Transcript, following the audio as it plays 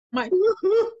mind.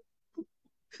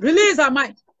 Release her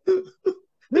mind.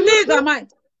 Release her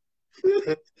mind.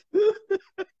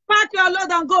 Pack your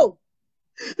load and go.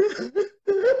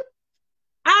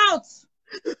 Out.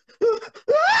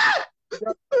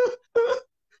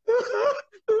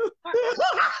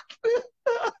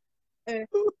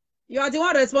 You are the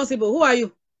one responsible. Who are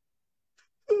you?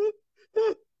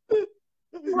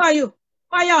 Who are you?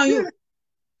 Fire on you.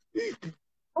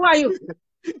 Who are you?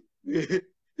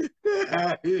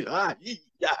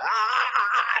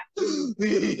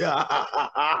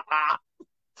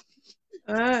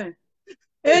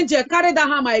 Angel, carry that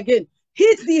hammer again.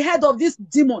 Hit the head of this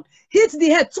demon. Hit the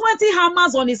head. 20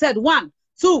 hammers on his head. 1,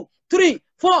 2, 3,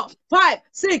 4, 5,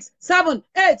 6, 7,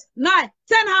 8, 9,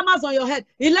 10 hammers on your head.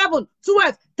 11,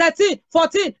 12, 13,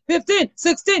 14, 15,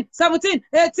 16, 17,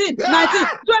 18, 19, 20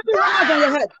 hammers on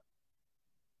your head.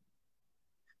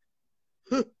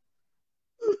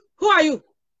 Who are you?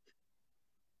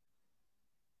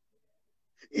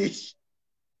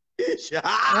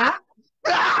 Huh?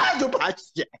 I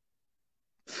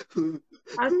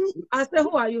say,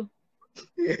 who are you?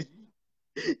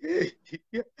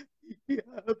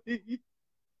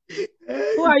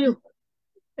 Who are you?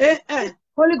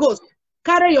 Holy Ghost,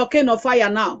 carry your cane of fire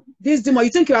now. This demon,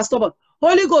 you think you are stubborn.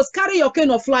 Holy Ghost, carry your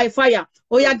cane of fire.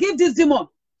 Oh yeah, give this demon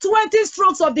 20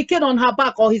 strokes of the cane on her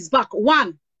back or his back.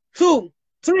 1, 2,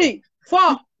 3,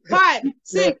 4, 5,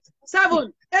 6,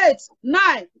 7, 8,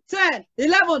 9, 10,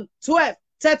 11, 12,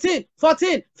 13,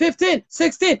 14, 15,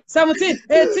 16, 17,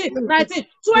 18, 19,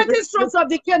 20 strokes of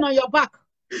the cane on your back.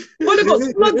 Holy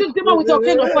Ghost, flood this demon with your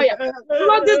cane of fire.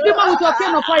 Flood this demon with your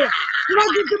cane of fire.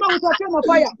 Flood this demon with your cane of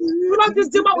fire. Flood this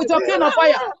demon with your cane of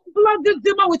fire. Flood this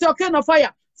demon with your cane of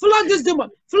fire. Flood this demon.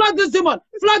 Flood this demon.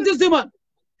 Flood this demon.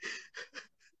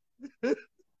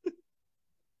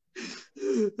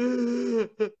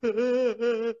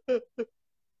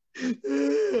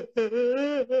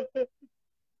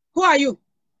 Who are you?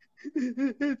 I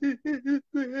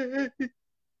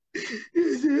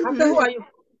said, who are you?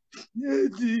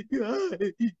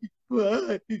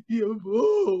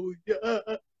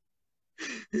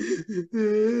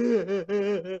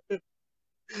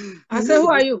 I said, who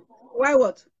are you? Why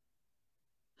what?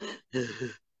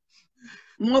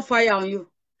 More fire on you.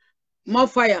 More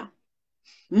fire.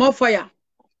 More fire.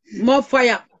 More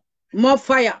fire. More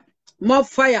fire. More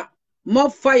fire. More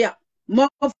fire. More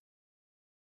fire.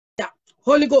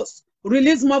 Holy Ghost,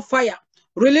 release more fire.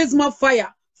 Release more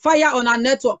fire. Fire on our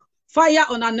network. Fire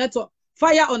on our network.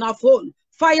 Fire on our phone.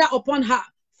 Fire upon her.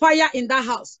 Fire in that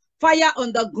house. Fire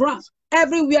on the ground.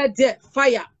 Everywhere there.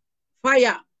 Fire.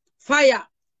 Fire. Fire.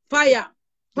 Fire.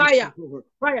 Fire.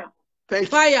 Fire. Fire.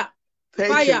 Fire. Fire.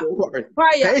 Thank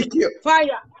you.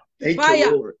 Fire. Thank Fire.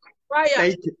 you, Lord. Fire.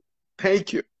 Thank you.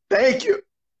 Thank you. Thank you.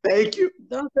 Thank you.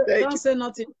 Don't say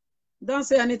nothing. Don't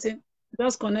say anything.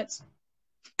 Just connect.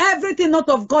 Everything not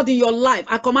of God in your life,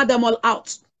 I command them all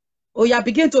out. Oh, yeah,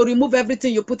 begin to remove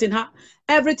everything you put in her.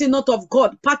 Everything not of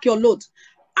God, pack your load.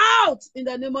 Out in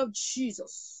the name of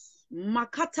Jesus.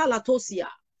 Makata latosia.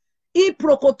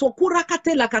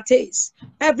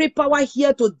 Every power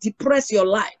here to depress your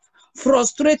life,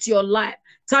 frustrate your life,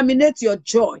 terminate your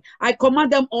joy. I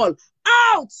command them all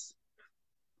out.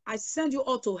 I send you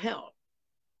all to hell.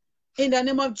 In the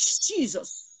name of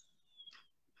Jesus.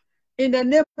 In the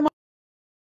name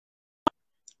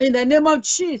of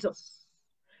Jesus.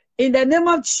 In the name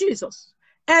of Jesus.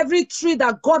 Every tree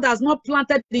that God has not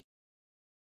planted,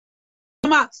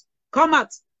 come out, come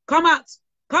out, come out,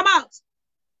 come out.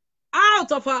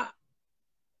 Out of her.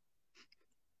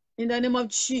 In the name of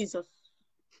Jesus.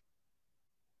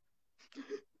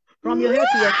 From your head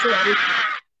to your toe.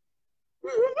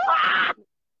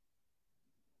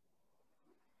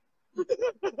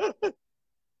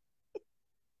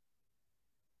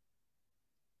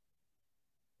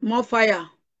 More fire.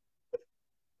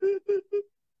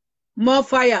 More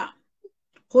fire.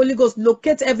 Holy Ghost,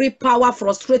 locate every power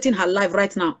frustrating her life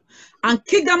right now and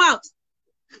kick them out.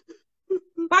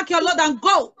 Pack your load and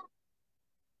go.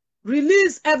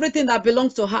 Release everything that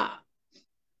belongs to her.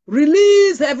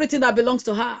 Release everything that belongs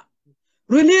to her.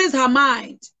 Release her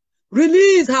mind.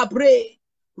 Release her brain.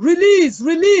 Release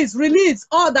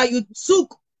all that you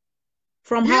took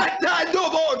from her.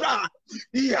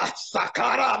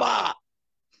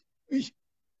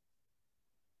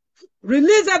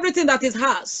 Release everything that is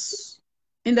hers.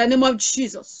 In the name of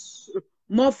Jesus.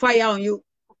 More fire on you.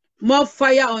 More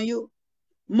fire on you.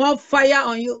 More fire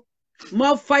on you.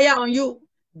 More fire on you.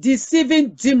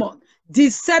 Deceiving demon.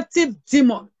 Deceptive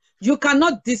demon. You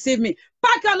cannot deceive me.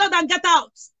 Pack your load and get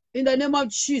out. In the name of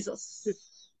Jesus.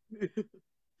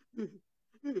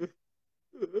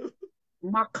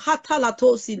 Makata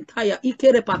lato sintaya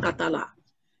ikere pakatala.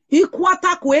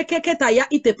 Ikwata kuekeketa ya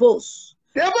itepos.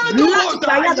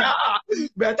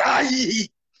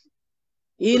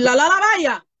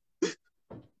 Ilalalabaya.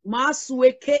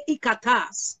 Masweke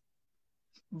ikatas.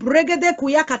 Bregede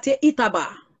kuyakate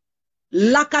itaba.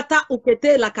 Lakata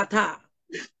ukete lakata.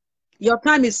 Your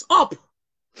time is up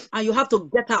and you have to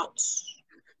get out.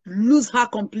 Lose her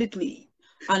completely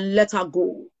and let her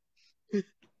go.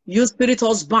 You spirit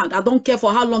husband, I don't care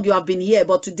for how long you have been here,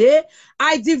 but today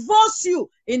I divorce you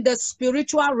in the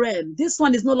spiritual realm. This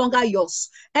one is no longer yours.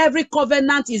 Every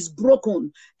covenant is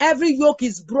broken. Every yoke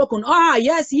is broken. Ah,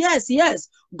 yes, yes, yes.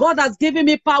 God has given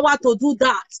me power to do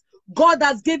that. God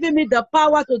has given me the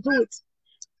power to do it.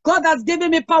 God has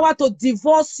given me power to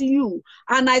divorce you.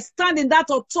 And I stand in that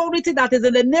authority that is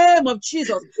in the name of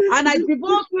Jesus. And I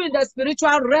divorce you in the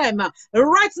spiritual realm.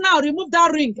 Right now, remove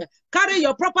that ring. Carry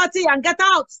your property and get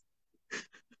out.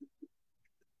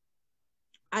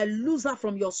 I lose her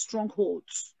from your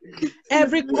strongholds.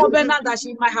 Every covenant that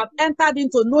she might have entered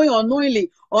into, knowing or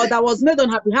unknowingly, or that was made on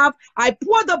her behalf, I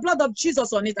pour the blood of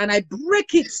Jesus on it and I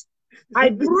break it. I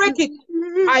break it.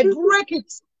 I break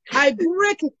it. I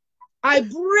break it. I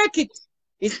break it.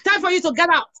 It's time for you to get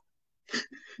out.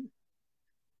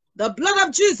 The blood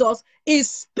of Jesus is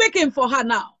speaking for her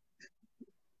now.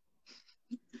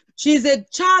 She's a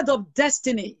child of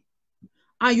destiny.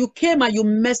 And you came and you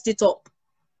messed it up.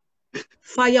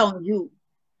 Fire on you.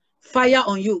 Fire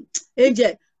on you.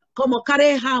 Angel, come on,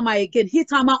 carry hammer again. Hit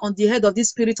hammer on the head of this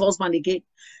spirit husband again.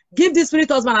 Give this spirit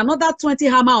husband another 20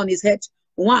 hammer on his head.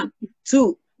 1,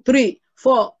 2, 3,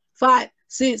 4, 5,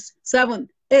 6, 7,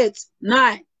 8,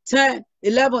 9, 10,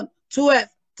 11, 12,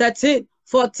 13,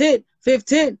 14,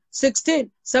 15,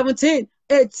 16, 17,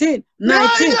 18,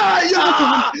 19.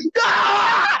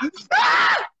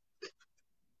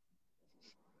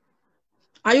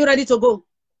 Are you ready to go?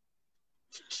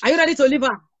 Are you ready to leave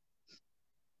her?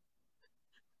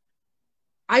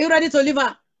 Are you ready to leave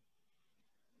her?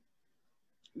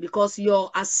 Because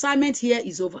your assignment here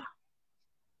is over.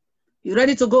 You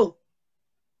ready to go?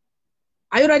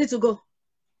 Are you ready to go?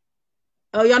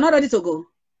 Oh, you are not ready to go?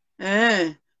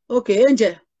 Okay,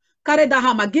 Angel. Carry that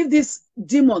hammer. Give this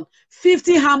demon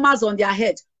 50 hammers on their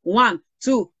head. 1,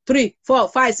 2, 3, 4,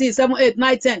 5, 6, 7, 8,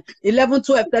 9, 10, 11,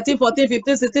 12, 13, 14,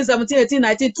 15, 16, 17, 18,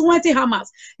 19, 20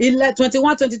 hammers.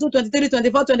 21, 22, 23,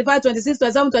 24, 25, 26,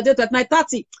 27, 28, 29,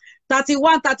 30,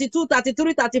 31, 32,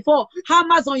 33, 34.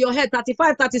 Hammers on your head.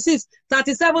 35, 36,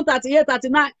 37, 38,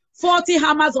 39. 40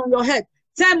 hammers on your head.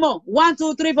 10 more. 1,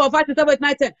 2, 3, 4, 5, 6, 7, 8,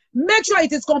 9, 10. Make sure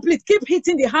it is complete. Keep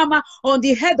hitting the hammer on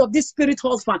the head of this spirit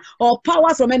husband or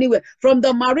powers from anywhere, from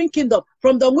the marine kingdom,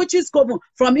 from the witches' coven,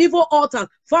 from evil altars,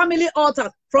 family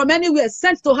altars, from anywhere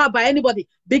sent to her by anybody.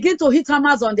 Begin to hit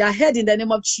hammers on their head in the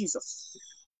name of Jesus.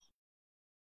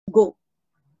 Go.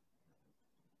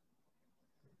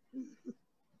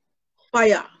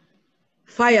 Fire.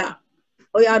 Fire.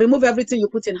 Oh yeah, remove everything you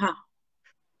put in her.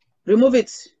 Remove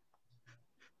it.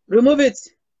 Remove it.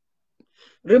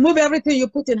 Remove everything you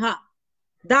put in her.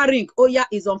 That ring, oh yeah,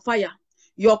 is on fire.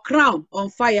 Your crown on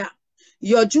fire.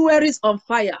 Your jewelry is on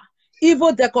fire.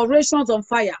 Evil decorations on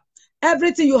fire.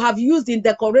 Everything you have used in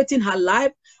decorating her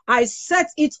life, I set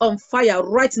it on fire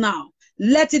right now.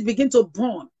 Let it begin to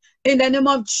burn. In the name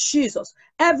of Jesus.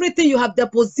 Everything you have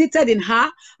deposited in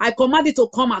her, I command it to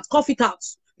come out. Cough it out.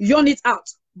 Yawn it out.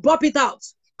 Bop it out.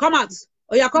 Come out.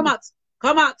 Oh yeah, come out.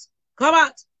 Come out. Come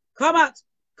out. Come out.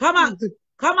 Come out.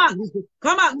 Come out.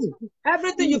 Come out.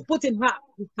 Everything you put in her,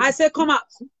 I say come out.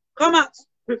 Come out.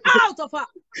 Out of her.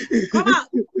 Come out.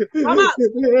 Come out.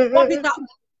 Pop it out.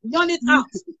 Yawn it out.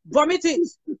 Vomit it.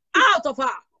 Out of her.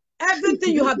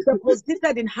 Everything you have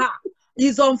deposited in her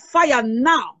is on fire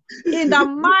now. In the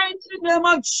mighty name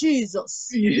of Jesus.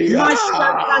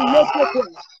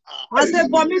 I say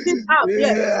vomit it out.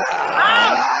 Yes.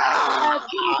 Out.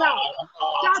 Bring it out.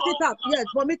 Shout it out. Yes.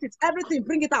 Vomit it. Everything.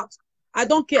 Bring it out. I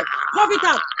don't care. Cough it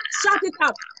out. Shout it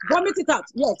out. Vomit it out.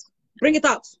 Yes. Bring it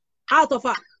out. Out of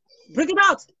her. Bring it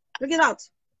out. Bring it out.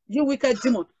 You wicked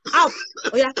demon. Out.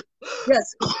 Oh yeah.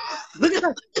 Yes. Bring it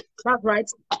out. That's right.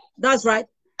 That's right.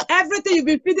 Everything you've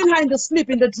been feeding her in the sleep,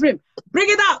 in the dream. Bring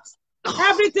it out.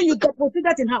 Everything you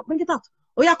deposited in her. Bring it out.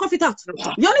 Oh yeah. Cough it out.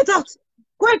 Yawn it out.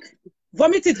 Quick.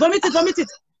 Vomit it. Vomit it. Vomit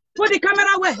it. Put the camera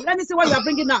away. Let me see what you are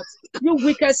bringing out. You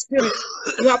wicked spirit.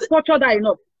 You have tortured her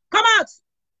enough. Come out.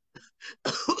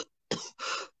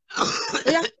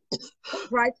 Yeah.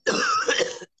 Right.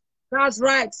 That's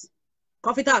right.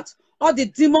 Cough it out. All the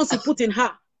demons you put in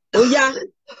her. Oh yeah.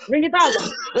 Bring it out.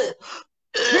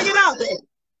 Bring it out.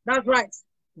 That's right.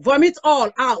 Vomit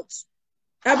all out.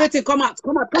 Everything come out.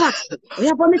 Come out. Come out. Oh,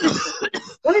 yeah, vomit it.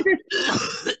 Vomit it.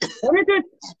 Vomit it.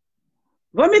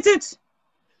 Vomit it.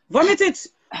 Vomit it.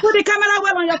 Put the camera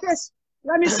well on your face.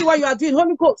 Let me see what you are doing.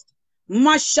 Holy Ghost.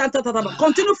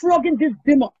 Continue flogging this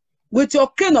demon with your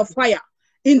cane of fire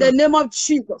in the name of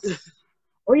Jesus.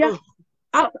 Oh, yeah.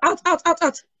 Out, out, out, out,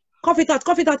 out. Cough it out,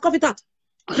 cough it out, cough it out.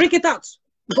 Drink it out.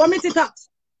 Vomit it out.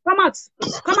 Come out.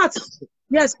 Come out.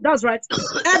 Yes, that's right.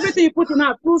 Everything you put in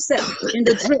her, through sex in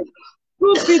the dream,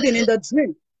 through feeding in the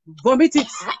dream, vomit it.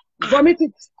 Vomit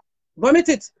it. Vomit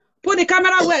it. Put the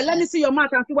camera well. Let me see your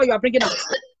mouth and see what you are bringing out.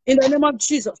 In the name of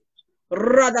Jesus.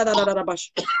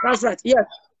 That's right. Yes.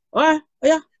 Oh,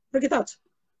 yeah. Bring it out.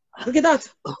 Bring it out.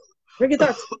 Bring it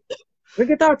out. Bring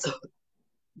it out.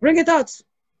 Bring it out.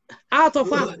 Out of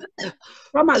her.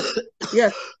 Come on.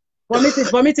 Yes. Vomit it.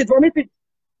 Vomit it. Vomit it.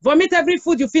 Vomit every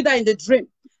food you feed her in the dream.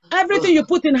 Everything you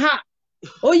put in her.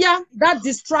 Oh, yeah. That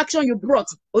distraction you brought.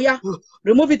 Oh, yeah.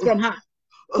 Remove it from her.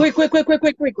 Quick, quick, quick, quick,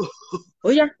 quick, quick. Oh,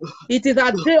 yeah. It is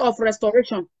a day of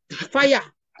restoration. Fire.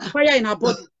 Fire in her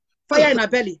body. Fire in her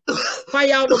belly.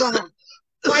 Fire all over her.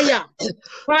 Fire.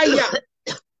 Fire.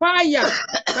 Fire.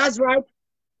 That's right.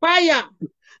 Fire.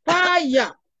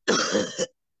 Fire.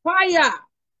 Fire.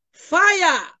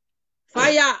 Fire.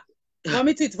 Fire.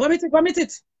 Vomit it. Vomit it. Vomit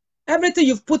it. Everything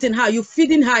you've put in her, you're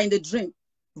feeding her in the dream.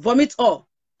 Vomit all.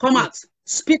 Come out.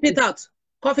 Spit it out.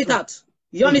 Cough it out.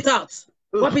 Yawn it out.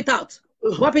 Whop it out.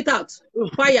 Whop it out.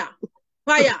 Fire.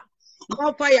 Fire.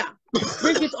 More fire.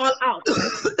 Bring it all out.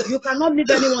 You cannot leave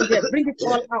anyone there. Bring it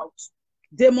all out.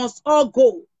 They must all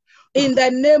go. In the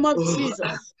name of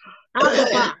Jesus. Out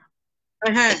of her.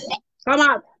 Come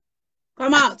out.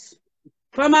 Come out.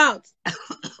 Come out.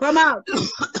 Come out.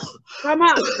 Come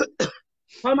out.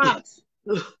 Come out.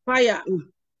 Fire.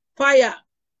 Fire.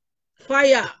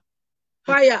 Fire.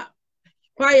 Fire.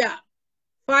 Fire.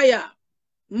 Fire.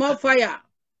 More fire.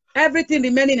 Everything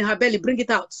remaining in her belly, bring it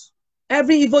out.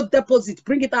 Every evil deposit,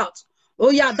 bring it out.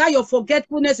 Oh, yeah, that your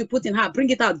forgetfulness you put in her, bring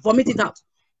it out. Vomit it out.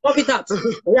 Pop it out.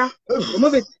 Oh, yeah,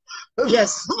 remove it.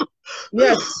 Yes.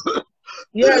 Yes.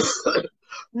 Yes.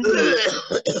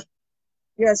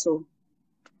 Yes, oh.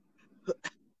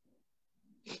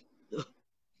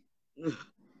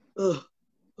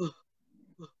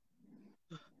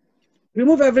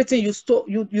 Remove everything you stole,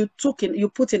 you took in, you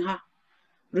put in her.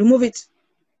 Remove it.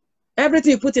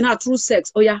 Everything you put in her through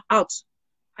sex. Oh, yeah, out.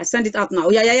 I send it out now.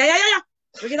 Oh, yeah, yeah, yeah, yeah, yeah.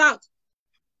 Bring it out.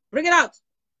 Bring it out.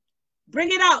 Bring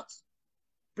it out.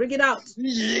 Bring it out.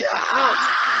 Out.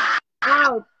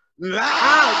 Out.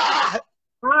 Out.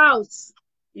 Out.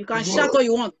 You can shout all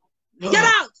you want. Get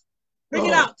out. Bring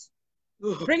it out.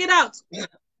 Bring it out.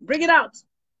 Bring it out.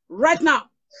 Right now.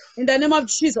 In the name of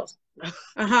Jesus.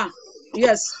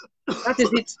 Yes. That is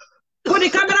it. Put the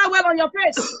camera well on your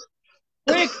face.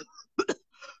 Quick.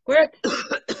 Quick.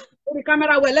 Put the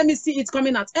camera well. Let me see it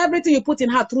coming out. Everything you put in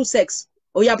her through sex.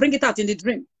 Oh, yeah, bring it out in the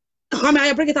dream. Come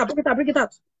here, bring it out, bring it out, bring it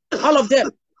out. All of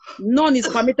them. None is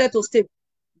permitted to stay.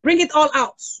 Bring it all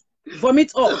out.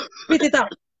 Vomit all. Spit it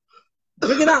out.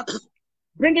 Bring it out.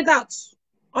 Bring it out.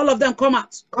 All of them come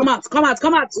out. Come out. Come out.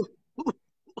 Come out.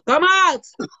 Come out.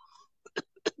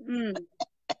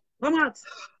 Come out.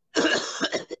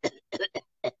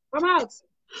 Come out.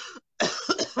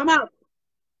 Come out.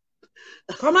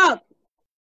 Come out.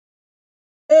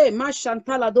 Hey,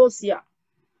 Mashantala Dosia.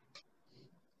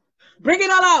 Bring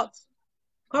it all out.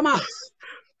 Come out.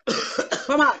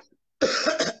 Come out.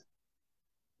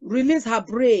 Release her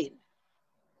brain.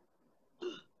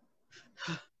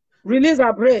 Release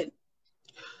her brain.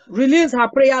 Release her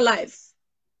prayer life.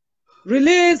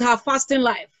 Release her fasting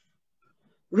life.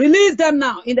 Release them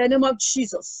now in the name of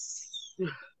Jesus.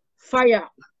 Fire.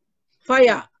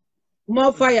 Fire.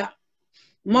 More fire.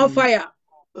 More fire.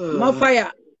 More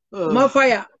fire. More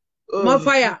fire. More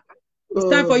fire. It's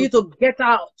time for you to get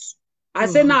out. I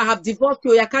say now I have divorced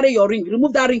you. You carry your ring.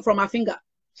 Remove that ring from her finger.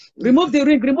 Remove the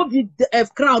ring. Remove the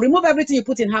crown. Remove everything you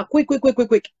put in her. Quick, quick, quick, quick,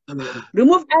 quick.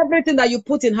 Remove everything that you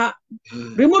put in her.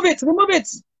 Remove it. Remove it.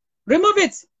 Remove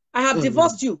it. I have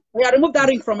divorced you. Yeah, remove that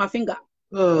ring from her finger.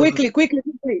 Quickly, quickly,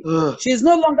 quickly. She is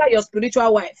no longer your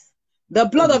spiritual wife. The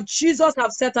blood of Jesus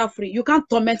have set her free. You can't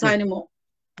torment her anymore.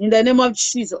 In the name of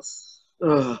Jesus.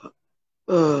 Oh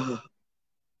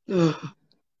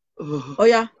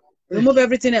yeah. Remove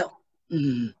everything else.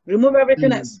 Remove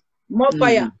everything else. More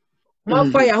fire. More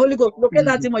fire. Holy Ghost, locate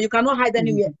that demon. You cannot hide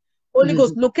anywhere. Holy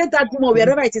Ghost, locate that demon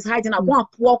wherever it is hiding. I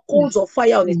want to pour coals of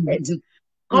fire on his head.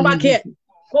 Come back here.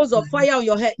 Coals of fire on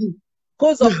your head.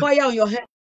 Coals of fire on your head.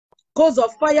 Coals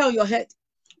of fire on your head.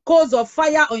 Coals of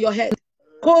fire on your head.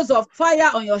 Coals of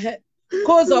fire on your head.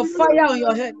 Coals of fire on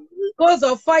your head. coals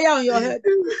of fire on your head.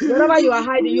 Wherever you are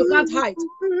hiding, you can't hide.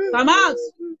 Come out.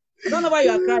 I don't know why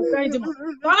you are crying demon.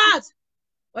 Come out.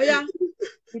 Oh yeah,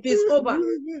 it is over.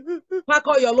 Pack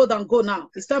all your load and go now.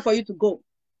 It's time for you to go.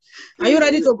 Are you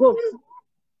ready to go?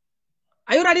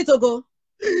 Are you ready to go?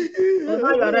 Oh,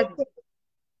 now you are ready.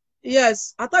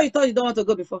 Yes. I thought you don't want to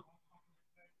go before.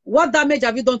 What damage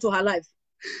have you done to her life?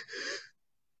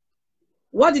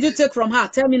 What did you take from her?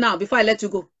 Tell me now before I let you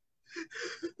go.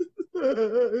 I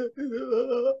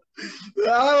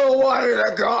don't want her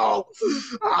to go.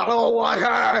 I don't want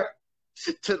her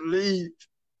to leave.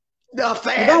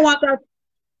 Nothing. You don't want her.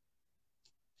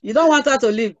 You don't want her to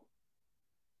leave.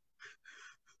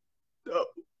 No.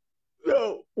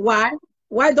 No. Why?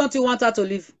 Why don't you want her to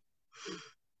leave?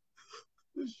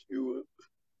 She will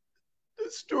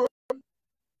destroy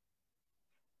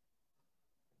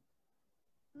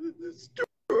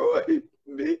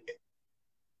me.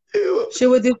 She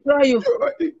will destroy you.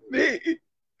 Me.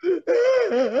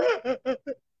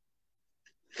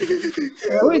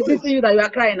 Who is this to you that you are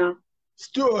crying now?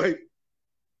 Destroy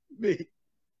me.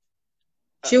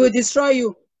 She will destroy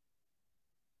you.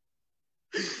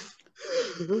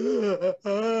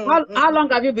 How long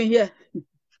have you been here?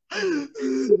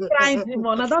 Crying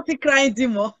demon. I don't think crying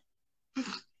demon.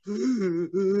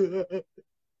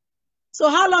 So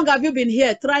how long have you been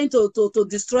here trying to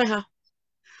destroy her?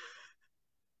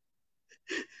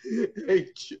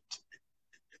 Ancient.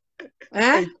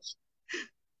 Eh?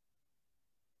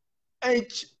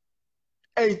 Ancient.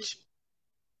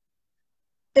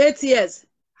 8 years.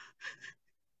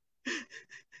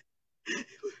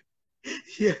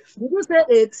 Yes. Did you say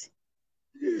 8?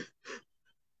 Yeah.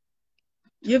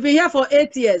 You've been here for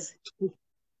 8 years.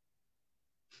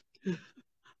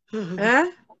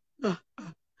 Eh?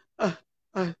 I've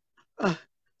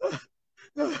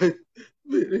been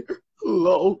here a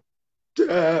long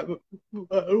time.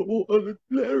 I don't want to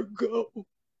let her go.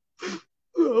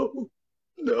 No.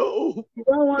 You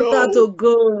don't want her to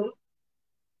go.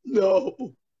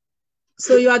 No.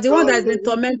 So you are the one that has been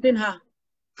tormenting her.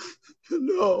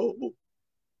 No.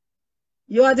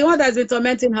 You are the one that has been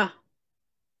tormenting her.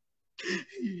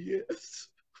 Yes.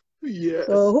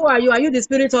 So who are you? Are you the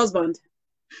spirit husband?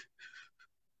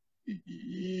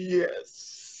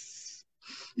 Yes.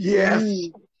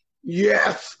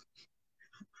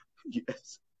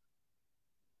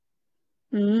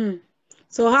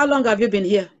 So how long have you been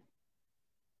here?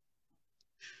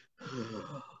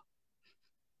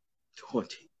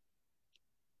 20.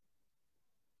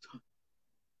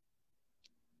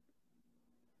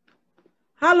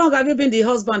 How long have you been the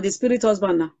husband, the spirit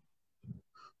husband now?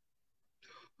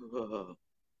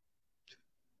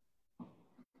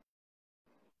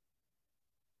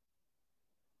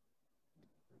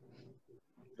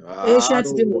 I don't want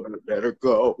to let her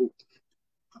go.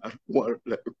 I don't want to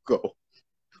let her go.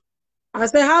 I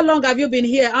say, how long have you been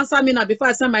here? Answer me now before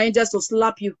I send my angels to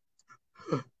slap you.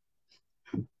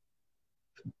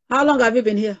 How long have you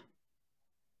been here?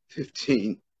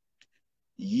 15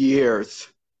 years.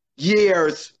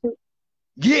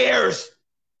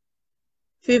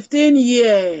 15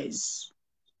 years.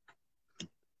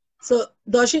 So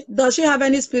does she have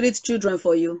any spirit children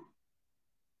for you?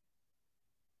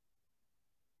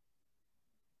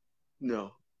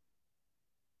 No.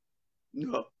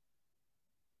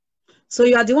 So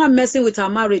you are the one messing with her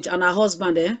marriage and her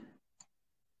husband, eh?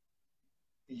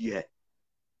 Yeah.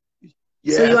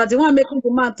 So you are the one making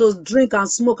the man to drink and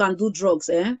smoke and do drugs,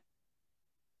 eh?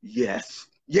 Yes.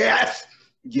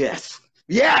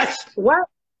 What?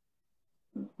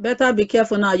 Better be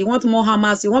careful now. You want more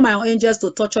Hamas. You want my angels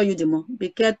to torture you the more. Be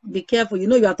careful. You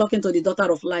know you are talking to the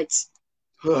daughter of light.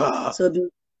 So be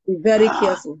very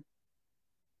careful.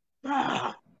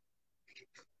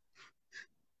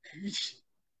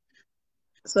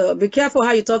 So be careful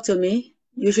how you talk to me.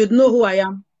 You should know who I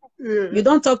am. You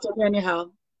don't talk to me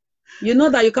anyhow. You know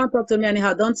that you can't talk to me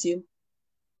anyhow, don't you?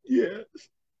 Yes.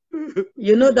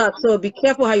 You know that. So be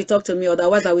careful how you talk to me.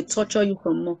 Otherwise, I will torture you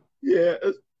some more. Yes.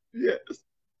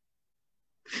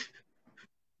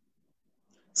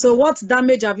 So what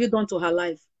damage have you done to her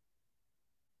life?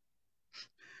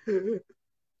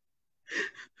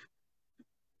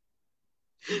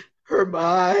 Her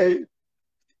mind.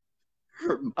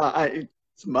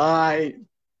 It's mine.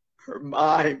 Her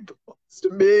mind belongs to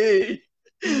me.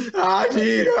 I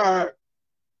need her.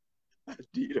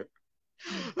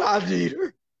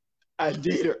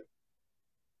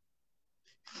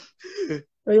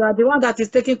 So you are the one that is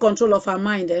taking control of her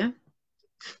mind, eh?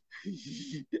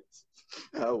 Yes.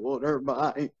 I want her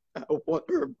mind. I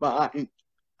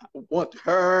want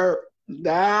her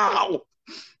now.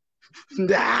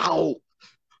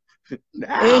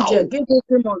 Angel, give this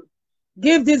demon.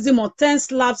 Give this demon 10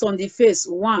 slaps on the face.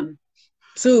 1,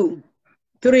 2,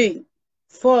 3,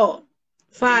 4,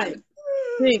 5,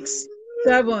 6,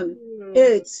 7,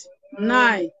 8,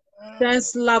 9, 10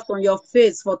 slaps on your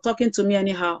face for talking to me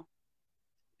anyhow.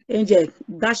 Angel,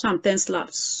 dash him 10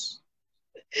 slaps.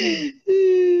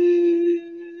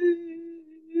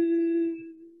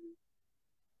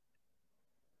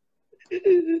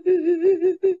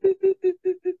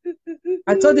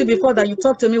 I told you before that you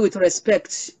talk to me with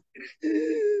respect.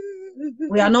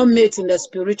 We are not mates in the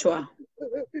spiritual.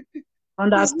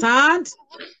 Understand?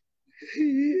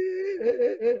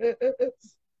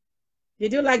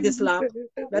 Did you like the slap?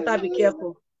 Better be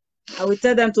careful. I will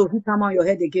tell them to hit hammer on your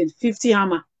head again. 50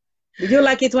 hammer. Did you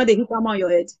like it when they hit hammer on your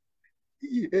head?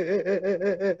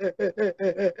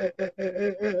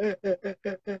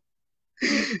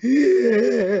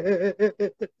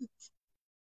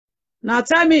 Now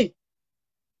tell me,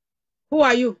 who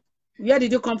are you? Where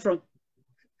did you come from?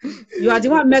 You are the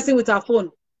one messing with her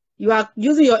phone. You are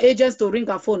using your agents to ring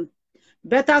her phone.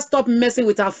 Better stop messing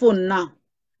with her phone now.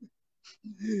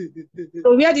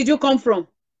 So where did you come from?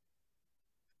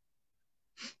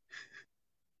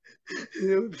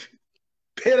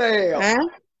 Eh?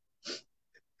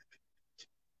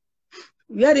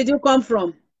 Where did you come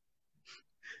from?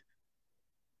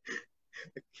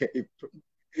 I came from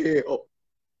hell.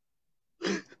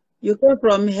 You came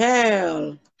from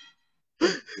hell.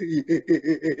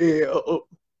 Hell.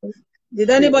 Did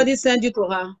anybody send you to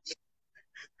her?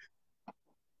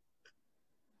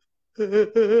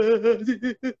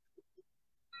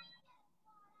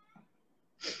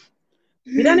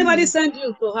 Did anybody send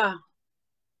you to her?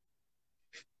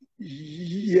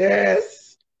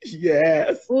 Yes.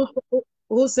 Yes.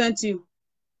 Who sent you?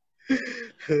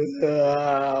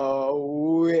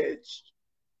 Witch.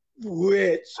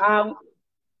 Witch.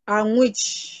 And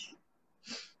witch.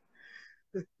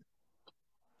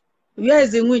 Where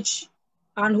is the witch?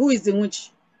 And who is the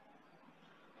witch?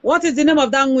 What is the name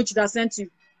of that witch that sent you?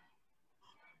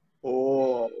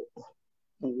 Oh.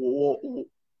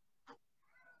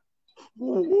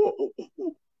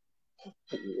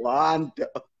 Wanda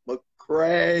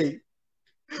McCray.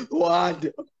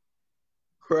 Wanda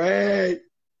McCray.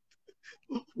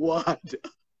 Wanda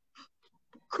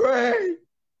McCray.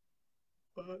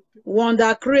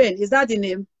 Wanda Crane. Is that the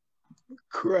name?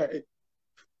 Crane.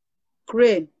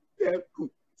 Crane. That's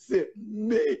who sent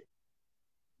me.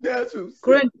 That's who sent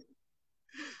Crane.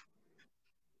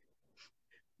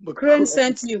 McCray. Crane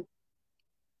sent you.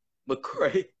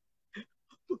 McCray.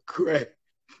 McCray.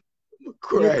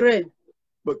 McCray.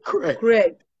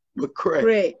 McCray.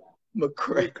 McCray. McCray.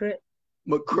 McCray.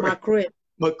 McCray.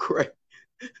 McCray. McCray.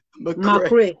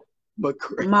 McCray.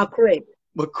 McCray.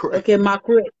 McCray. Okay,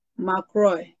 McCray.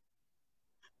 McCroy.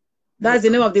 That's the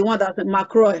name of the one that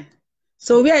McCroy.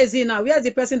 So where is he now? Where is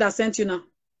the person that sent you now?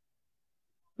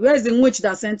 Where is the witch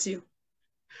that sent you?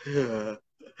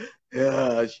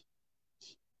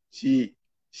 She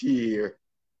here.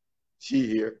 She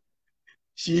here.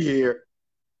 She here.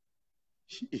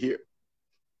 She here.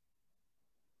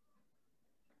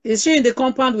 Is she in the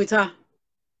compound with her?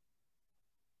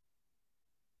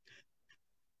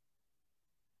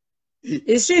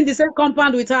 Is she in the same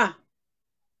compound with her?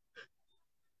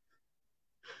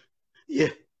 Yeah.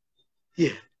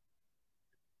 Yeah.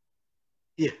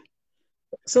 Yeah.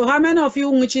 So how many of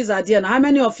you witches are there now? How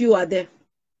many of you are there?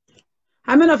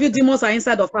 How many of you demons are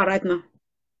inside of her right now?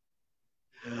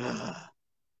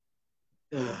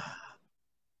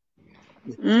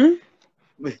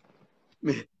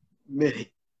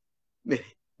 Many.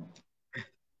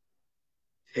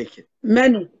 Take it.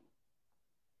 Many.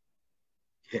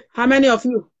 Yeah. How many of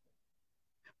you?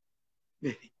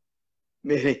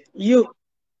 Many. You.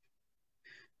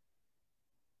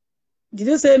 Did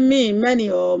you say me,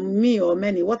 many, or me, or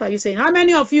many? What are you saying? How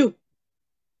many of you?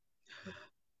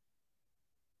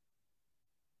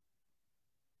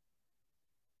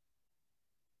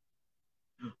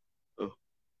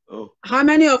 Oh. How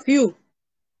many of you?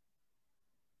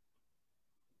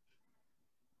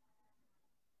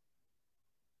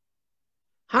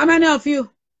 How many of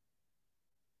you?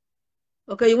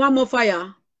 Okay, you want more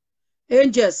fire?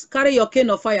 Angels, carry your cane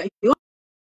of fire. You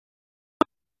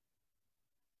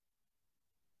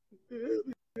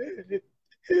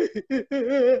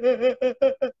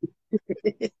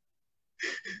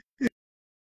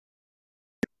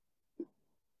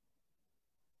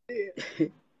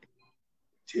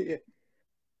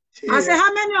I say,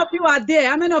 how many of you are there?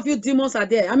 How many of you demons are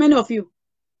there? How many of you?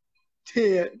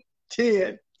 10.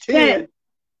 10.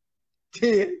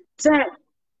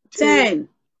 10.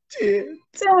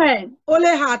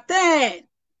 Only her 10.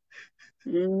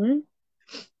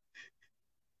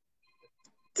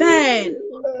 10.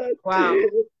 Wow.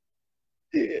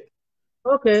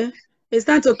 Okay. It's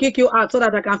time to kick you out so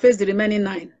that I can face the remaining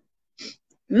 9.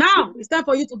 Now, it's time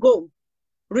for you to go.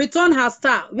 Return her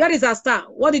star. Where is her star?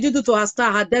 What did you do to her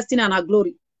star, her destiny, and her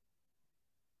glory?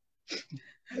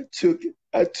 I took it.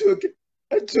 I took it.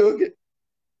 I took it.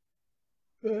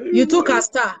 You took her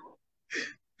star.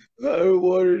 I don't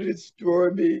want her to destroy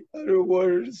me. I don't want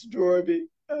her to destroy me.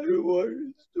 I don't want her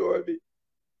to destroy me.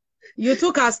 You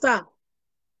took her star.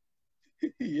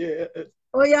 Yes.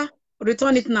 Oh yeah.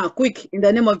 Return it now, quick, in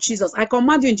the name of Jesus. I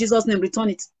command you in Jesus' name, return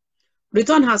it.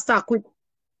 Return her star, quick.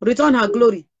 Return her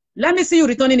glory. Let me see you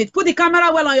returning it. Put the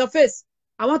camera well on your face.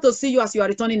 I want to see you as you are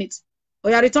returning it. Oh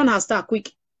yeah, return her star,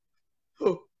 quick.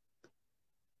 Oh.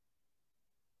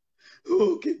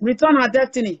 Okay. Return her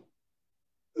destiny.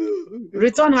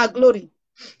 Return her glory.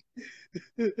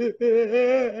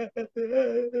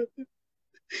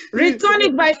 Return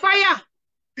it by fire.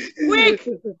 Quick.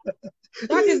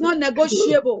 That is not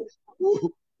negotiable.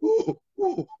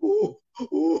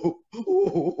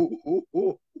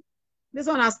 This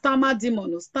one has stammer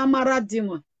demon, stammerer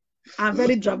demon. I'm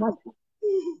very dramatic.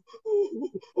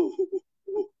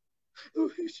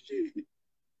 Who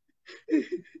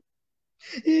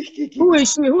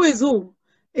is she? Who is who?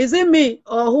 Is it me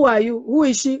or who are you? Who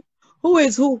is she? Who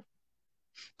is who?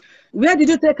 Where did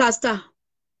you take her star?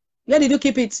 Where did you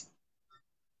keep it?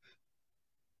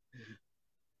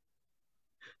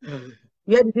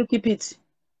 Where did you keep it?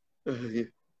 I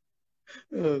don't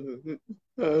know.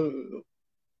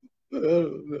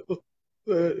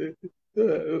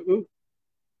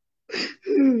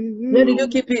 Where did you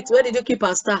keep it? Where did you keep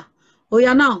her star? Oh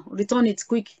yeah, now return it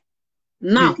quick.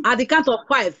 Now, at the count of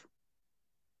 5.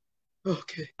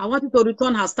 Okay. I want you to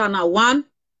return her star now. 1,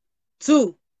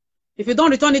 2. If you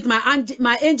don't return it,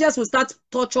 my angels will start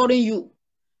torturing you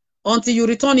until you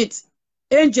return it.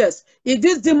 Angels, if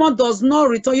this demon does not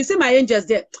return, you see my angels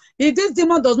there. If this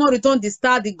demon does not return the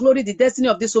star, the glory, the destiny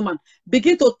of this woman,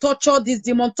 begin to torture this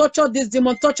demon, torture this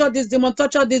demon, torture this demon,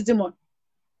 torture this demon.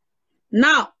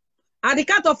 Now, at the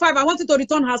count of 5, I want you to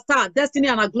return her star, destiny,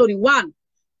 and her glory. 1,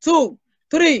 2,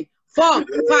 3, 4, 5.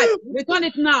 Return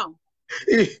it now.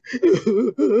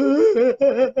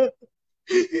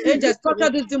 Angels, torture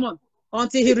this demon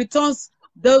until he returns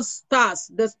those stars,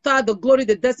 the star, the glory,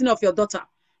 the destiny of your daughter.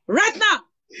 Right now.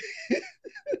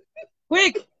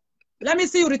 Quick. Let me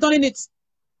see you returning it.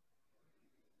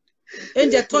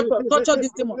 Angel, torture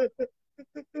this demon.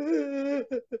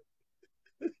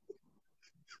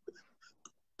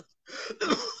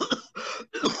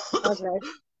 That's right.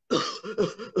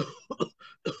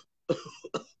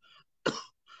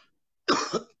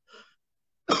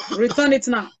 Return it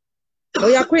now. Oh,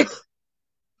 yeah, quick.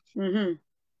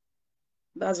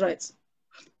 That's right.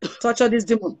 Torture this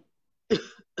demon.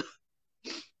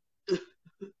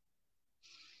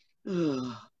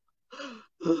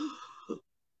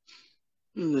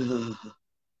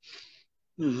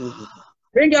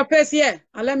 Bring your face here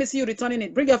and let me see you returning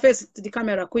it. Bring your face to the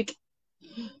camera, quick.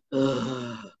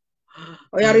 Oh,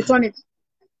 yeah, return it.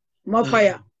 More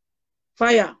fire.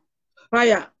 Fire.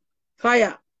 Fire.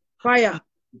 Fire. Fire.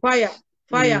 Fire.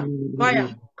 Fire.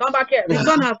 Fire. Come back here.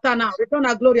 Return her star now. Return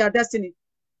her glory, her destiny.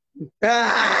 Shut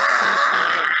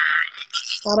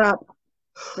up.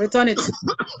 Return it.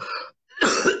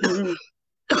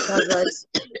 That's right.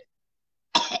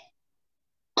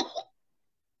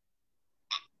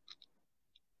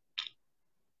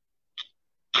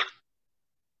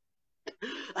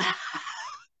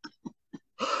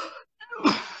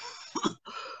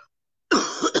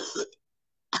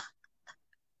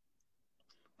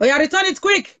 Oh, yeah, return it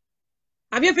quick.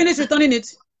 Have you finished returning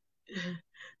it?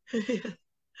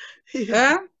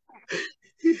 Yeah.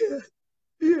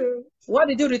 What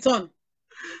did you return?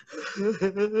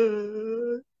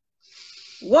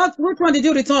 Which one did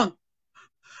you return?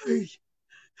 I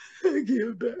give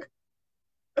it back.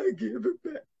 I give it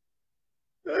back.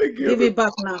 Give it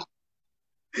back now.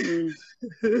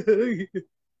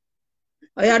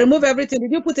 Oh, yeah, remove everything.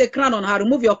 Did you put a crown on her?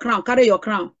 Remove your crown. Carry your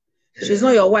crown. She's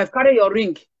not your wife. Carry your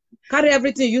ring. Carry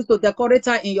everything you used to decorate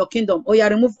her in your kingdom. Oh, yeah,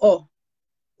 remove all.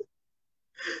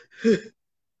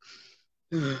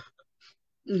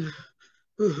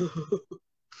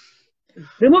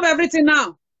 Remove everything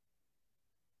now.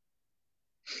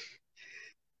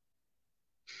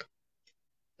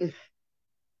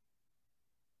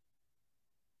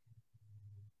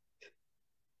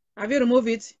 Have you removed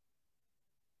it?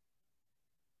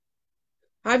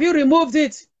 Have you removed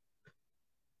it?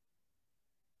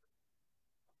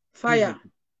 Fire.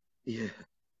 Yeah.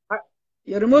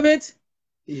 You remove it?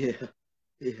 Yeah.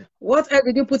 Yeah. What else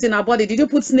did you put in her body? Did you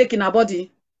put snake in her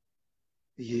body?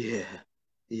 Yeah.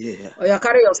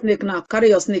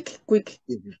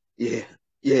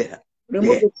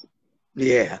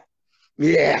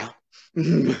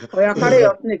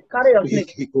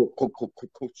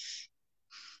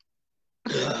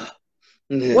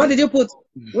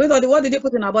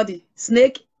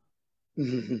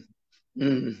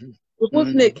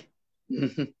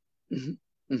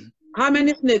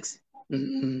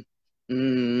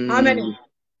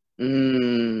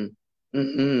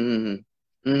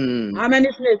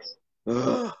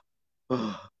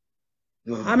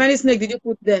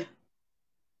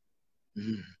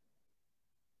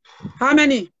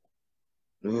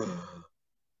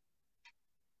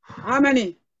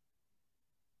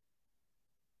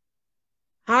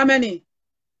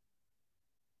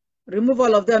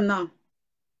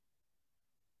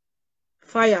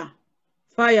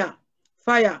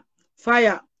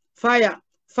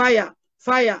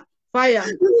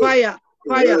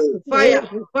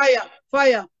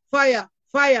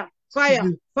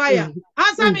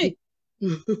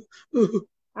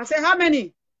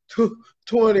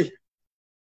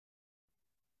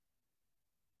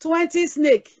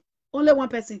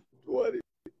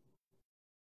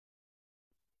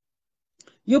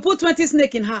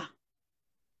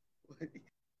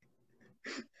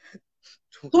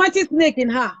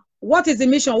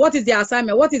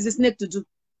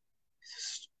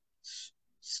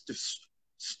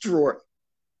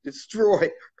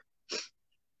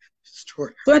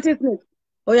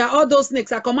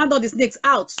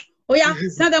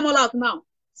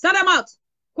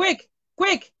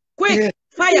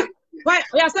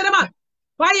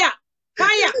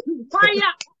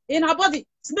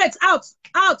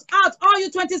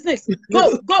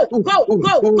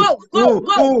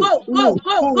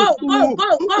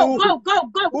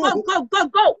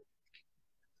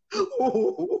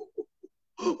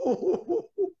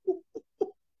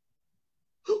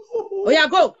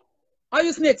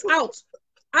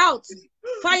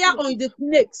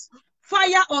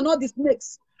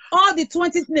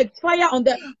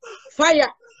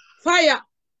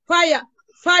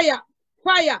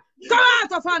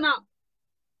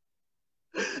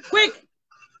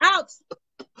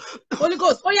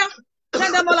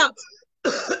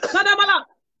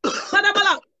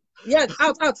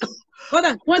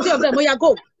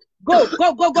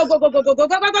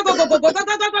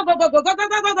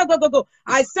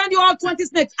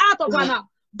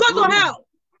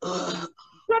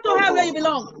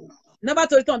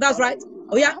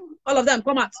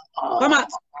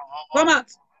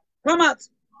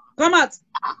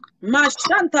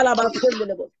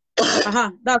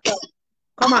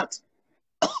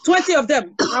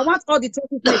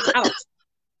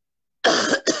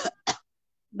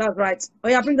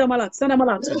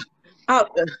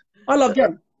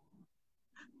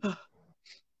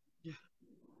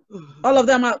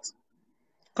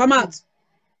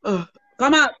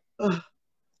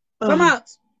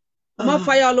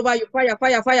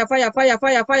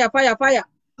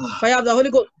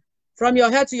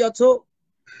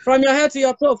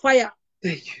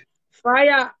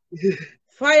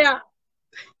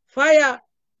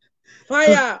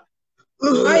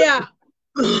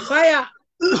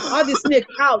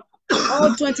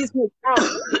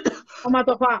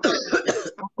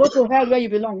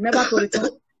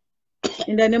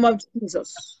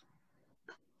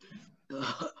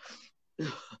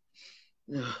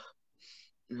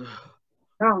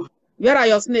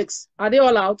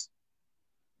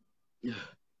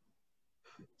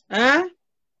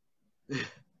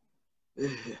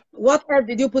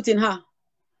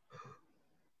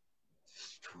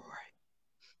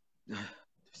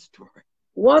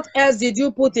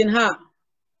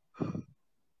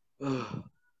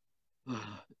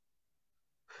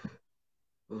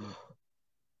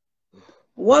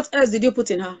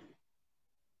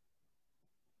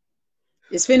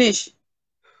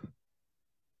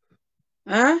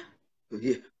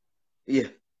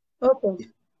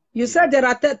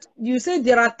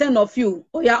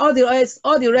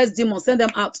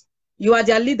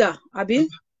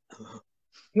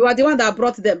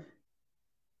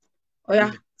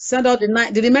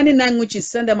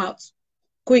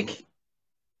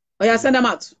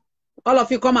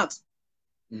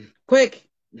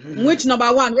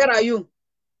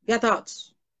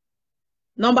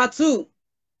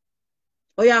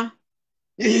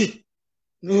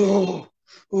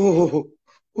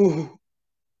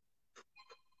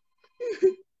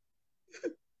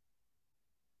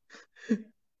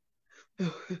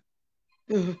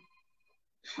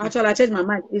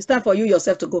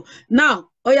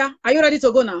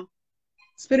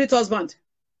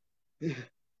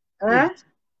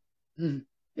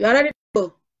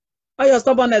 All your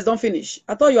stubbornness don't finish.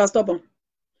 I thought you are stubborn.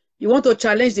 You want to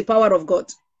challenge the power of God.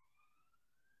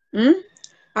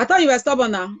 I thought you were stubborn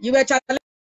now. You were challenging the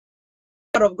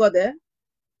power of God, eh?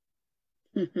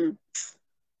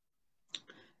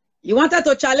 You wanted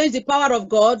to challenge the power of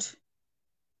God.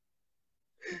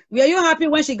 Were you happy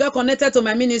when she got connected to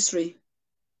my ministry?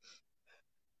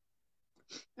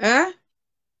 Eh?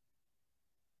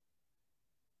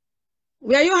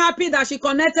 Were you happy that she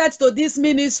connected to this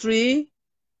ministry?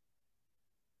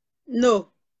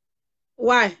 No.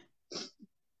 Why?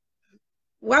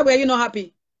 Why were you not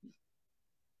happy?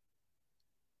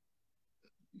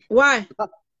 Why?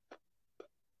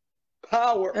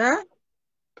 Power. Eh?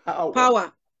 Power.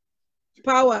 Power.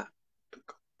 Power.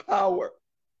 Power.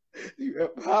 You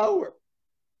have power.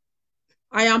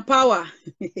 I am power.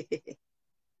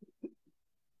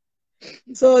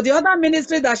 So the other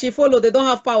ministry that she followed, they don't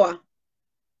have power.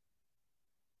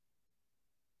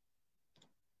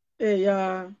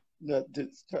 Yeah. Not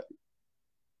this time.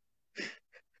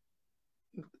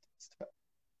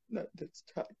 Not this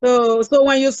time. So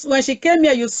when she came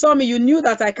here, you saw me, you knew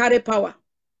that I carry power.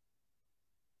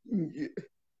 Yeah.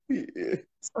 Yeah.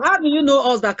 So how do you know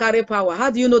us that carry power? How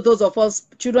do you know those of us,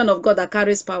 children of God, that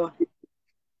carries power?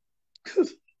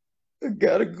 Because I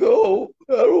gotta go.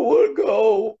 I don't want to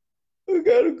go. I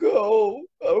gotta go.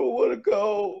 I don't want to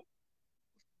go.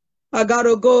 I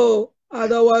gotta go. I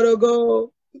don't want to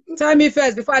go. Tell me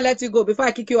first before I let you go, before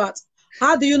I kick you out.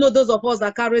 How do you know those of us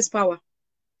that carries power?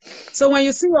 So when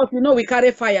you see us, you know we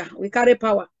carry fire. We carry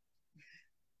power.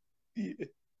 Yeah.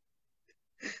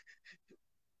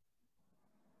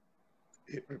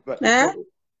 Everybody don't.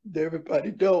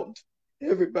 Everybody don't.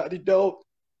 Everybody don't.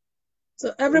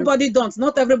 So everybody don't.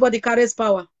 Not everybody carries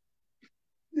power.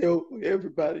 No,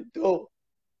 everybody don't.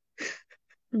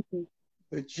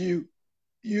 But you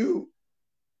do.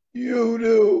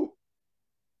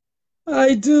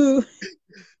 I do.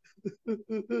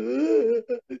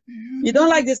 You don't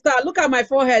like the star? Look at my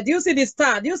forehead. Do you see the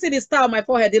star? Do you see the star on my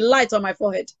forehead? The light on my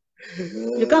forehead?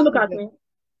 You can't look at me.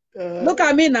 Look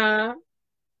at me now.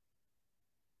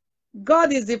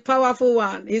 God is the powerful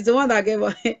one. He's the one that gave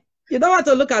us. You don't want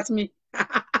to look at me.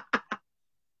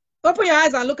 Open your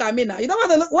eyes and look at me now. You don't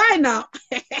want to look. Why now?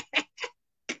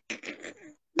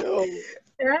 No.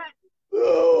 Yeah.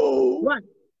 No. Why?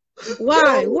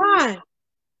 Why? No.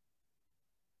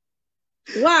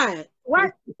 Why?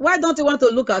 Why? Why don't you want to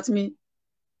look at me?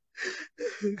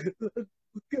 I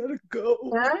gotta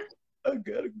go. Huh? I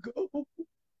gotta go.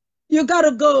 You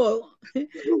gotta go.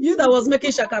 You that was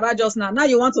making shakara just now. Now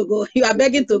you want to go. You are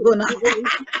begging to go now.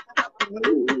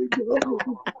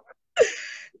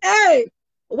 Hey,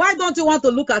 why don't you want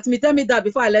to look at me? Tell me that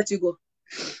before I let you go.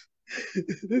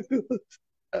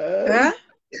 I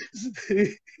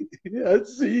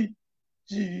see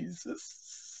Jesus.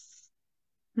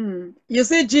 You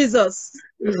see Jesus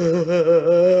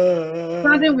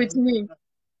standing with me.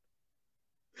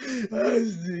 I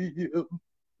see him.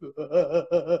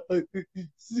 I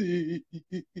see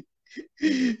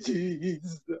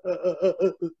Jesus. I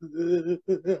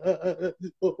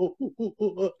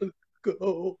don't want to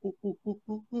go.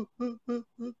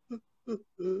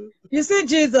 You see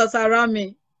Jesus around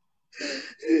me.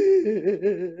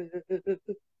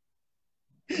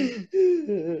 I don't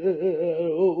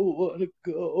want to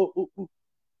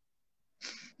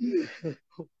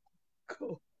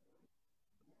go.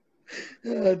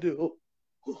 I don't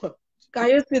want. Can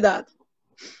you see that?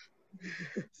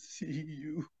 See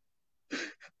you.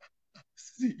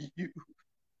 See you.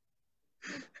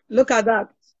 Look at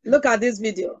that. Look at this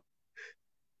video.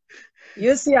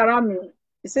 You see around me.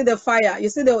 You see the fire. You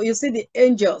see the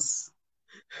angels.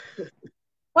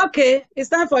 Okay, it's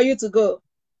time for you to go.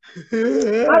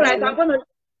 All right, I'm gonna.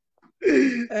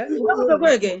 You don't want to go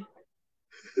again.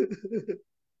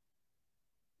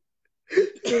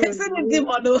 See the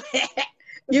demon.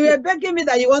 You were begging me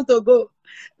that you want to go.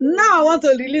 Now I want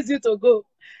to release you to go.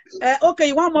 Okay,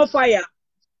 you want more fire?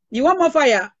 You want more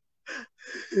fire?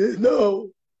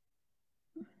 No.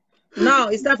 Now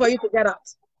it's time for you to get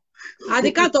out. At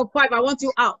the count of 5, I want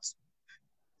you out.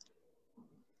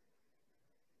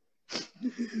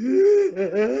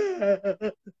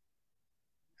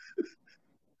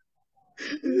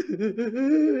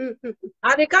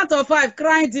 At the count of 5,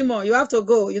 crying demon, you have to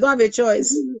go. You don't have a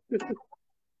choice.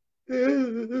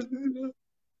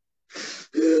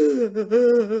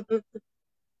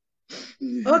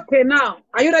 Okay, now,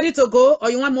 are you ready to go or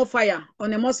you want more fire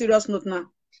on a more serious note now?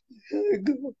 I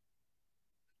go.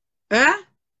 Eh?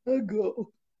 I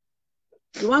go.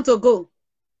 You want to go?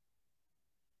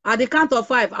 At the count of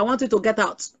 5, I want you to get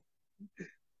out.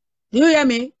 Do you hear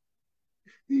me?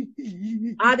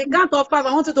 At the count of 5,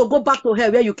 I want you to go back to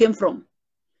hell where you came from.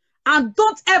 And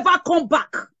don't ever come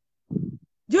back.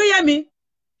 Do you hear me?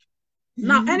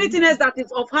 Now, anything else that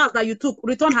is of hers that you took,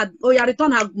 return her. Oh, yeah,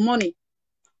 return her money.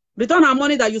 Return her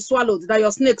money that you swallowed, that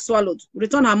your snake swallowed.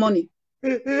 Return her money.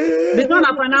 Return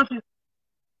her finances.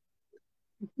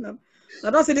 No, I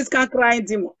don't see this kind of crying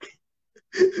demon.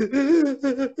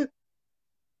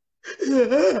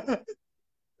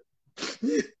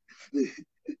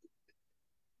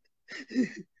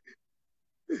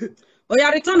 Oh, yeah,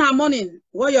 return her money.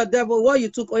 What your devil, what you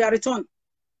took, oh, yeah, return.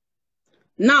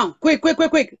 Now, quick.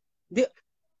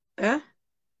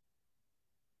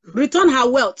 Return her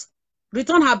wealth.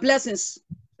 Return her blessings.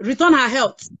 Return her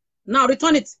health. Now,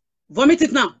 return it. Vomit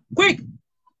it now. Quick.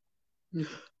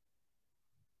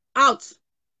 Out.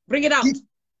 Bring it out.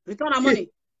 Return her money.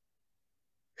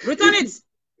 Return it.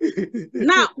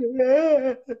 Now.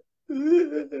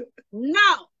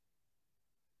 Now.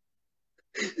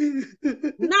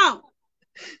 Now.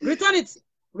 Return it.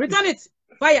 Return it.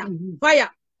 Fire. Fire.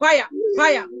 Fire.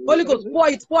 Fire. Holy Ghost. Pour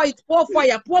it. Pour it. Pour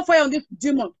fire. Pour fire on this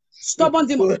demon. Stubborn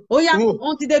demon. Oh yeah.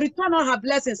 Until they return all her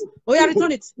blessings. Oh yeah.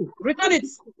 Return it. Return it.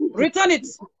 Return it.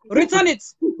 Return it.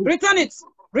 Return it.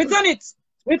 Return it.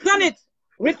 Return it.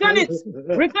 Return it.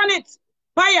 Return it.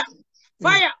 Fire.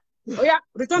 Fire. Oh yeah.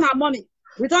 Return her money.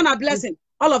 Return her blessing.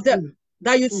 All of them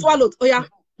that you swallowed. Oh yeah.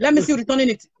 Let me see you returning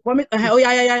it. Oh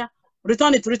yeah.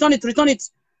 Return it. Return it. Return it.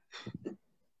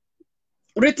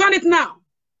 Return it now.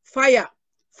 Fire.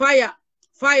 Fire.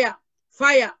 Fire.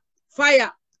 Fire.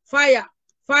 Fire. Fire.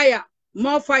 Fire.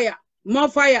 More fire. More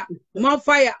fire. More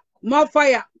fire. More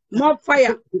fire. More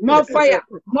fire. More fire.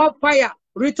 More fire.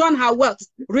 Return her wealth.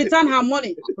 Return her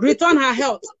money. Return her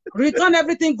health. Return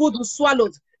everything good you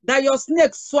swallowed, that your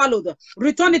snake swallowed.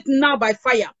 Return it now by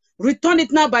fire. Return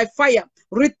it now by fire.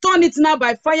 Return it now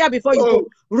by fire before you go.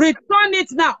 Return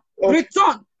it now.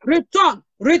 Return. Return.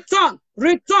 Return.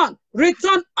 Return.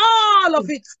 Return all of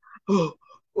it.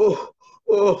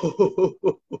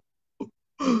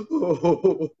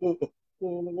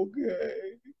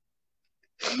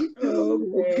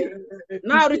 Okay.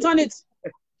 Now return it.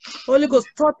 Holy Ghost,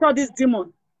 torture this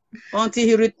demon until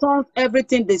he returns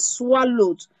everything they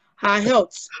swallowed. Her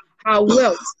health, her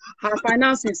wealth, her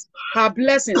finances, her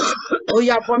blessings. Oh,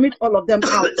 yeah, vomit all of them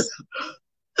out.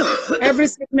 Every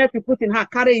sickness you put in her,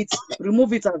 carry it,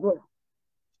 remove it as well.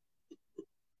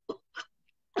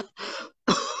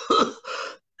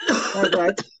 That's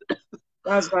right.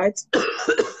 That's right.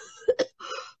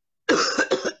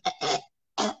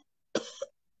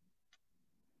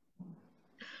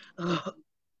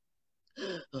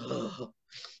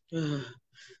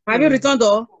 Have you returned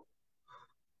all?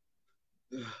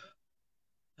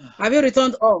 Have you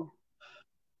returned all?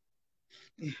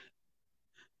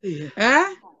 Yeah.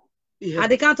 Eh? Yeah. At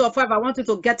the count of 5, I want you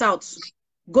to get out.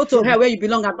 Go to hell where you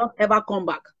belong and don't ever come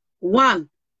back. 1,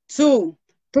 2,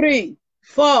 3,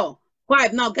 4,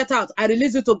 5. Now get out. I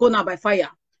release you to go now by fire.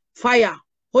 Fire.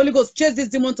 Holy Ghost, chase this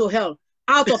demon to hell.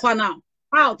 Out of her now.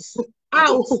 Out.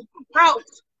 Out. Out.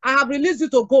 I have released you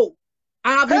to go.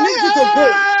 I have released you to go.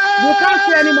 You can't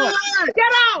see anymore.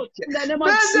 Get out in the name of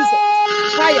Jesus.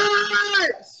 Fire.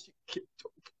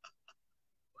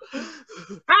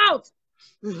 Out.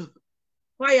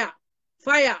 Fire.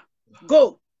 Fire.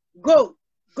 Go. Go.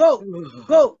 Go.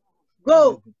 Go.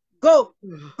 Go. Go.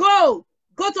 Go.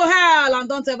 Go to hell and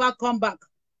don't ever come back.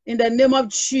 In the name of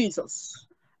Jesus.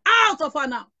 Out of her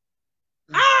now.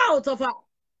 Out of her.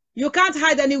 You can't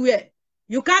hide anywhere.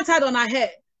 You can't hide on her hair.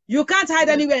 You can't hide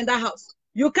anywhere in that house.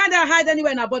 You can't hide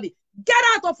anywhere in her body. Get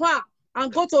out of her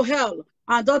and go to hell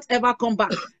and don't ever come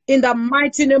back. In the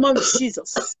mighty name of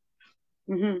Jesus.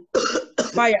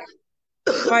 Fire.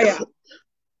 Fire.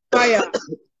 Fire.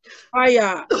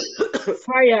 Fire.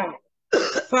 Fire.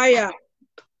 Fire.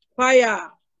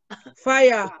 Fire.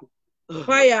 Fire.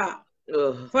 Fire.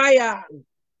 Fire.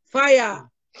 Fire.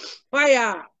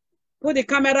 Fire. Put the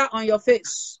camera on your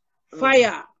face.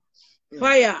 Fire.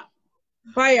 Fire.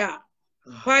 Fire.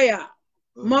 Fire.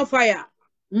 More fire.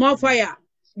 More fire.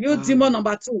 You demon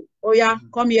number 2. Oh yeah,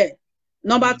 come here.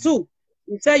 Number 2.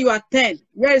 You say you are 10.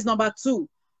 Where is number 2?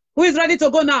 Who is ready to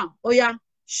go now? Oh yeah.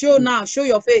 Show now. Show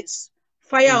your face.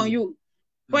 Fire on you.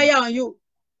 Fire on you.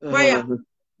 Fire.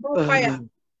 More fire.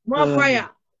 More fire.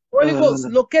 Holy Ghost,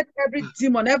 locate every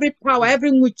demon, every power,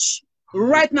 every witch.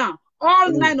 Right now. All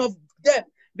 9 of them.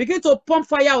 Begin to pump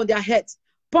fire on their head.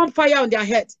 Pump fire on their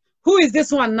head. Who is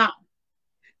this one now?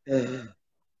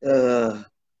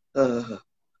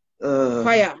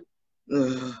 Fire.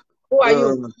 Who are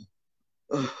you?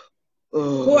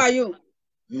 Who are you?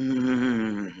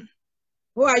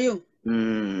 Who are you?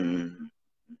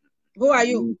 Who are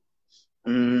you?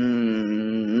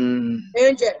 Angel,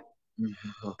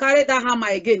 carry that hammer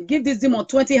again. Give this demon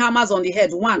 20 hammers on the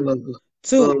head. 1,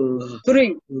 2,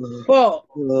 3, 4,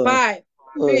 5,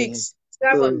 6,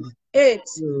 7, 8,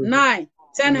 9,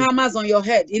 10 hammers on your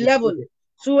head. 11,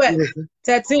 12,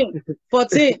 13,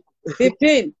 14,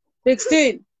 15,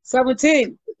 16,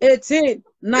 17, 18,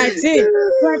 19,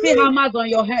 20 hammers on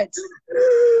your head.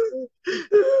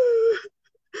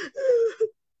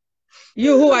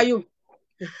 You, who are you?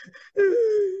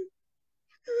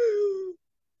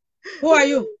 Who are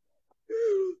you?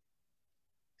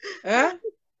 Eh?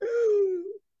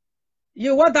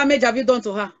 You, what damage have you done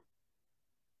to her?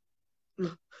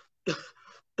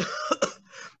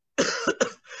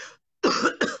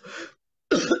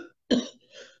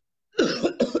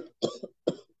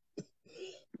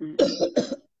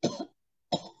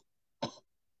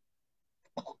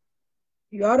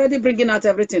 You're already bringing out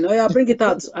everything. Oh, yeah, bring it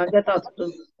out and get out.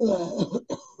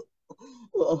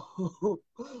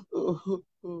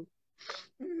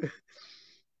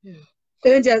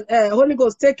 Angels, Holy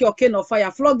Ghost, take your cane of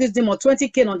fire. Flog this demon. 20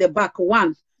 cane on the back.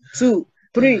 1, 2,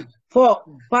 3, 4,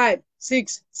 5,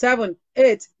 6, 7,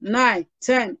 8, 9,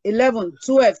 10, 11,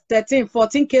 12, 13,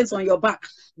 14 canes on your back.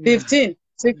 15,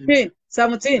 16,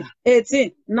 17,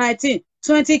 18, 19,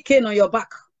 20 cane on your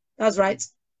back. That's right.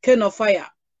 Cane of fire.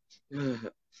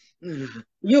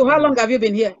 You, how long have you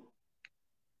been here?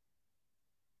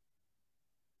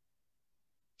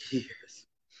 Years.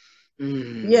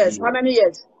 Yes. How many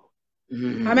years?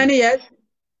 How many years?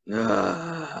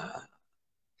 How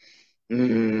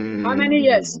many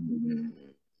years?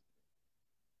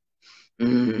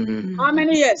 How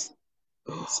many years?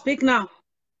 Speak now.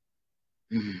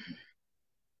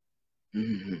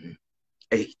 8.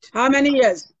 How many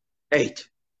years? 8.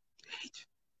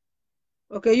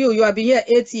 Okay, you have been here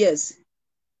 8 years.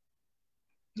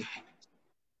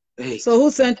 8. So who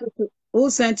sent you? Who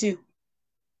sent you?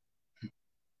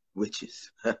 Witches.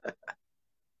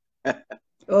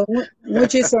 Oh,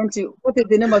 witches sent you. What is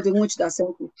the name of the witch that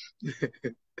sent you?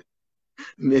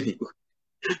 Many.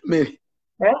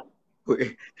 Eh?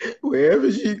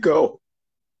 Wherever she go,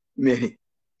 many.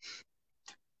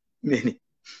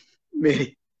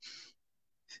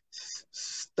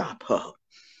 Stop her.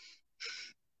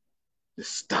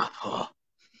 Stop her.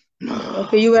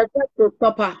 Okay, you were trying to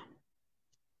stop her.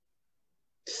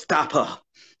 Stop her.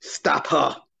 Stop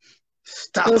her.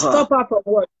 Stop to her. Stop her from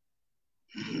what?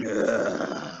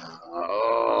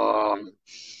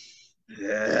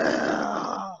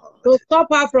 To stop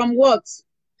her from what?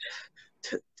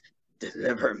 To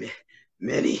deliver me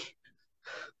many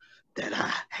that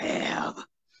I have.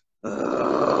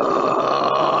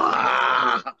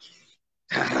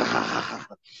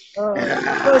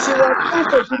 So she was trying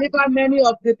to deliver many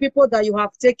of the people that you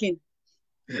have taken.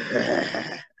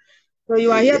 So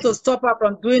you are here to stop her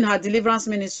from doing her deliverance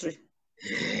ministry.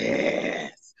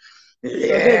 Yes.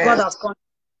 Today God has come.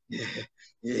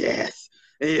 Yes.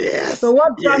 Yes. So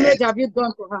what damage have you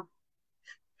done to her?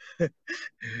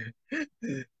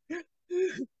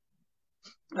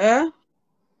 Eh?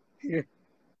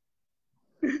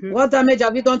 What damage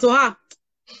have you done to her?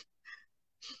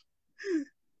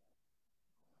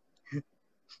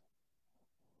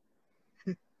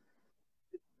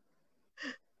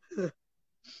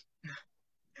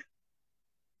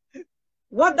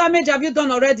 What damage have you done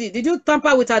already? Did you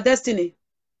tamper with her destiny?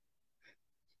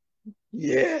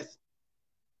 Yes.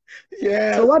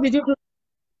 Yes. So what did you do?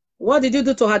 What did you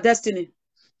do to her destiny?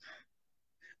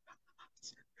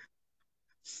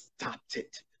 Stopped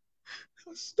it.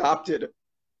 Stopped it.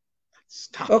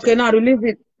 Stopped okay, it. now release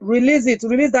it. Release it.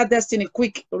 Release that destiny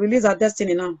quick. Release that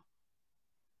destiny now.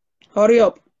 Hurry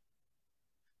up.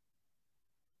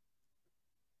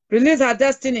 Release her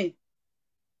destiny.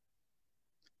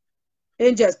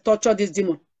 Angels, torture this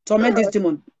demon. Torment this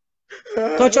demon.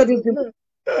 Torture this demon.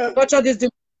 Torture this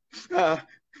demon.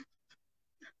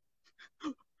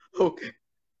 Okay.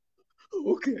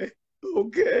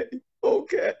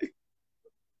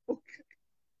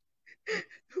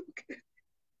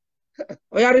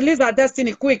 Oh yeah, release her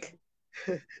destiny quick.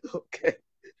 Okay.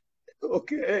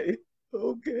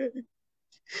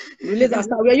 Release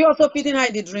her. Were you also feeding her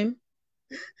in the dream?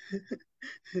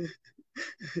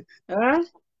 Huh?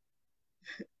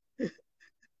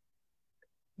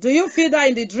 Do you feed her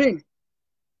in the dream?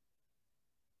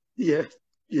 Yes.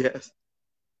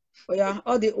 Oh yeah.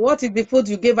 What is the food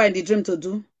you gave her in the dream to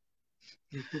do?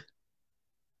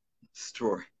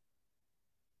 Destroy.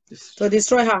 To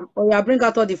destroy her. Oh yeah, bring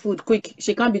out all the food quick.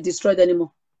 She can't be destroyed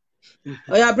anymore.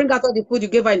 Oh yeah, bring out all the food you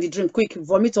gave her in the dream quick.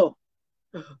 Vomit all.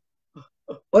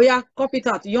 Oh yeah, cop it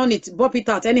out, yawn it, bop it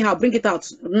out. Anyhow, bring it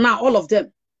out now. All of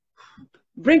them.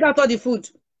 Bring out all the food.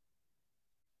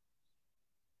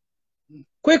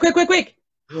 Quick, quick, quick, quick.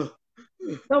 Don't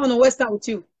want to waste time with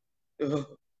you.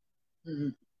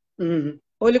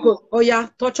 Holy Ghost. Oh yeah,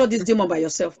 torture this demon by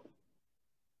yourself.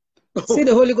 See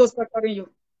the Holy Ghost torturing you.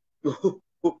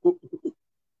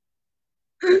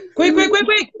 Quick, quick, quick,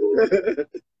 quick.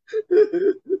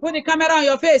 Put the camera on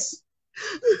your face.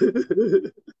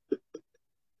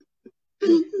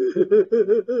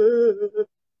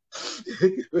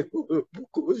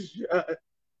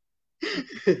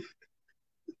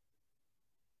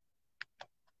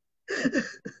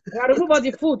 Remove all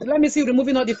the food. Let me see you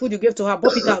removing all the food you gave to her.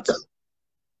 Pop it out.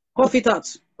 Cough it out.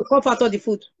 Cough out all the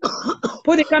food.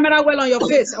 Put the camera well on your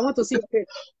face. I want to see your face.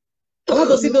 I want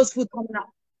to see those food coming out.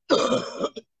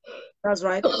 That's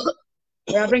right.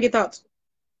 Yeah, bring it out.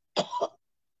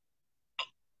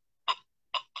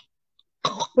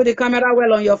 Put the camera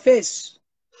well on your face.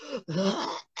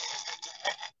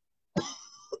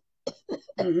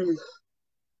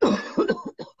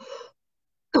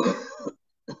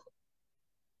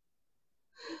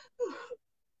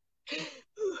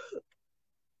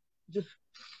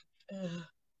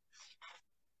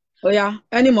 Oh yeah,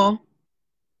 any more?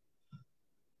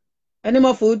 Any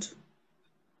more food?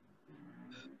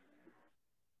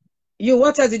 You,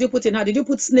 what else did you put in her? Did you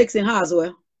put snakes in her as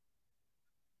well?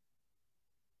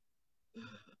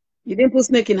 You didn't put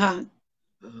snake in her.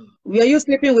 Were you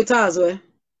sleeping with her as well?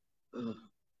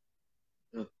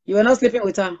 You were not sleeping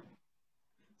with her.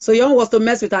 So your own was to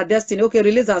mess with her destiny. Okay,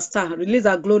 release her star, release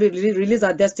her glory, release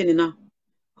her destiny now.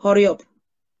 Hurry up.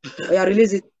 Oh, yeah,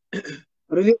 release it.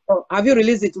 Release, oh, have you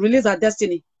released it? Release her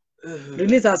destiny.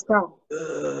 Release her star.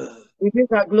 Release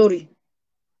her glory.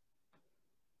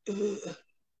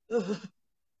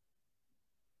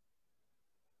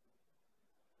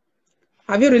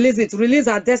 Have you released it? Release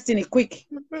her destiny, quick.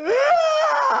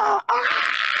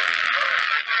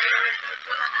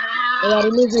 Yeah,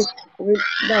 release it.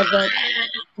 That's right.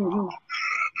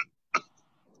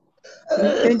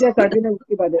 Angels are dealing with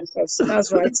you by themselves.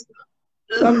 That's right.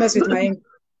 Don't mess with my angel.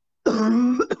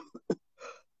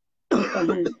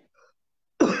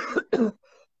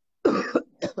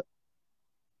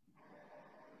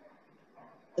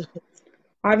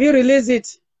 Have you released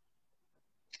it?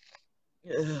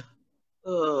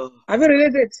 Have you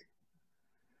released it?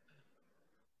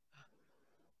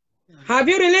 Have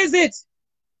you released it?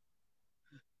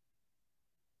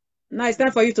 Now it's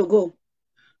time for you to go.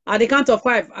 At the count of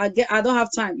 5, I don't have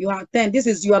time. You have 10. This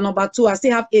is your number 2. I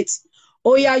still have 8.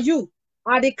 Oh yeah, you.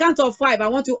 At the count of 5, I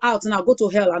want you out now. Go to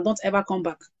hell and don't ever come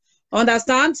back.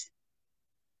 Understand?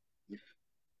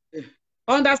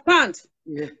 Understand?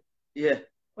 Yeah. Yeah.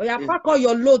 Oh yeah, pack all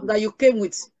your load that you came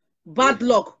with. Bad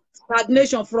luck,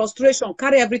 stagnation, frustration.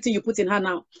 Carry everything you put in her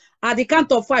now. At the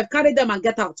count of 5, carry them and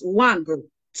get out. 1,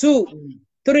 2,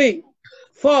 3,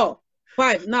 4,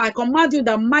 5. Now I command you in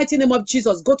the mighty name of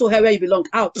Jesus. Go to hell where you belong.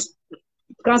 Out. You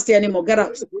can't stay anymore. Get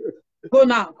out. Go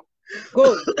now.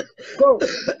 Go. Go.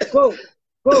 Go.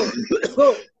 Go.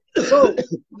 Go. Go.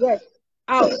 Yes.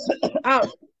 Out. Out.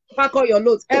 Pack all your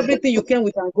loads. Everything you came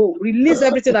with and go. Release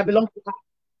everything that belongs to her.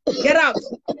 Get out.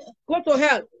 Go to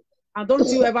hell. And don't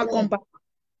you ever come back.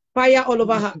 Fire all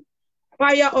over her.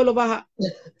 Fire all over her.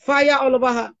 Fire all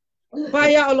over her.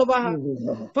 Fire all over her.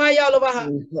 Fire all over her.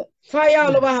 Fire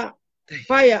all over her.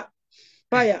 Fire.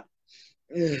 Fire.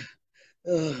 In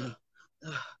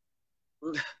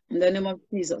the name of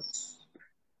Jesus.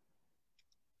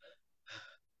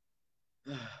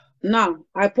 Now,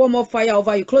 I pour more fire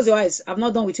over you. Close your eyes. I'm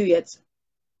not done with you yet.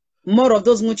 More of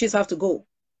those moochies have to go.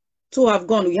 2 have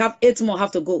gone. We have 8 more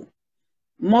have to go.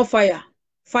 More fire.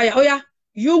 Fire. Oh, yeah.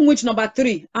 You witch number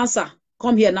 3. Answer.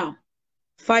 Come here now.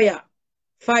 Fire.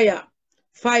 Fire.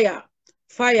 Fire.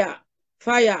 Fire.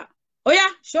 Fire. Oh, yeah.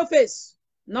 Show face.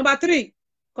 Number 3.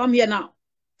 Come here now.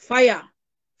 Fire.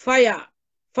 Fire.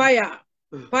 Fire.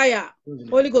 Fire.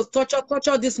 Holy Ghost.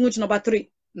 Torture this witch number 3.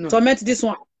 No. Torment this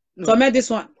one. No. Torment this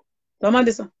one. Torment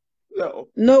this one. No.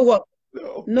 No what?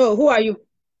 No. No. Who are you?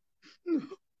 No.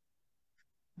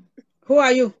 Who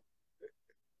are you?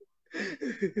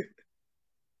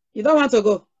 You don't want to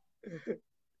go.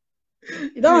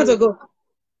 You don't want to go.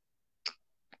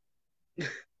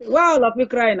 Why all of you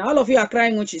crying? All of you are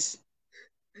crying witches.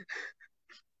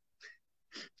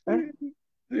 Huh?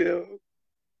 Yeah.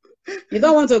 You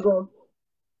don't want to go.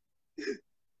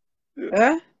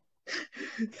 Huh?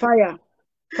 Fire.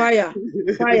 Fire.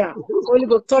 Fire. Holy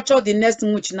Ghost, torture the next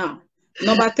witch now.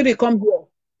 Number 3, come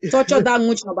here. Torture that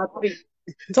witch number 3.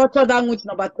 Torture that witch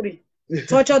number 3.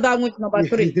 Torture that witch number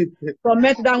 3.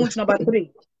 Torment that witch number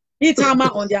 3. Hit hammer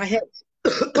on their head.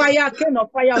 Fire, cane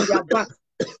of fire on their back.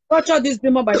 Torture this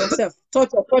demon by yourself.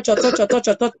 Torture.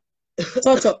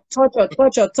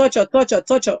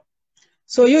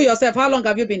 So you yourself, how long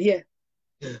have you been here?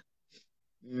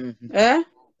 Eh?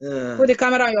 Put the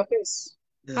camera on your face.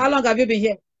 How long have you been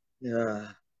here?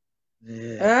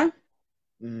 Eh?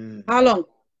 How long?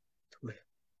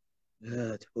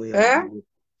 12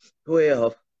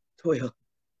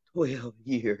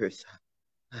 years.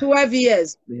 12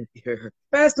 years.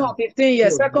 First one, 15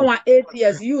 years. Second one, 8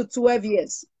 years. You, 12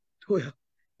 years. 12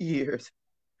 years.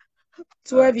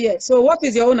 12 years. So what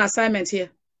is your own assignment here?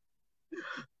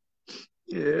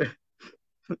 Yeah.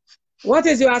 What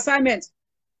is your assignment?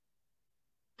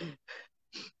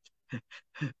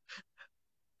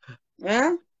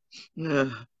 Eh?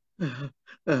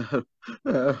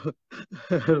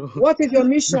 What is your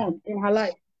mission in her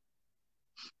life?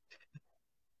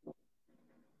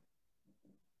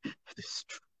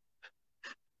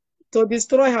 To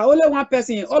destroy her. Only one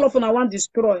person. All of them I want to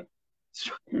destroy.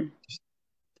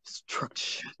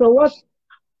 Destruction. So what?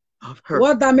 Of her.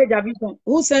 What damage have you done?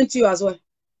 Who sent you as well?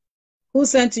 Who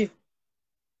sent you?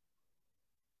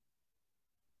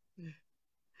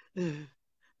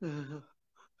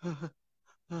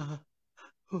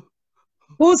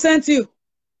 Who sent you?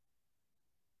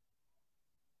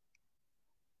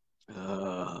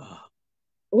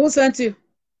 Who sent you?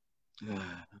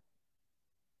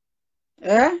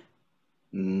 Eh?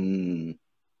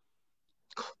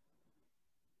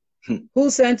 Who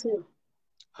sent you?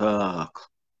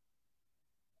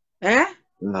 Eh?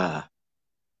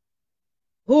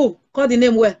 Who? Call the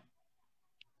name where?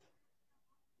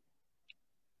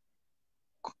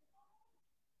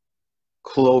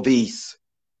 Clovis.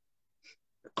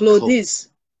 Clovis.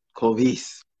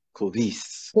 Clovis.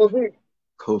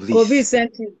 Clovis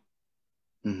sent you.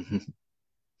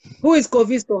 Who is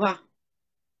Clovis to her?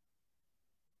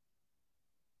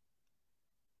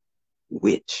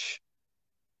 Witch.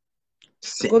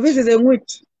 Clovis is a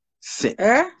witch. Sent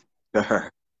eh? to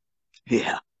her.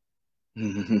 Yeah.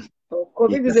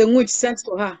 Clovis is a witch sent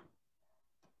to her.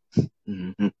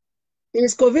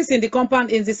 Is Clovis in the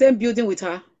compound in the same building with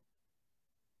her?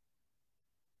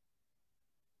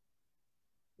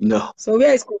 No. So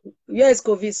where is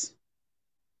Clovis?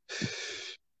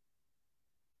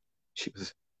 She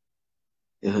was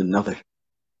in another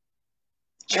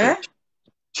church.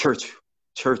 Church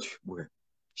where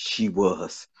she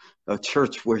was. A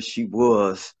church where she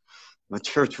was.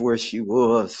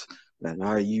 And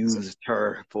I used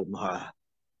her for my...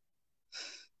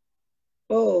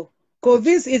 Oh,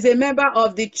 Clovis is a member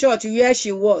of the church where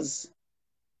she was.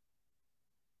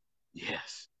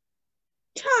 Yes.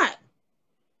 Child.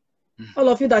 All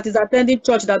of you that is attending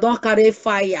church that don't carry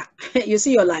fire, you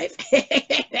see your life.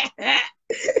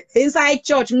 Inside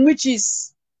church,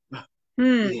 witches.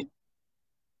 Yeah.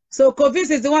 So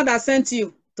Clovis is the one that sent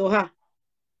you to her.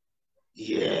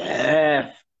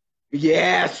 Yes. You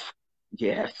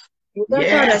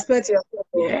better respect yourself.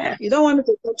 Yes. You don't want me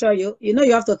to torture you. You know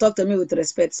you have to talk to me with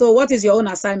respect. So what is your own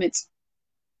assignment?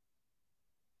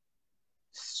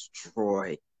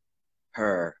 Destroy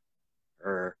her.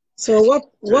 So what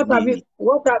have you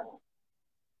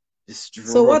destroy?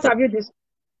 So what have you destroyed?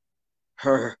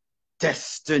 Her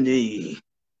destiny.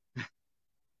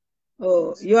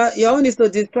 Oh, your own is to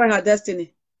destroy her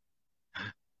destiny.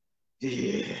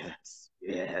 Yes,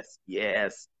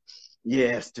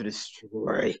 to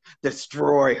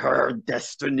destroy her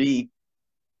destiny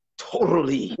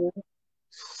totally.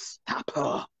 Stop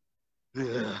her.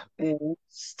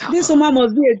 This woman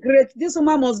must be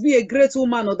a great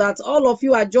woman, or that all of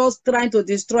you are just trying to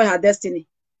destroy her destiny.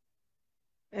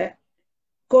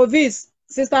 Clovis,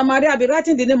 Sister Maria, I'll be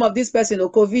writing the name of this person,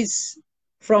 Clovis,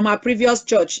 from her previous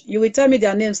church. You will tell me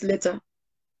their names later.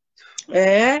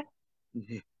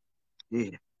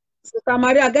 Sister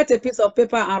Maria, get a piece of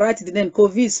paper and write the name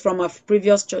Clovis from her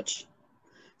previous church.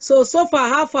 So far,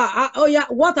 how far? Oh yeah,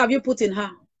 what have you put in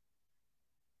her?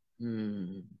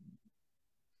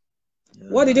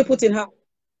 What did you put in her?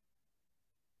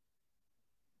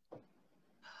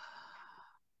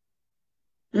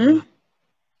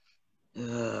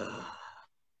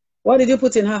 What did you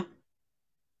put in her?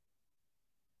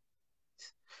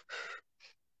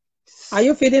 Are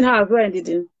you feeding her as well, didn't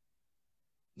you?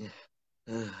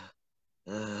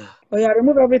 Oh yeah,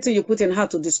 remove everything you put in her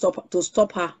to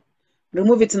stop her.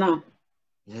 Remove it now.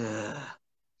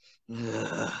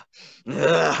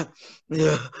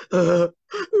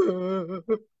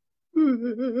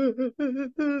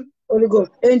 Holy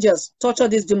Ghost, angels, torture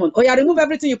this demon. Oh yeah, remove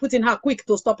everything you put in her quick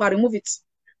to stop her. Remove it.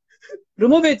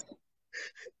 Remove it.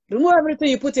 Remove everything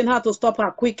you put in her to stop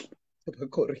her quick.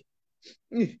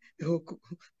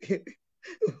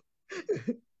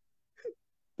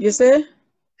 You say?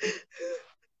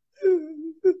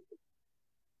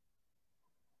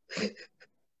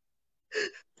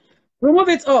 Remove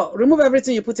it all. Remove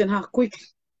everything you put in her. Quick.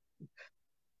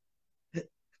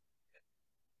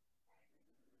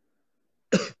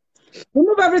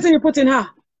 Remove everything you put in her.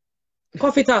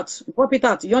 Cough it out. Pop it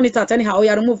out. Yawn it out. Anyhow. Oh,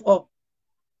 yeah, remove all.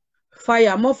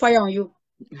 Fire. More fire on you.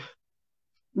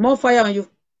 More fire on you.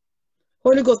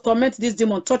 Holy Ghost, torment this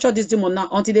demon. Torture this demon now.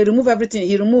 Until they remove everything.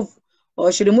 He remove or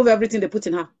she remove everything they put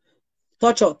in her.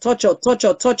 Torture, torture,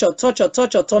 torture, torture, torture,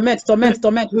 torture, torment, torment,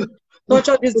 torment.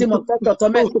 Torture this demon. Torture,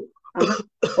 torment.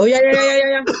 Oh, yeah.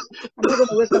 I'm not going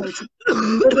to waste time with you.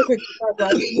 Quick, quick.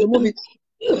 That's right. Remove it.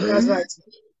 That's right.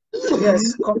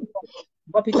 Yes.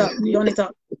 Pop it out. Yawn it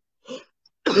out.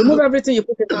 Remove everything you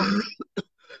put in now.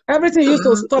 Everything used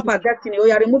to stop her destiny. Oh,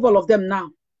 yeah, remove all of them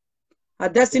now. Her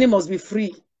destiny must be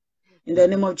free. In the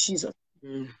name of Jesus.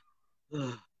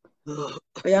 Oh,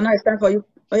 yeah, now it's time for you.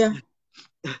 Oh, yeah.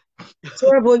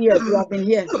 12 whole years you have been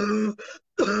here.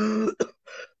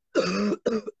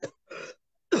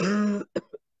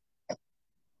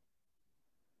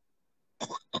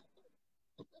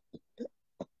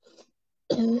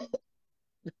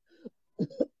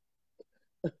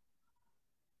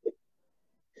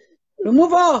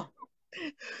 Remove all.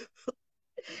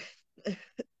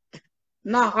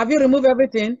 Now, have you removed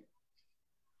everything?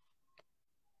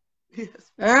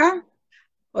 Yes.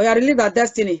 Oh, yeah, release our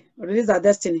destiny. Release our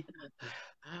destiny.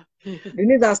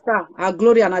 Release our star, our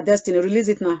glory, and our destiny. Release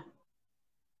it now.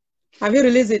 Have you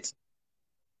released it?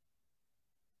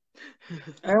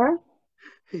 At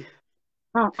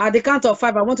the count of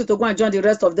 5, I want you to go and join the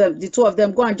rest of them. The 2 of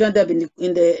them, go and join them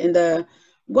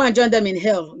go and join them in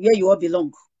hell, where you all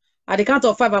belong. At the count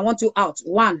of 5, I want you out.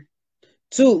 1,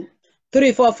 2,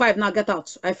 3, 4, 5. Now get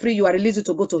out. I free you. I release you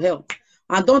to go to hell.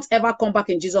 And don't ever come back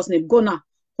in Jesus' name. Go now.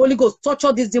 Holy Ghost,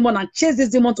 torture this demon and chase this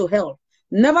demon to hell.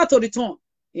 Never to return.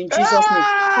 In Jesus'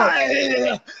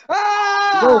 name.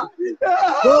 Go.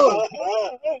 Go.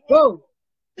 Go.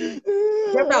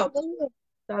 Get out.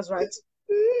 That's right.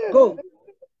 Go.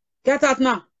 Get out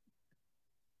now.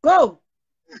 Go.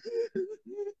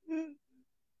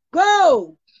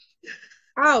 Go.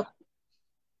 Out.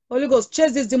 Holy Ghost,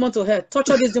 chase this demon to hell.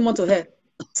 Torture this demon to hell.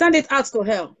 Send it out to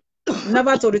hell.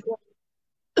 Never to return.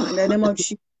 In the name of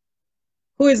Jesus.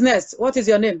 Who is next? What is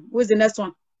your name? Who is the next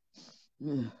one?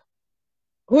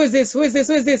 Who is this? Who is this?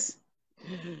 Who is this?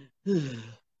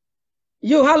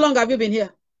 You, how long have you been here?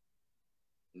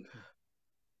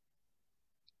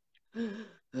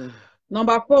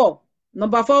 Number 4.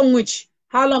 Number 4, which?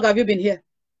 How long have you been here?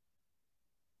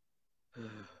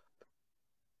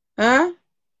 Huh?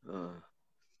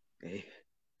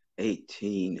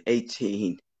 18 years.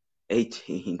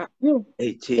 18.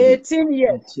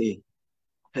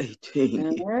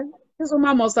 This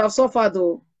woman must have suffered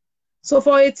though. So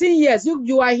for 18 years,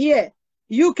 you are here.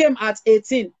 You came at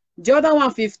 18. The other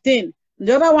one 15.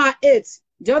 The other one 8.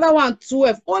 The other one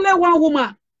 12. Only one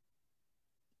woman.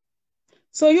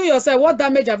 So you yourself, what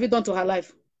damage have you done to her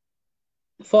life?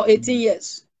 For 18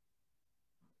 years.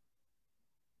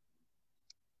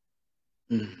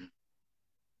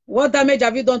 What damage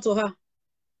have you done to her?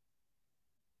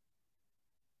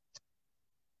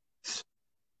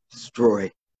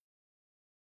 Destroy.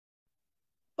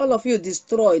 All of you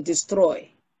destroy.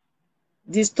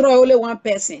 Destroy only one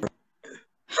person.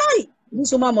 Hi!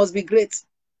 This woman must be great.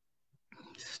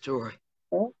 Destroy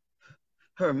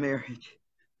her marriage.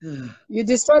 You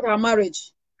destroyed her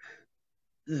marriage.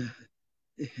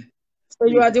 So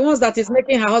you are the ones that is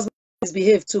making her husband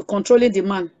misbehave to controlling the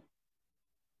man.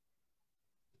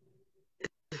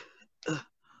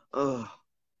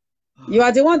 You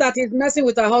are the one that is messing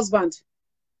with her husband.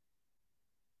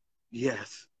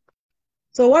 Yes.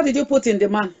 So what did you put in the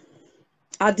man?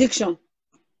 Addiction.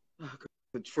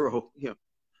 Control him.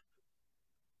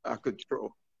 I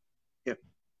control him.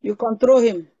 You control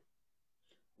him.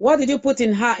 What did you put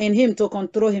in him to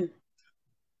control him?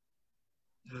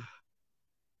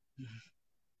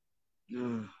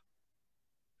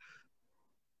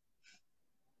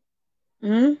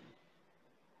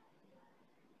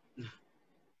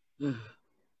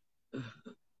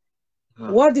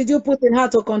 What did you put in her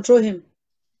to control him?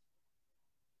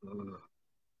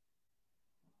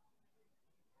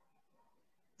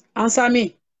 Answer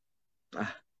me.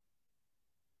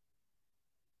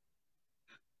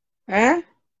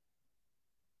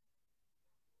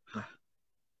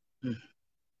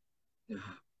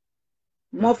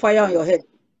 More fire on your head.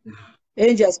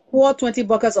 Angels, pour 20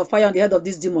 buckets of fire on the head of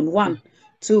this demon. 1,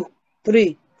 2,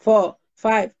 3, 4,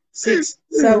 5, 6,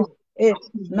 7, 8,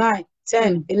 9,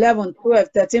 10, 11, 12,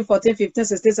 13, 14, 15,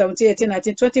 16, 17, 18,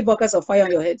 19, 20 buckets of fire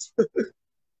on your head.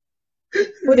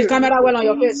 Put the camera well on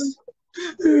your face.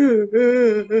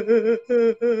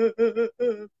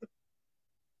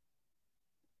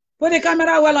 Put the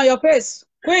camera well on your face.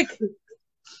 Quick.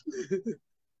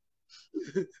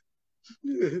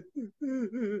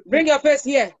 Bring your face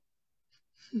here.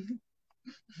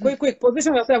 Quick, quick.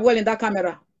 Position yourself well in that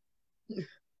camera.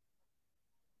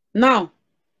 Now,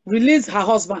 release her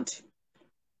husband.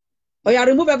 Oh yeah,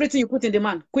 remove everything you put in the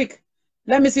man. Quick.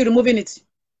 Let me see removing it.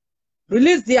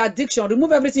 Release the addiction.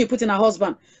 Remove everything you put in her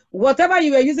husband. Whatever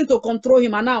you were using to control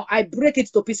him, and now I break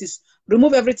it to pieces.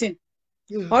 Remove everything.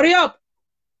 Hurry up.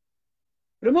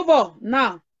 Remove all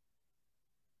now.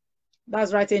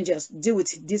 That's right, angels. Deal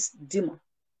with this demon.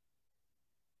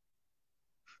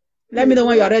 Let me know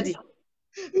when you are ready.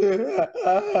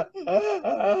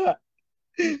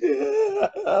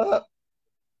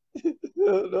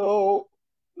 No.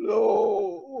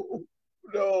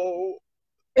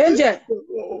 Angel,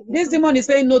 this demon is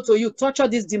saying no to you. Torture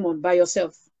this demon by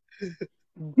yourself.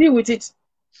 Deal with it.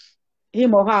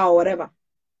 Him or her or whatever.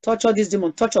 Torture this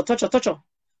demon. Torture.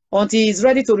 Until he's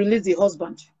ready to release the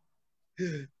husband.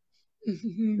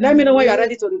 Let me know when you are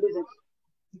ready to release him.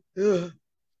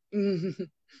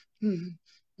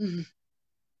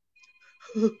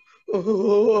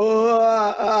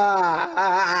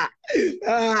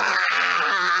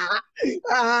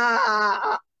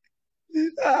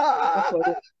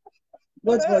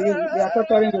 Good for you. They are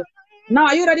torturing you. Now,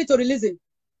 are you ready to release him?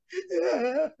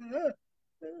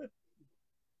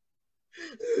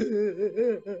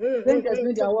 The angels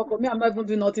doing their work. Me, I'm not even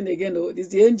doing nothing again. Though. It's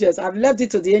the angels. I've left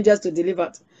it to the angels to deliver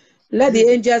it. Let the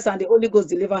angels and the Holy Ghost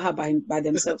deliver her by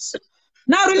themselves.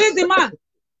 Now release the man.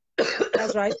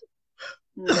 That's right.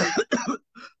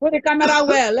 Put the camera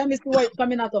well. Let me see what is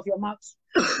coming out of your mouth.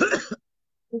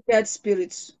 Wicked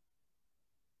spirits.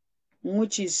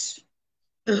 Witches.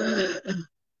 Put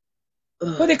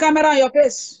the camera on your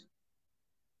face.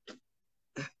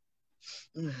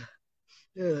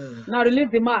 Now release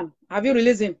the man. Have you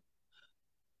released him?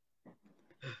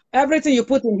 Everything you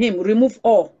put in him, remove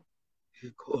all.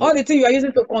 All the things you are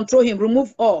using to control him,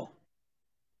 remove all.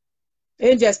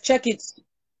 Angels, check it.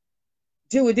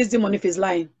 Deal with this demon if he's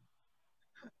lying.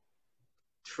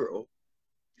 Control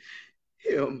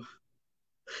him.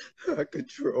 I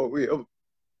control him.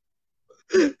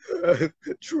 I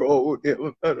control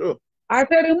him. I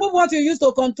said, remove what you used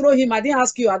to control him. I didn't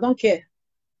ask you. I don't care.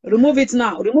 Remove it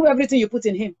now. Remove everything you put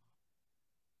in him.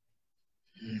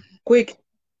 Quick.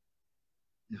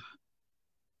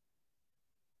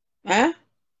 Eh?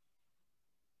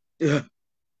 Yeah.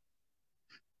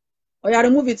 Oh yeah,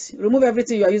 remove it. Remove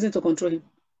everything you are using to control him.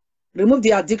 Remove the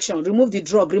addiction. Remove the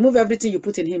drug. Remove everything you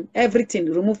put in him. Everything.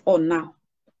 Remove all now.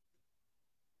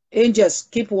 Angels,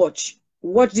 keep watch.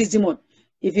 Watch this demon.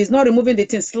 If he's not removing the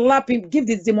thing, slap him. Give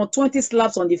this demon 20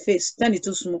 slaps on the face. Turn it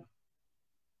too small.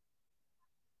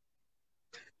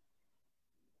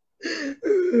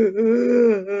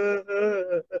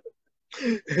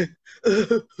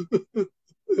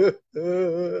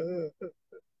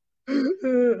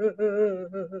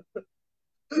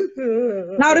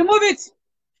 Now remove it.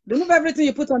 Remove everything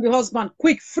you put on the husband.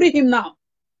 Quick, free him now.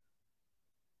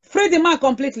 Free the man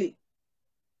completely.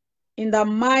 In the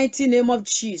mighty name of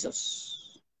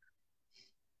Jesus.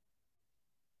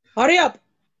 Hurry up.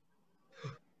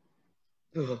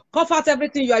 Cough out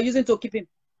everything you are using to keep him.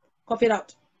 Cough it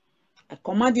out. I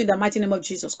command you in the mighty name of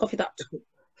Jesus. Cough it out.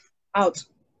 Out.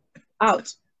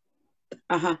 Out.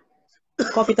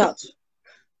 Cough it out.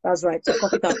 That's right.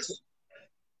 Cough it out.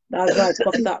 That's right.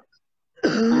 Cough it out.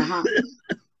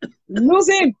 Lose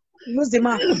him. Lose the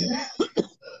man.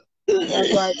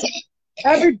 That's right.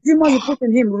 Every demon you put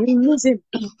in him, lose him.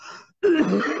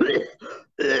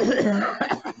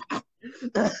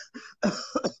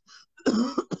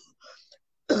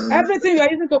 Everything you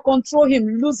are using to control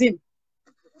him, lose him.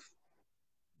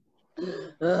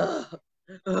 Oh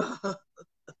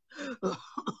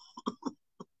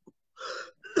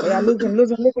yeah, lose him,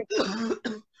 lose him, lose him.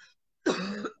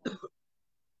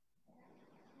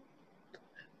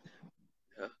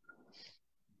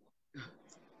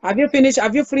 Have you finished?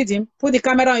 Have you freed him? Put the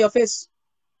camera on your face.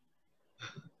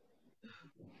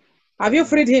 Have you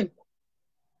freed him?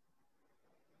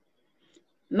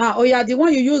 Now, oh yeah, the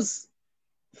one you use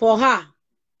for her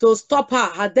to stop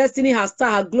her destiny, her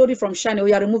star, her glory from shining. Oh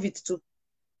yeah, remove it too.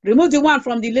 Remove the one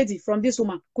from the lady, from this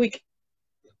woman, quick.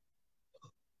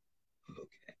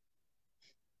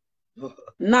 Okay.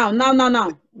 Now.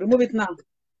 Remove it now.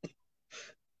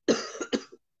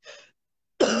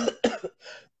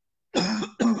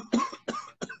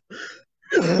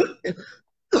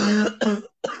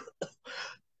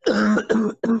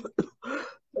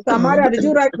 Samaria, did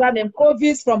you write that name?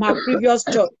 Kovis from her previous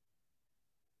church.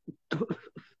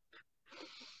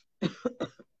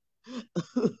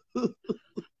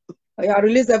 Oh, yeah,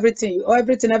 release everything. Oh,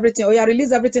 everything. Oh, yeah,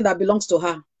 release everything that belongs to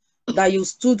her, that you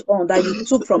stood on, that you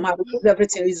took from her. Release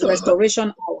everything. Is restoration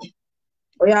hour.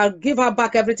 Oh, yeah, give her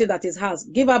back everything that is hers.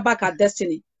 Give her back her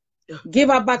destiny. Give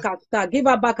her back her star. Give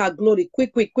her back her glory.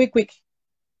 Quick.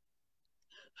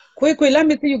 Let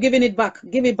me see you giving it back.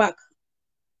 Give it back.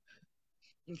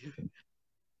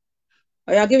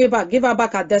 Oh, yeah, give it back. Give her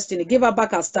back her destiny. Give her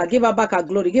back her star. Give her back her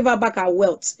glory. Give her back her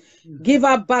wealth. Give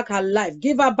her back her life.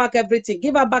 Give her back everything.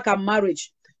 Give her back her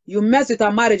marriage. You mess with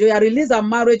her marriage. Oh, yeah, release her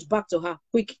marriage back to her.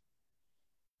 Quick.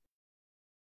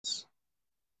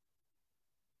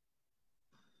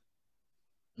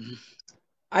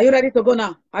 Are you ready to go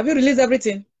now? Have you released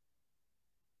everything?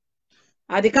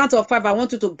 At the count of 5, I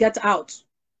want you to get out.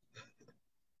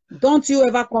 Don't you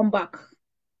ever come back.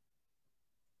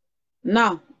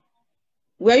 Now,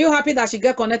 were you happy that she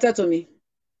get connected to me?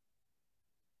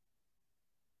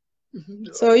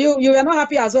 No. So you were not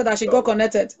happy as well that she got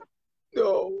connected?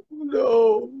 No.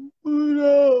 I'll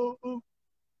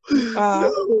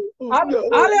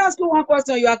only ask you one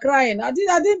question. You are crying. I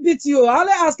didn't beat you. I'll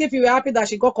only ask if you were happy that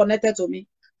she got connected to me.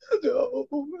 No.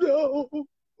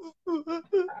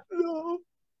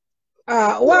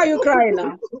 Why are you crying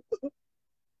now?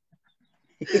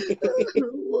 I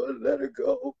don't want to let her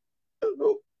go. I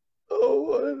don't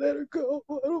want to let her go.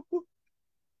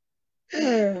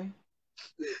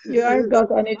 You ain't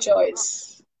got any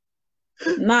choice.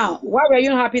 Now, why were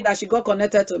you happy that she got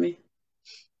connected to me?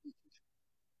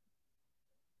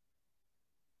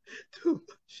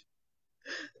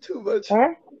 Too much.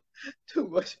 Huh? Too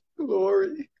much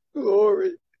glory.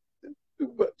 Too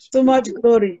much. Too much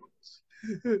glory.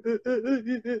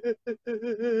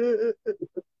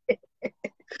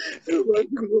 Too much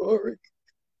glory.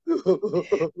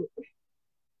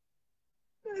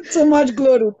 Too much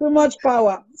glory, too much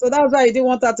power. So that's why you didn't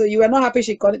want her to. You were not happy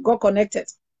she got connected.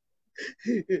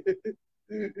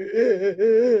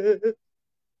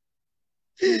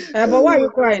 But why are you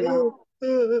crying now?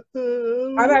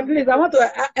 Please, I want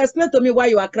to explain to me why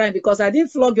you are crying, because I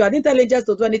didn't flog you. I didn't tell angels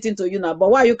to do anything to you now. But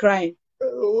why are you crying? I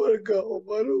don't want to go.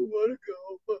 I don't want to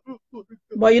go.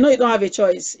 But you know you don't have a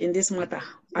choice in this matter.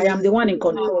 I am the one in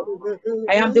control.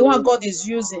 I am the one God is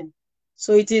using.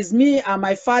 So it is me and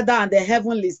my Father and the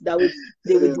heavenlies that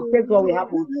they will dictate what will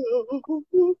happen.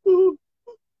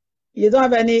 You don't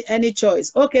have any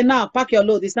choice. Okay, now pack your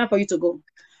load. It's time for you to go.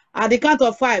 At the count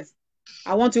of 5,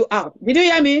 I want you out. Did you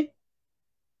hear me?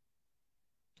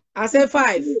 I said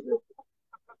 5.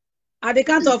 At the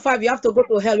count of 5, you have to go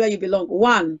to hell where you belong.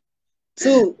 1,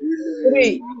 2,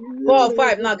 3, 4,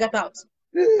 5. Now get out.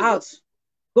 Out.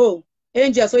 Go.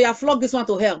 Angel, so you have flogged this one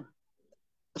to hell.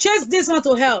 Chase this one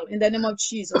to hell in the name of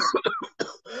Jesus.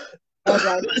 That's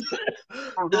right.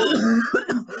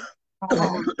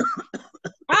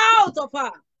 Out of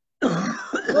her.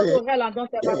 Go to hell and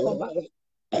don't ever come back.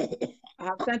 I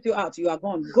have sent you out. You are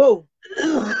gone. Go.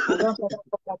 And don't ever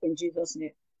come back in Jesus'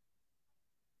 name.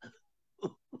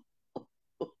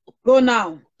 Go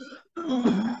now.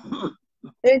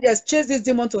 Angels, chase this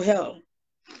demon to hell.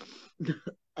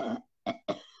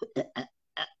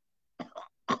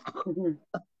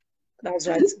 That's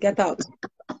right. Get out.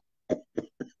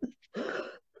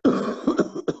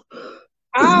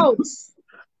 Out.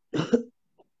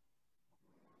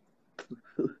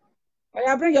 Oh,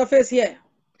 yeah, bring your face here.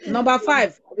 Number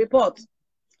 5, report.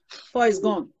 4 is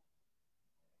gone.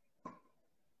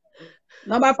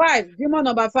 Number 5, demon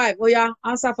number 5. Oh yeah,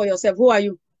 answer for yourself. Who are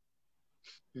you?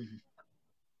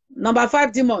 Number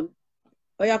 5, demon.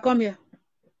 Oh yeah, come here.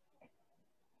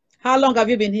 How long have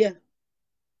you been here?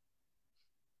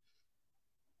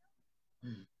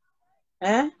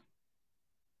 Eh?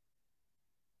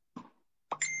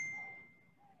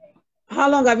 How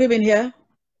long have you been here?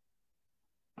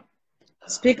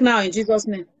 Speak now in Jesus'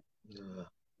 name.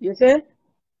 You say?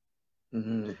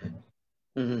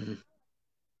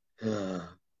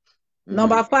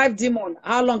 Number 5, demon.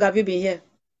 How long have you been here?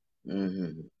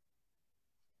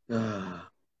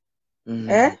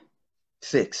 Eh?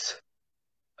 6.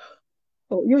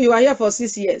 Oh, you are here for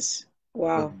 6 years.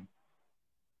 Wow.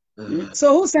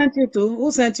 So who sent you to?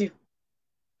 Who sent you?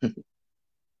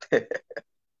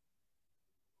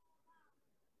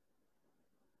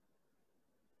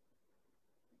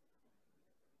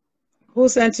 Who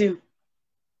sent you?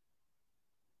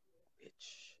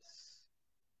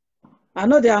 I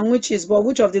know there are witches, but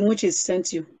which of the witches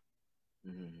sent you?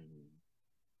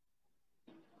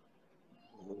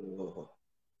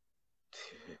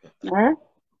 Huh?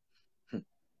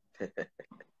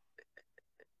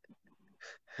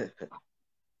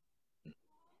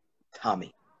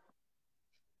 Tommy.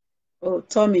 Oh,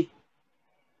 Tommy.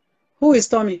 Who is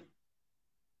Tommy?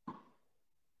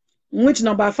 Which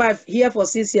number 5 here for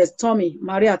 6 years? Tommy.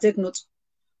 Maria, take note.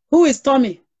 Who is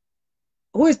Tommy?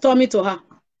 Who is Tommy to her?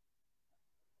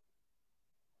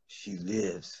 She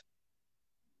lives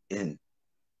in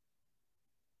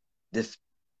this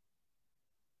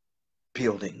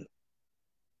building.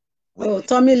 Oh,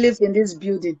 Tommy lives in this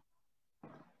building.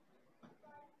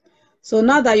 So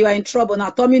now that you are in trouble, now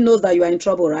Tommy knows that you are in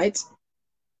trouble, right?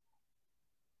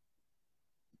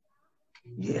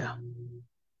 Yeah.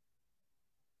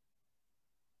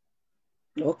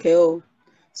 Okay. Oh,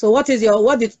 so what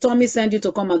did Tommy send you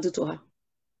to come and do to her?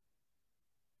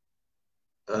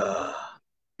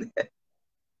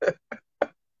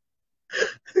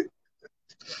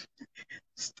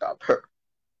 Stop her.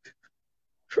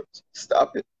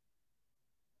 Stop it.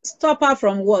 Stop her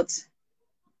from what?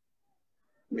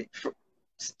 Me from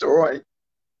destroying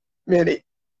Minnie.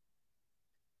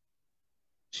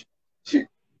 She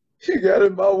got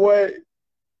in my way.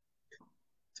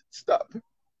 Stop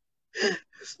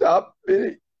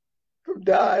Minnie from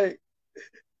dying.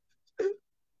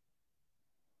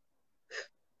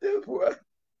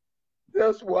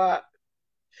 That's why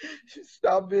she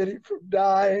stopped Minnie from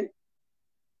dying.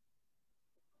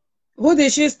 Who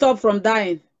did she stop from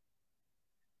dying?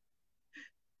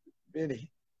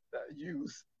 Minnie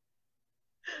used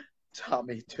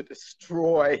Tommy to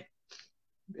destroy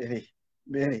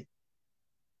Minnie.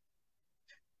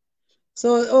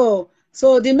 So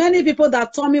the many people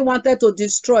that Tommy wanted to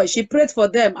destroy, she prayed for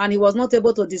them and he was not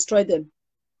able to destroy them.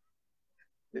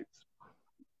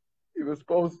 He was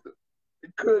supposed to. He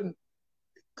couldn't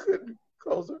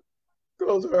cause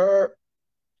her.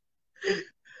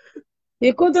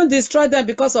 He couldn't destroy them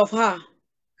because of her.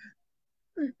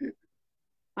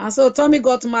 And so Tommy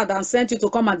got mad and sent you to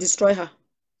come and destroy her.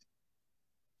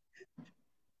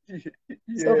 Yeah.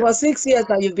 So for 6 years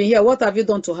that you've been here, what have you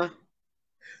done to her?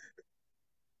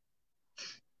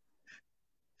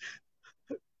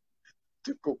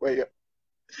 Took away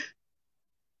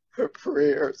her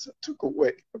prayers. I took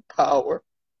away her power.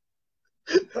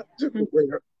 I took away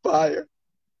her fire.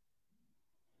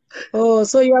 Oh,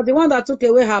 so you are the one that took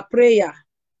away her prayer,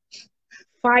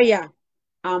 fire,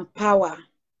 and power.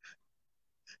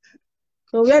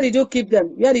 So where did you keep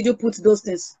them? Where did you put those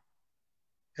things?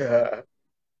 I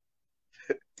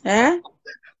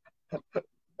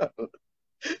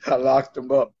locked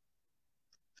them up.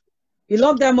 You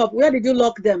locked them up. Where did you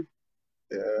lock them?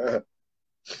 I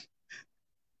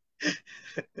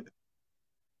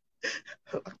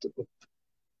locked them up.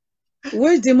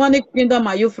 Which demonic kingdom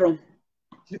are you from?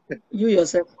 You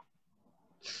yourself.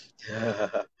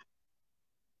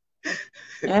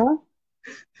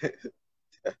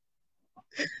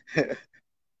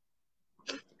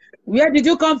 Where did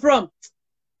you come from?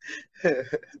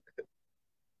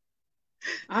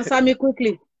 Answer me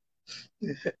quickly.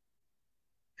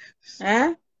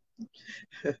 Okay?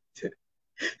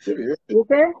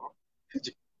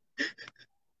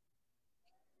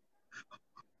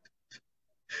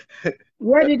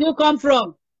 Where did you come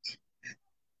from?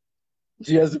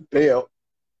 Jezebel.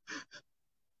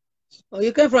 Oh,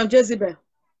 you came from Jezebel.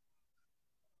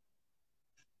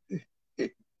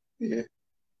 Yeah.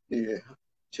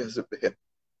 Jezebel.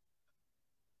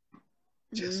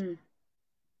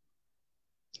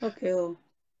 Okay. Oh.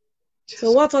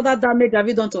 So what other damage have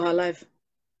you done to her life?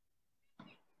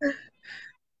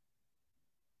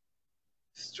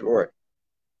 Destroyed.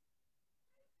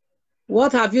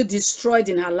 What have you destroyed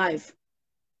in her life?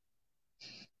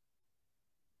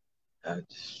 I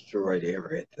destroyed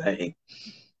everything.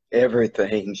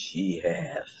 Everything she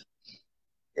has.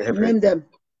 Name them.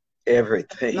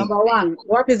 Everything. Number 1,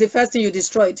 what is the first thing you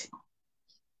destroyed?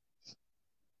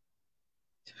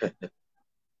 I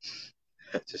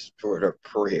destroyed her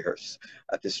prayers.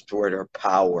 I destroyed her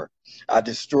power. I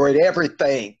destroyed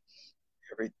everything.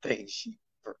 Everything she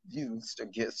used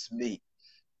against me.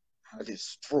 I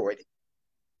destroyed it.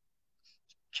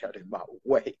 She got in my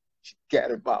way. She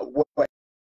got in my way.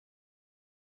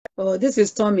 Oh, this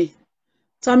is Tommy.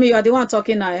 Tommy, you are the one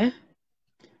talking now, eh?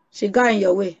 She got in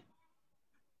your way.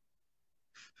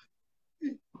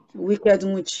 Wicked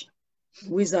witch.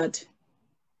 Wizard.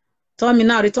 Tommy,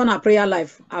 now return her prayer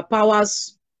life. Her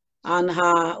powers and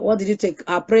her, what did you take?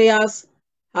 Her prayers,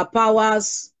 her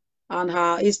powers, and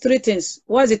her, it's 3 things.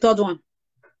 What is the 3rd one?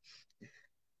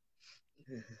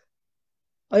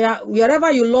 Oh yeah,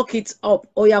 wherever you lock it up,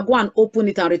 oh yeah, go and open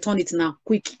it and return it now,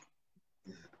 quick.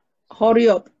 Hurry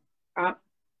up.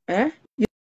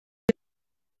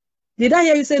 Did I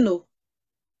hear you say no?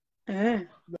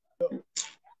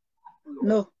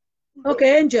 No.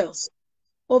 Okay, angels,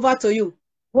 over to you.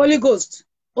 Holy Ghost,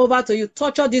 over to you.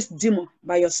 Torture this demon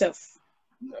by yourself.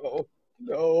 No,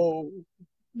 no,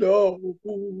 no,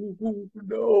 no,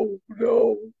 no,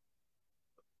 no.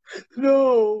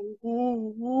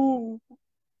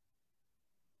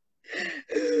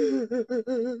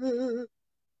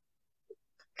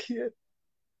 Can't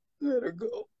let her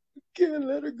go. Can't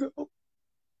let her go.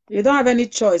 You don't have any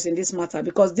choice in this matter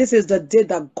because this is the day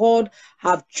that God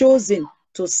have chosen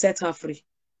to set her free.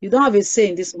 You don't have a say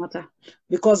in this matter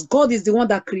because God is the one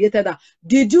that created her.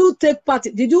 Did you take part?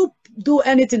 Did you do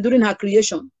anything during her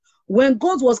creation? When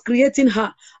God was creating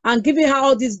her and giving her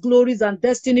all these glories and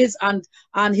destinies and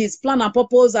his plan and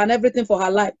purpose and everything for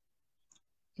her life,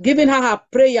 giving her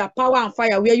prayer, power and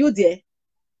fire, were you there?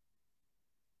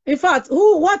 In fact,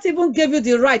 what even gave you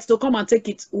the right to come and take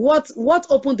it? What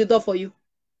opened the door for you?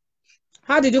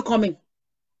 How did you come in?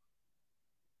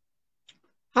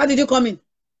 How did you come in?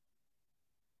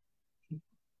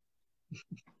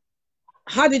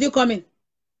 How did you come in?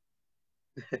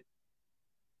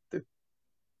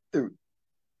 Through.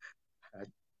 I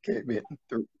came in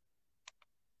through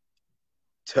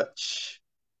touch.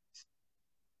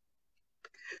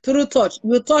 Through touch.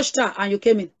 You touched her and you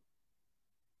came in.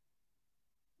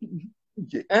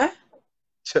 Yeah. Eh?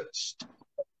 Touched.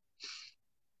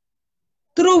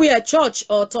 Through where? Church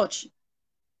or touch?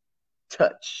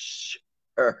 Touch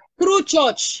her. Through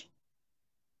church.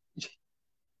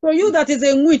 So you that is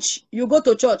a witch, you go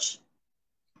to church.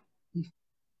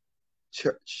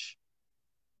 Church.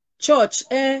 Church,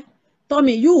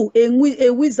 Tommy, you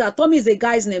a wizard. Tommy is a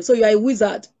guy's name, so you are a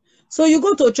wizard. So you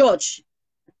go to church.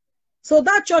 So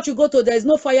that church you go to, there is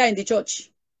no fire in the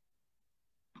church.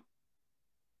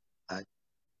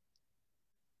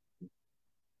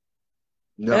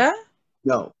 No, eh?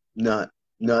 No, none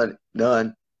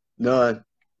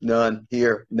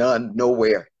here, none,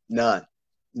 nowhere, none.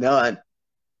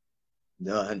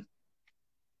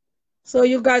 So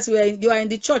you guys you are in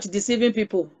the church deceiving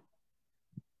people.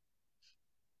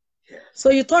 Yes.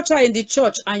 So you touched her in the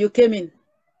church and you came in.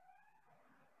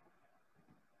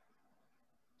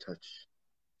 Touch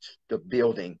the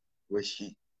building where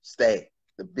she stayed.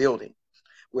 The building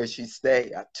where she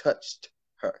stayed. I touched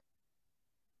her.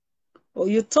 Oh,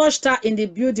 you touched her in the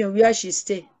building where she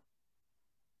stayed.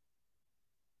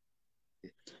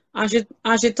 And she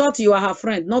thought you were her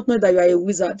friend, not knowing that you are a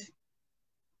wizard.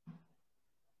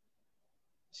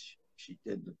 She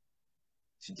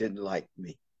didn't like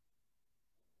me.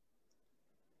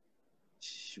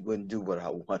 She wouldn't do what I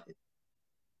wanted.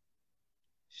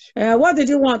 What did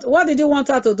you want? What did you want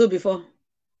her to do before?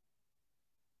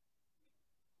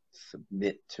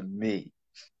 Submit to me.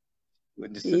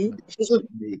 Wouldn't submit to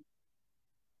me.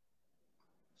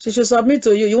 She should submit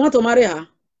to you. You want to marry her?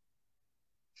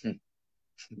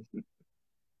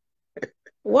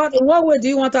 What way do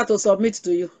you want her to submit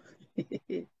to you?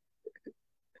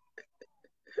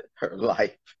 Her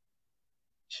life.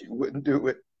 She wouldn't do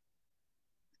it.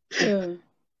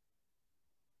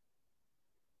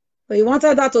 So you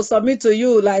wanted her to submit to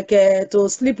you, like to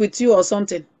sleep with you or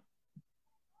something?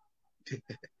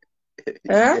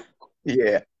 Yeah.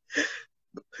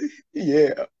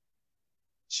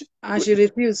 And she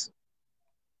refused.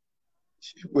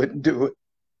 She wouldn't do it.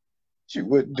 She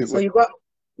wouldn't do it. So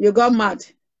you got mad.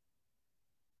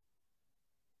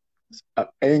 I'm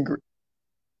angry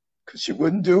because she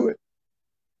wouldn't do it.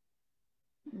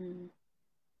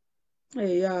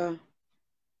 Hey, yeah.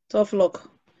 Tough luck.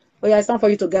 Oh yeah, it's time for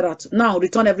you to get out. Now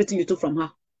return everything you took from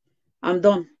her. I'm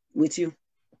done with you.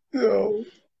 No.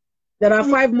 There are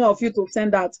 5 more of you to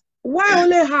send out. Why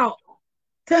only how?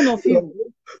 10 of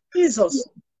you. Jesus.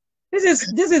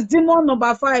 This is demon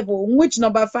number 5 or witch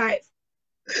number 5.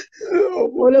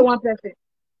 No. Only one person.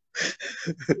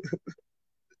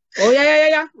 Oh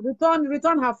yeah.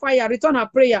 Return her fire, return her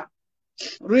prayer.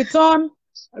 Return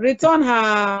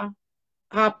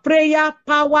her prayer,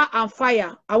 power, and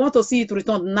fire. I want to see it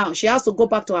returned now. She has to go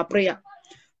back to her prayer.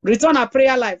 Return her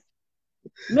prayer life.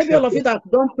 Maybe all of you that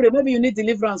don't pray, maybe you need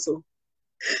deliverance. So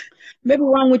maybe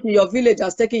one witch in your village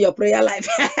has taken your prayer life.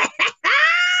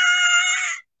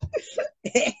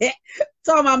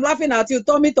 Tom, I'm laughing at you.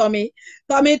 Tommy.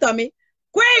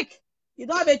 Quick! You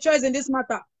don't have a choice in this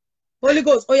matter. Holy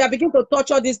Ghost, oh yeah, begin to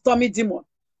torture this Tommy demon.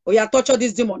 Oh yeah, torture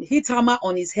this demon. Hit hammer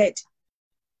on his head.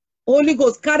 Holy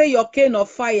Ghost, carry your cane of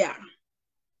fire.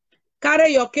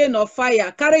 Carry your cane of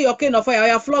fire. Carry your cane of fire. Oh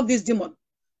yeah, flog this demon.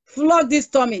 Flog this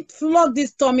Tommy. Flog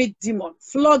this Tommy demon.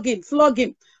 Flog him. Flog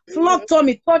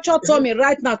Tommy. Torture Tommy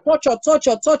right now. Torture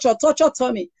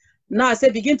Tommy. Now I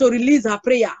say begin to release her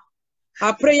prayer.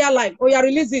 Her prayer life. Oh yeah,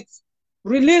 release it.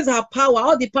 Release her power.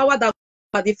 All the power that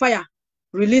by the fire.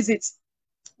 Release it.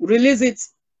 Release it.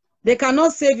 They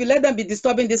cannot save you. Let them be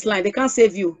disturbing this line. They can't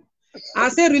save you. I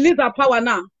say release our power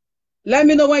now. Let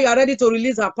me know when you are ready to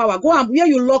release our power. Go and where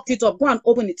you locked it up. Go and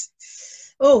open it.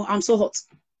 Oh, I'm so hot.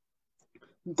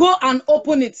 Go and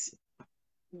open it.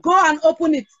 Go and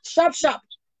open it. Sharp, sharp.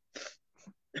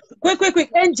 Quick, quick,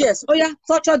 quick. Angels. Oh yeah.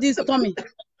 Touch all this tummy.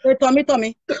 Hey, tummy,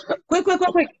 tummy. Quick, quick,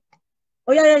 quick, quick.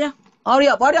 Oh yeah, yeah, yeah. Hurry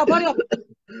up, hurry up, hurry up.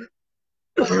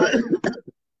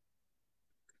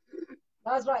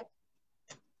 That's right.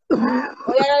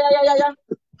 Oh yeah, yeah, yeah, yeah, yeah.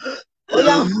 Oh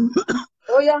yeah.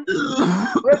 Oh yeah.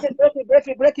 Break it, break it, break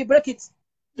it, break it, break it.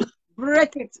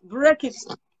 Break it, break it.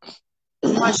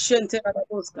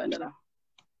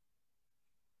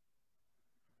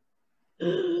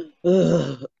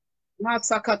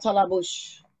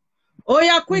 Oh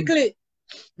yeah, quickly.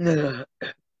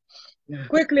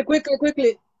 Quickly, quickly,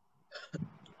 quickly.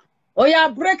 Oh yeah,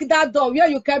 break that door where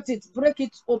you kept it. Break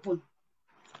it open.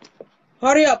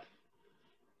 Hurry up.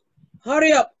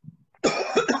 Hurry up.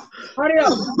 Hurry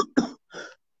up.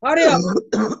 Hurry up.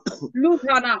 Loose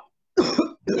her now.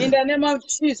 In the name of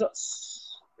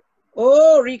Jesus.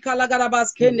 Oh, Rika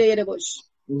Lagarabas Kende Yedebos.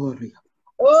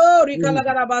 Oh, Rika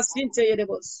Lagarabas Kinte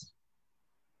Yedebos.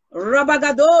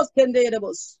 Rabagados Kende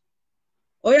Yedebos.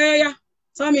 Oh, yeah, yeah, yeah.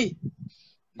 Tommy.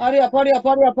 Hurry up, hurry up,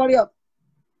 hurry up, hurry up.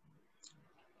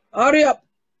 Hurry up.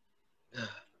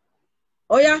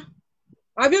 Oh, yeah.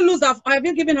 Have you lost her? Have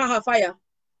you given her fire?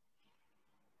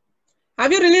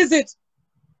 Have you released it?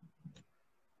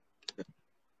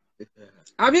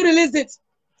 Have you released it?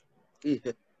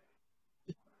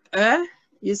 Eh?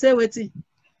 You say waiting.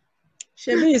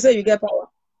 Shebi, you say you get power.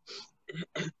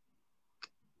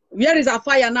 Where is our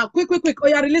fire now? Quick, quick, quick. Oh,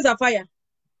 yeah, release our fire.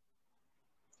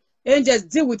 Angels,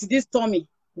 deal with this Tommy.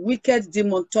 Wicked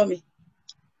demon Tommy.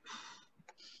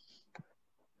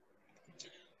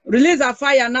 Release our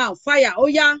fire now. Fire. Oh,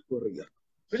 yeah.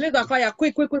 Release our fire.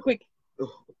 Quick, quick, quick, quick.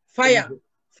 Fire.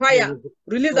 Fire.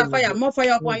 Release our fire. More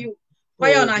fire upon you.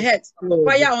 Fire on our head.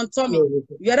 Fire on Tommy.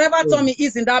 Wherever Tommy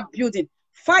is in that building.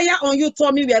 Fire on you,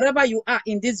 Tommy, wherever you are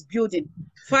in this building.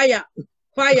 Fire.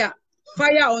 Fire.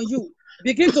 Fire on you.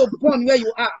 Begin to burn where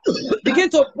you are. Begin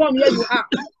to burn where you are.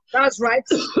 That's right.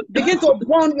 Begin to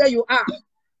burn where you are.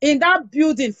 In that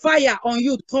building, fire on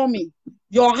you, Tommy.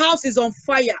 Your house is on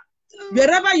fire.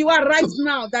 Wherever you are right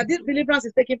now that this deliverance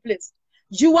is taking place,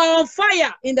 you are on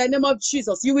fire in the name of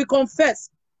Jesus. You will confess.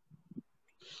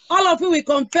 All of you will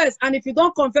confess. And if you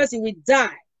don't confess, you will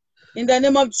die in the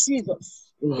name of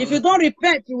Jesus. If you don't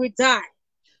repent, you will die.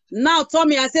 Now,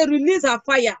 Tommy, I say release her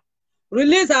fire.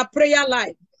 Release her prayer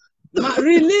life.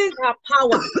 Release her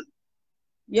power.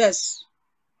 Yes.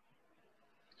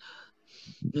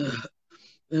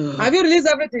 Have you released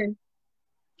everything?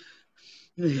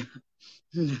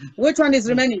 Which one is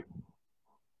remaining?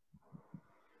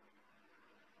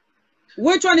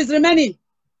 Which one is remaining?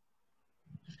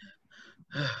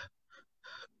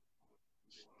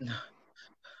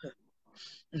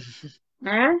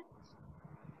 Huh?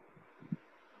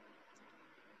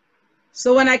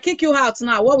 So when I kick you out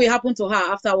now, what will happen to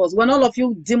her afterwards? When all of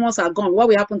you demons are gone, what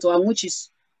will happen to her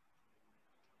witches?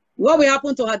 What will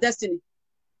happen to her destiny?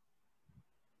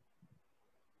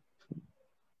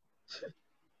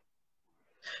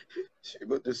 She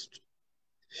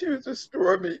will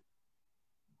destroy me.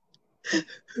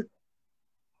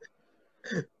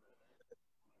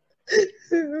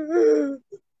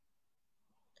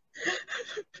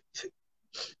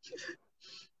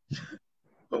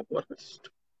 Oh, what a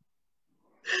story.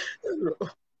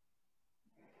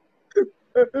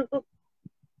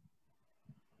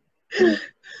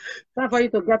 Time for you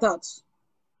to get out.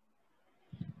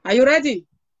 Are you ready?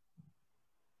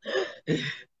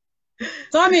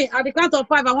 Tommy, at the count of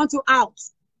 5, I want you out.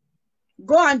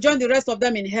 Go and join the rest of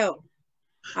them in hell.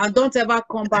 And don't ever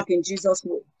come back in Jesus'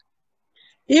 name.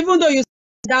 Even though you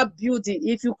see that building,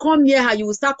 if you come near her, you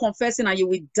will start confessing and you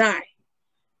will die.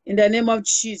 In the name of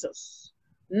Jesus.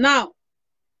 Now,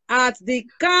 at the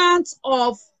count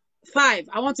of 5,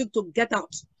 I want you to get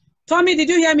out. Tommy, did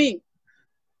you hear me?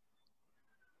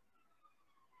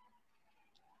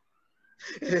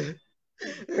 1,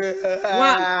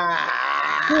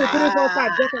 2, 3, 4,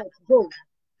 5. Get out. Go.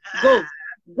 Go.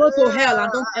 Go to hell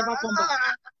and don't ever come back.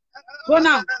 Go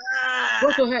now.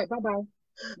 Go to hell. Bye-bye.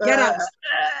 Get out.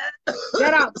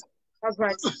 Get out. That's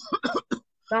right.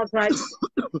 That's right.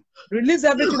 Release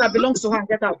everything that belongs to her and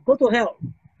get out. Go to hell.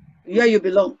 Where you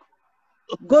belong.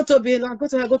 Go to belong. Go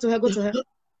to hell. Go to hell. Go to hell.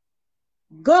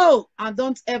 Go and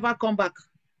don't ever come back.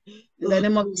 In the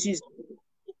name of Jesus.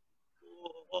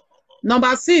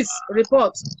 Number 6,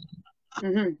 report.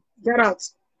 Get out.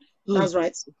 That's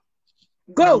right.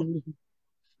 Go.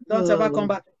 Don't ever come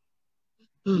back.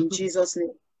 In Jesus'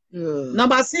 name.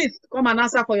 Number 6, come and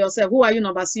answer for yourself. Who are you,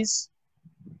 number 6?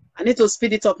 I need to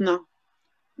speed it up now.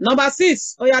 Number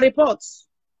 6, your report.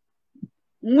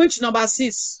 Which number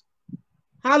 6?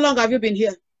 How long have you been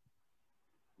here?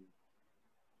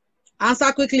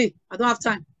 Answer quickly. I don't have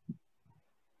time.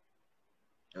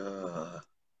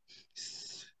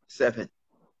 7.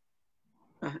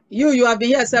 You have been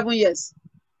here 7 years.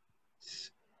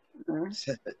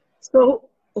 7. So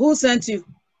who sent you?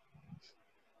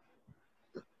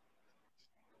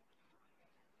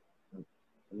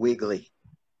 Wiggly.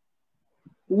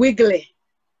 Wiggly.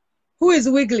 Who is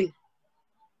Wiggly?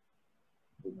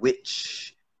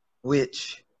 Witch.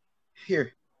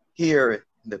 Here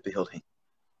in the building.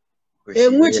 A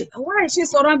witch. Why is she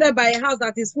surrounded by a house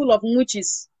that is full of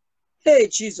witches? Hey,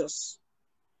 Jesus.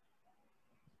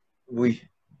 We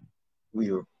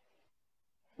rule.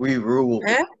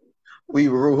 Eh? We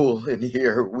rule in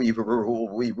here. We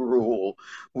rule.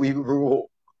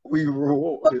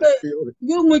 Okay.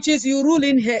 You witches, you rule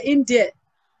in here, in there.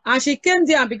 And she came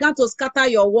there and began to scatter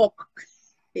your work.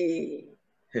 Hey.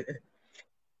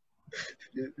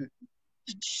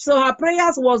 So her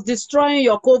prayers was destroying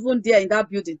your coven there in that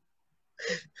building.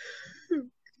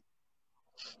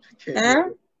 I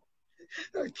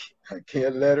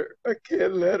can't let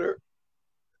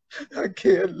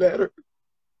her.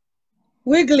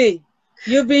 Wiggly,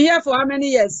 you've been here for how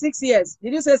many years? 6 years.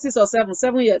 Did you say 6 or 7?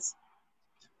 7 years.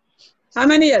 How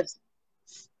many years?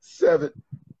 7.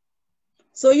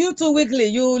 So you too, Wiggly,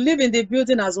 you live in the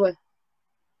building as well?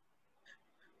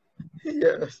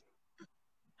 Yes.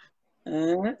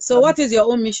 So what is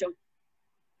your own mission?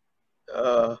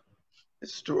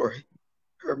 Destroy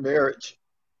her marriage.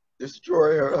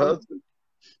 Destroy her husband.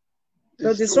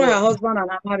 Destroy her husband and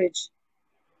her marriage.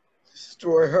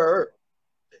 Destroy her.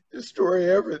 Destroy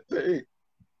everything.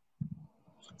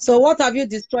 So what have you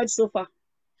destroyed so far?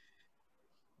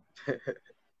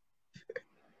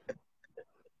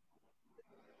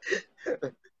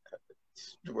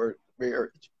 Destroyed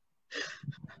marriage.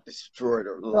 Destroyed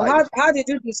her life. So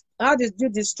how did you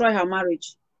destroy her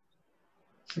marriage?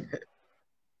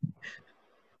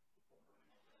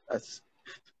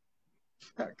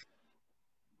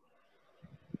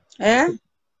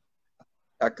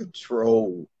 I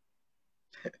control.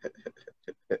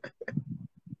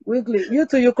 Wiggly, you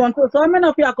two, you control. So how many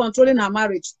of you are controlling her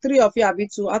marriage? 3 of you are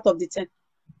B2 out of the 10.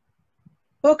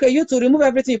 Okay, you two, remove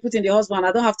everything you put in the husband.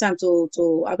 I don't have time to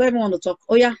I don't even want to talk.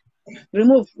 Oh yeah,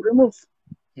 remove.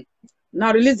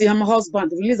 Now release the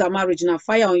husband, release her marriage now.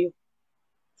 Fire on you.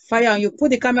 Fire on you.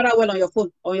 Put the camera well on your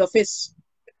phone, on your face.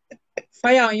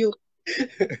 Fire on you.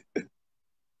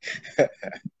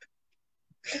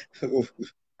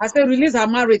 I said release her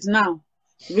marriage now.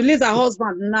 Release her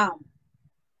husband now.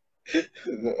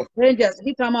 No. Rangers,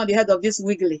 hit hammer on the head of this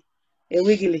Wiggly. A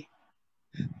Wiggly.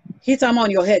 Hit hammer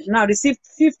on your head. Now receive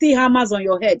 50 hammers on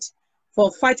your head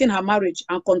for fighting her marriage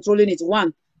and controlling it.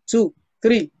 1, 2,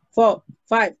 3, 4,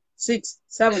 5, 6,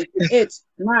 7, 8,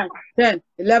 9, 10,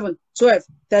 11, 12,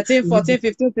 13, 14,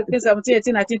 15, 16, 17,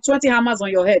 18, 19, 20 hammers on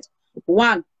your head.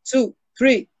 1, 2,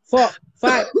 3, 4,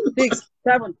 5, 6,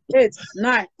 7, 8,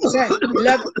 9, 10,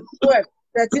 11, 12,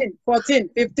 13, 14,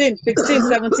 15, 16,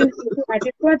 17, 18,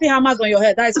 19, 20 hammers on your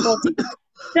head. That is 40.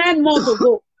 10 more to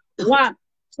go. 1,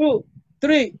 2,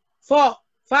 3, 4,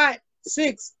 5,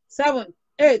 6, 7,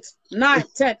 8, 9,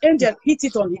 10. Angel, hit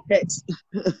it on his head.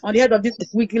 On the head of this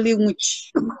wiggly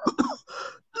witch.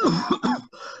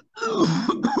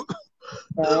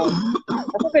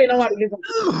 Okay, you know what? Release them.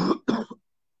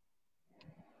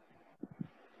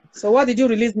 So what did you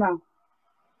release now?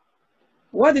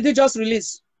 What did you just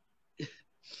release?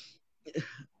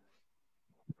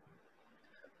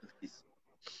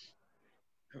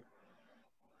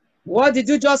 What did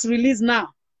you just release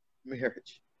now?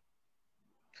 Marriage.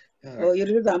 Oh, you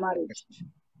release our marriage.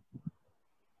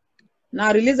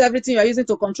 Now release everything you are using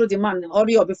to control the man.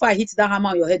 Hurry up before I hit that hammer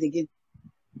on your head again.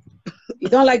 You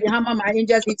don't like the hammer my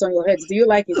angels hit on your head. Do you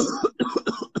like it?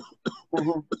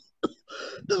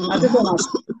 I just want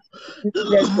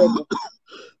to.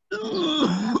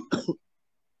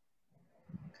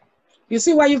 You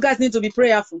see why you guys need to be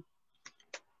prayerful.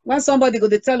 When somebody go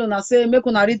to tell you and say, make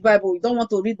una read Bible, you don't want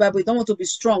to read Bible, you don't want to be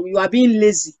strong, you are being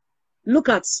lazy. Look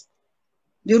at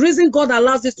the reason God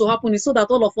allows this to happen is so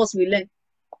that all of us will learn.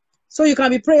 So you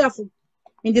can be prayerful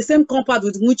in the same compound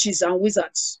with witches and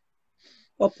wizards.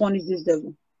 Or punish this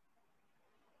devil.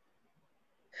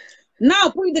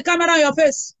 Now put the camera on your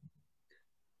face.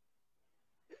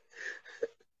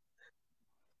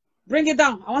 Bring it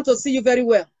down. I want to see you very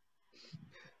well.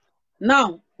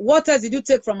 Now, what else did you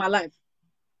take from my life?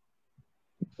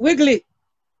 Wiggly,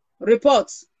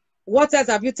 Report. What else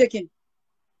have you taken?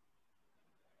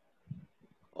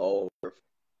 Oh.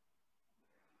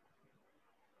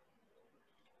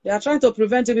 They are trying to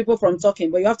prevent you people from talking,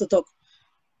 but you have to talk.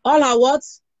 All her what?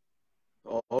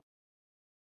 Oh.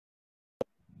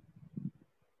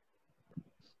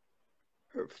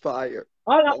 Her fire.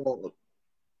 All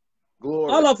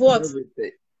glory. All of what?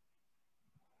 Everything.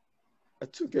 I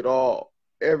took it all.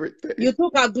 Everything. You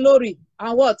took her glory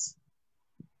and what?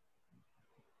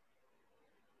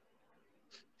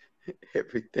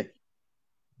 Everything.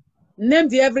 Name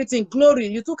the everything. Glory.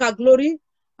 You took her glory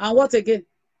and what again?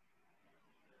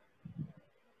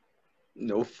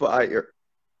 No fire.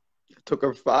 I took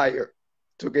her fire.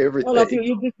 Took everything. All of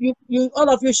you, all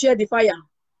of you share the fire.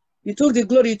 You took the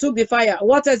glory, you took the fire.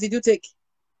 What else did you take?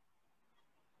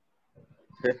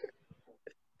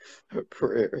 Her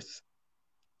prayers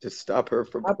to stop her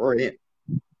from praying.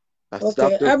 I okay,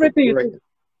 stopped her everything from praying. You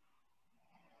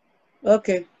took.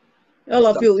 Okay. All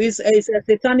of you, it's a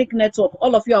satanic network.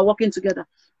 All of you are working together.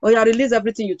 Oh yeah, release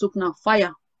everything you took now.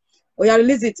 Fire. Oh yeah,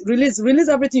 release it. Release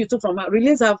everything you took from her.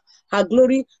 Release her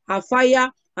glory, her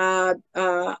fire,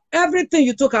 everything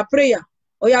you took, her prayer.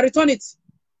 Oh yeah, return it.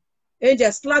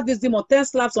 Angel, slap this demon 10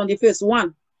 slaps on the face.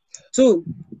 1, 2,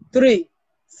 3,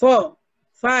 4,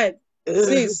 5,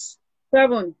 6,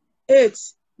 7,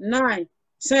 8, 9,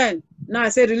 10. Now I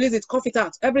say release it, cough it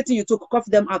out. Everything you took, cough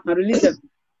them out. Now release them.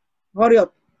 Hurry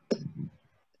up.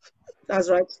 That's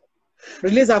right.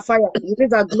 Release our fire,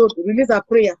 release our glory, release our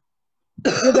prayer.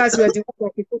 You guys were the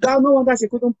one that could, no wonder she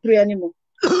couldn't pray anymore.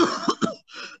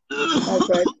 That's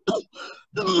right.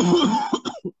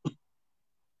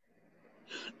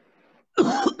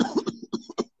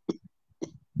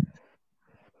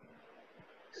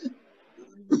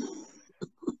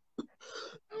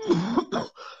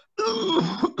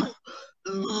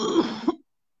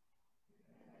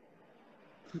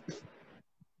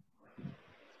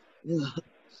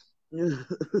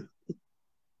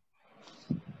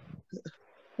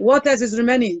 What else is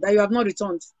remaining that you have not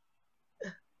returned?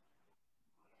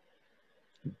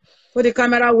 Put the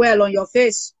camera well on your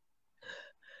face.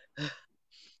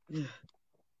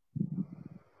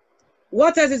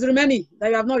 What else is remaining that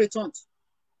you have not returned?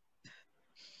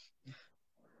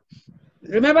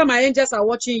 Remember, my angels are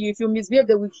watching you. If you misbehave,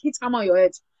 they will hit hammer on your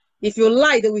head. If you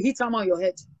lie, they will hit hammer on your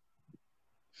head.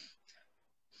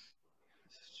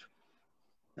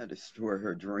 I destroyed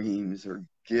her dreams, her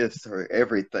gifts, her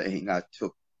everything I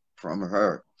took from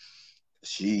her.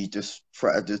 She just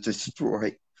tried to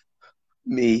destroy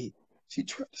me. She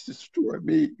tried to destroy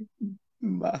me.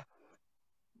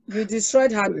 You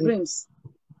destroyed her dreams.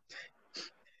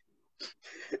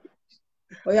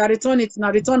 Oh yeah, return it.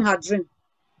 Now return her dream.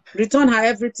 Return her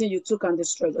everything you took and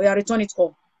destroyed. Oh yeah, return it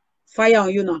all. Fire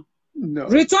on you now. No.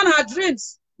 Return her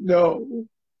dreams. No.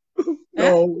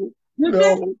 No.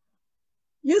 No.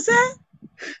 You say?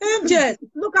 Angel,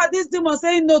 look at this demon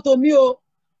saying no to me.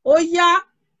 Oh yeah,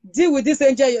 deal with this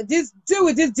angel. Deal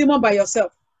with this demon by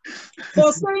yourself.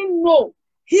 For saying no,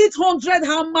 hit 100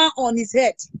 hammer on his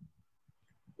head.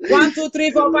 1, 2,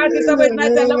 3, 4, 5, 6, 7, 8,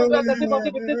 9, 10, 11, 12, 13,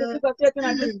 14, 15, 16, 17,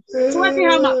 18, 19, 20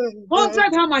 hammer.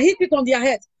 100 hammer, hit it on their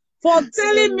head. For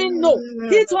telling me no,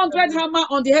 hit 100 hammer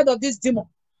on the head of this demon.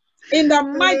 In the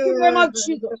mighty name of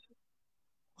Jesus.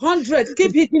 100.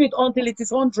 Keep hitting it until it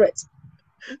is 100.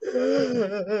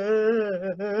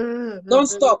 Don't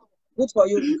stop. Good for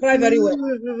you. You cry very well.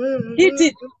 Hit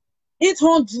it. Hit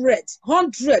 100.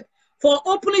 100. For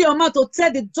opening your mouth to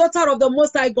tell the daughter of the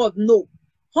Most High God no.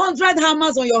 100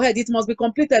 hammers on your head. It must be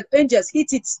completed. Angels,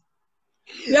 hit it.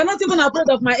 You are not even afraid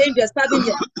of my angels standing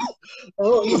here.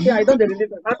 Oh, you see, I don't release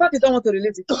it. I thought you don't want to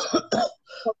release it.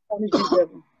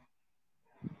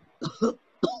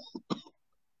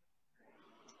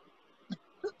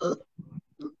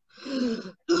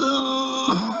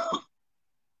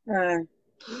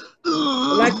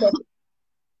 Like that.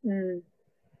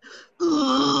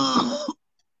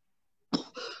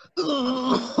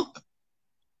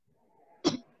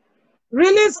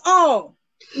 Release all.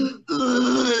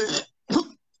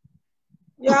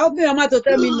 You are opening your mouth to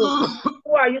tell me no.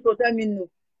 Who are you to tell me no?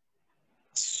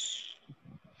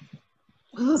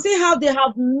 See how they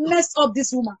have messed up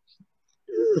this woman.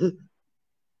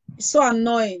 It's so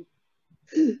annoying.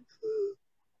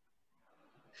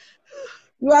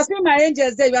 You are seeing my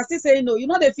angels there. You are still saying no. You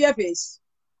know the fear face.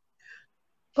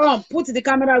 Come, put the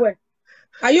camera where.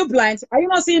 Are you blind? Are you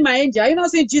not seeing my angel? Are you not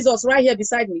seeing Jesus right here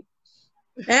beside me?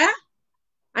 Eh?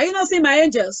 Are you not seeing my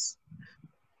angels?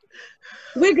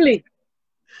 Wiggly.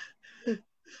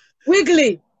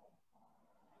 Wiggly.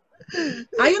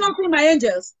 Are you not seeing my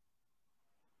angels?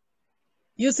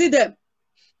 You see them?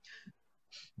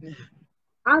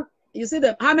 You see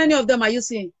them? How many of them are you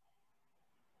seeing?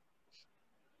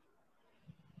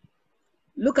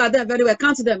 Look at them very well.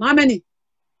 Count them. How many?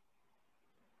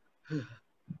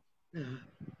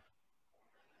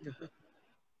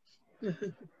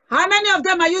 How many of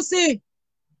them are you seeing?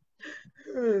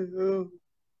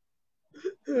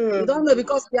 You don't know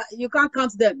because you can't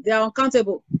count them. They are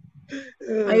uncountable.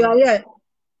 And you are here.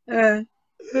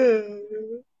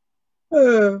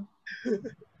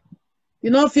 You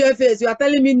know, fear face. You are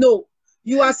telling me no.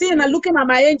 You are seeing and looking at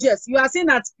my angels. You are seeing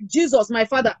at Jesus, my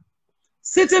Father,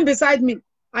 sitting beside me.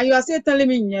 And you are still telling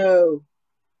me no.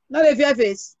 Not a fear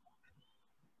face.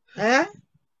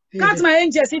 Count my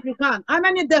angels if you can. How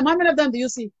many of them? How many of them do you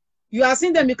see? You are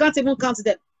seeing them. You can't even count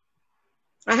them.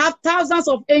 I have thousands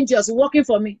of angels working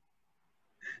for me.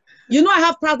 You know I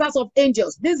have thousands of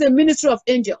angels. This is a ministry of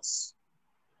angels.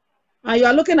 And you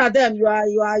are looking at them. You are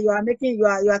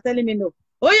telling me no.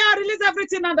 Oh yeah, release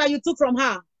everything now that you took from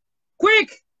her.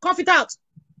 Quick, cough it out.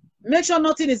 Make sure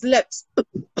nothing is left.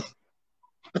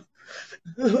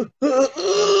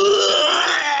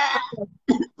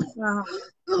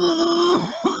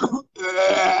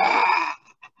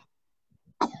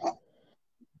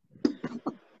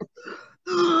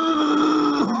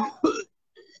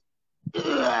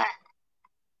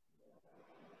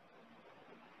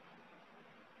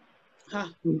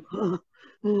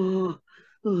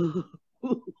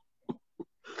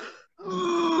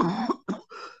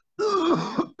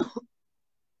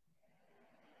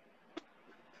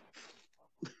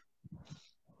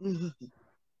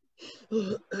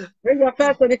 Bring your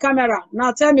face to the camera.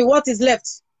 Now tell me what is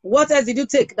left. What else did you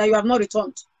take that you have not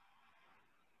returned?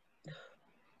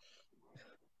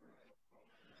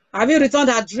 Have you returned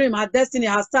her dream, her destiny,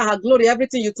 her star, her glory,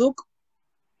 everything you took?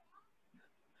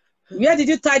 Where did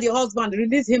you tie the husband?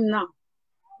 Release him now.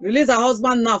 Release her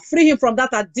husband now. Free him from that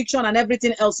addiction and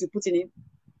everything else you put in him.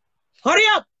 Hurry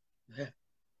up!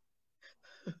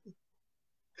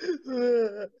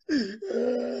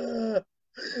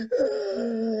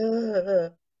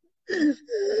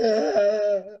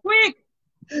 Quick!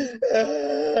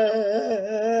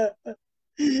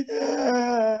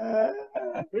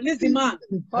 Release the man.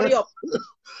 Hurry up.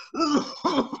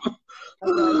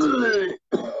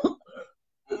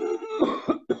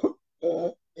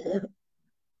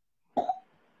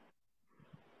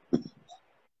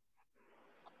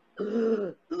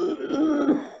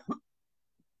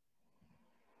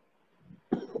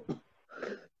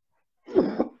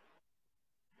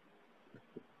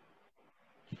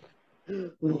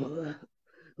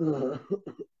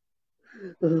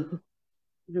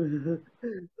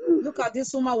 Look at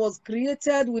this woman was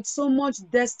created with so much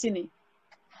destiny.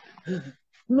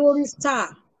 Glory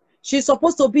star. She's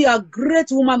supposed to be a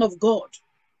great woman of God.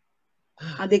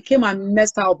 And they came and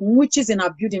messed her up. Witches in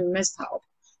her building messed her up.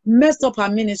 Messed up her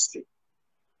ministry.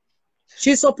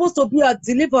 She's supposed to be a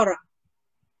deliverer.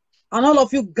 And all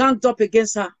of you ganged up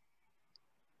against her.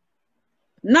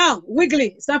 Now,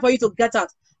 Wiggly, it's time for you to get out.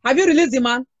 Have you released the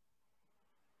man?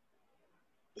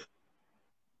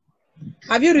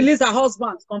 Have you released her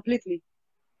husband completely?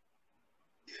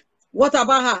 What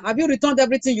about her? Have you returned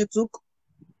everything you took?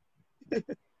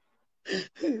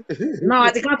 Now,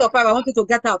 at the count of 5, I want you to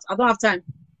get out. I don't have time.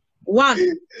 1,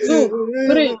 2,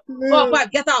 3, 4,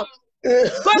 5. Get out.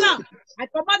 Go now. I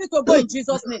command you to go in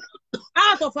Jesus' name.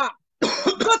 Out of her.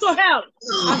 Go to hell.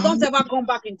 And don't ever come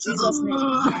back in Jesus'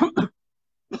 name.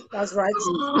 That's right.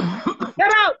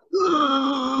 Get out.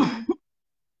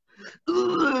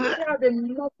 They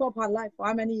messed up her life for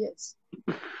how many years?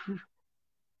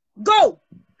 Go.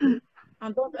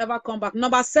 And don't ever come back.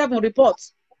 Number 7, report.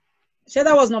 Sure,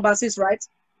 that was number 6, right?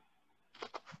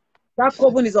 That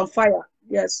coven is on fire.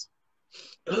 Yes.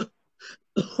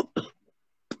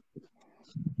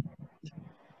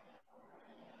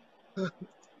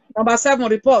 Number 7,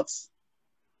 report.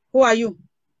 Who are you?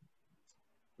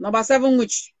 Number 7,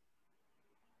 which?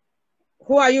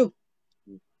 Who are you?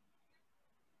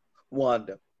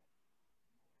 Wanda.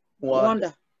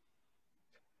 Wanda.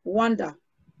 Wanda.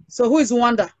 So who is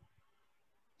Wanda?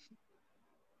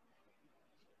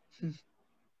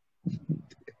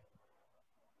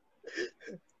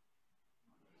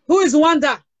 Who is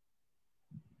Wanda?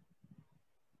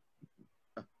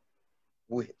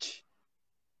 Witch.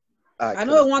 I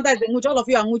know Wanda is a witch. All of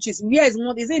you are witches. Where is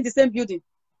Wanda? Is it in the same building?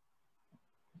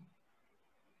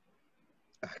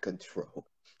 I control.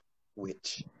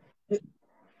 Witch.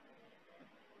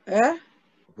 Eh?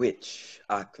 Witch.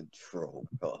 I control.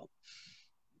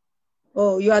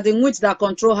 Oh, you are the witch that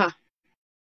control her.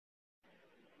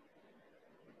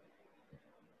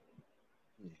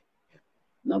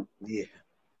 No. Yeah.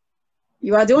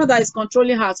 You are the one that is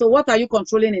controlling her. So what are you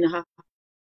controlling in her?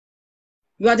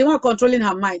 You are the one controlling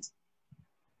her mind.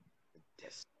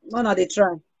 None of they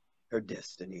try. Her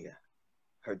destiny.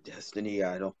 I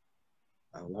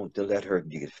want to let her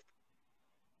defeat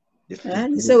You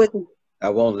me. say what? I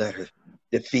won't let her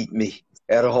defeat me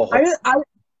at all.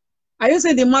 Are you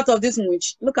saying the mouth of this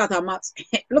witch? Look at her mouth.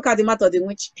 Look at the mouth of the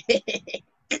witch.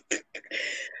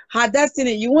 Her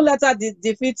destiny, you won't let her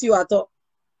defeat you at all.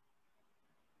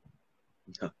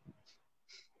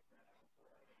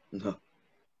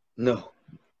 No.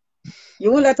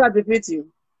 You won't let her defeat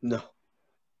you. No.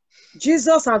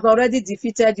 Jesus has already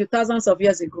defeated you thousands of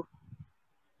years ago.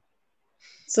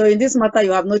 So in this matter,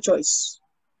 you have no choice.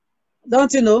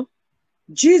 Don't you know?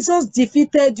 Jesus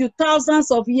defeated you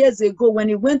thousands of years ago when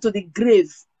he went to the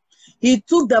grave. He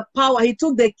took the power, he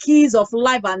took the keys of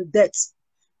life and death.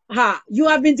 You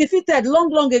have been defeated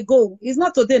long, long ago. It's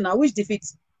not today now. Which defeat?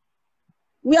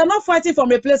 We are not fighting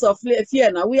from a place of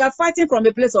fear now. We are fighting from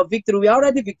a place of victory. We are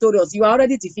already victorious. You are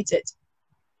already defeated.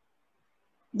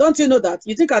 Don't you know that?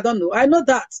 You think I don't know? I know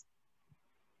that.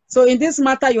 So in this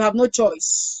matter, you have no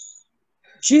choice.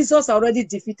 Jesus already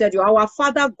defeated you. Our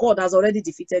Father God has already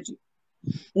defeated you.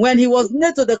 When he was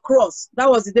nailed to the cross, that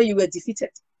was the day you were defeated.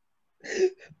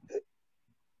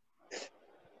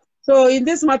 So in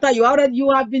this matter, you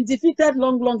have been defeated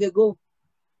long, long ago.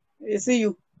 You see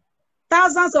you.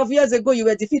 Thousands of years ago, you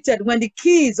were defeated when the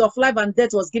keys of life and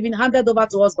death was handed over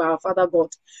to us by our Father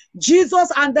God. Jesus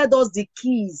handed us the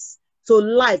keys to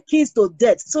life, keys to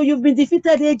death. So you've been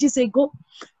defeated ages ago.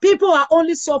 People are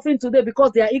only suffering today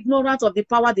because they are ignorant of the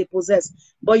power they possess.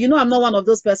 But you know, I'm not one of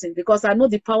those persons because I know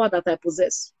the power that I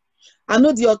possess. I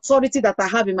know the authority that I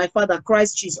have in my Father,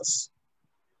 Christ Jesus.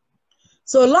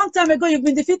 So a long time ago, you've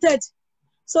been defeated.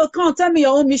 So come tell me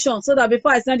your own mission so that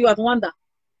before I send you at wonder.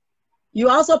 You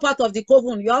are also part of the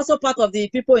coven. You are also part of the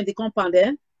people in the compound,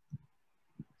 eh?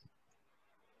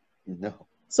 No.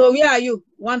 So where are you,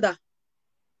 Wanda?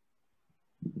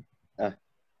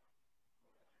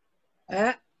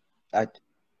 I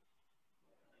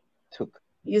took.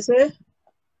 You say?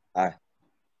 I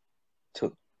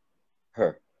took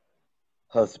her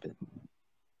husband.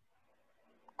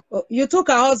 Oh, you took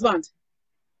her husband?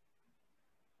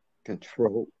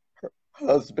 Control her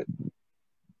husband.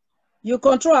 You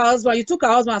control her husband. You took her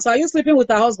husband. So are you sleeping with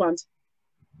her husband?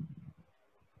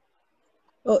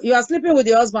 Oh, you are sleeping with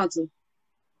your husband too?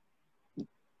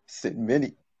 Said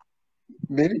many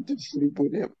to sleep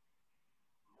with him.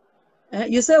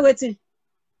 You say waiting.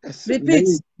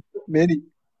 Repeat. Many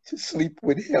to sleep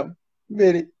with him.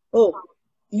 Many. Oh,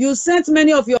 you sent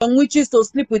many of your witches to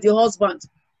sleep with your husband.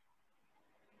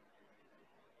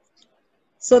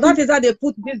 So that is how they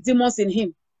put these demons in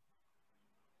him.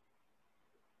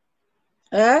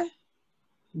 Eh?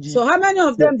 Yeah. So how many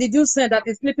of them did you send that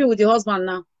is sleeping with your husband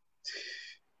now?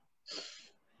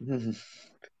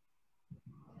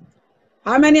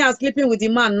 How many are sleeping with the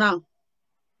man now?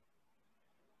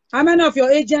 How many of your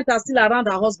agents are still around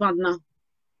her husband now?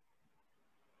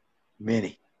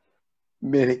 Many.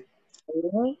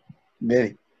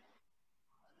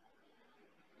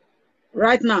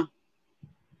 Right now.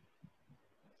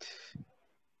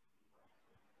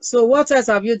 So what else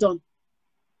have you done?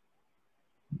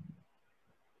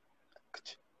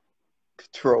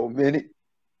 Control many.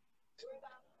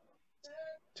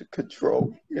 To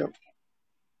control him.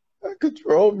 I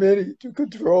control many to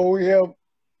control him.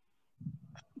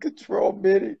 Control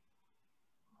many.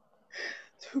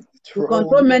 To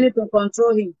control many to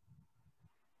control him.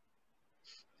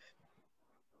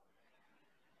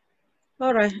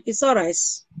 All right, it's all right.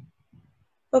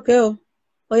 Okay.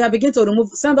 Oh yeah, begin to remove,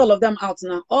 send all of them out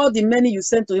now. All the many you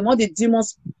sent to him, all the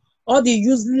demons, all the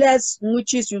useless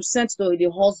witches you sent to the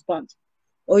husband.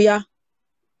 Oh yeah,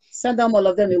 send them all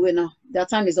of them away now. Their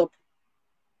time is up.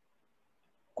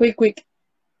 Quick.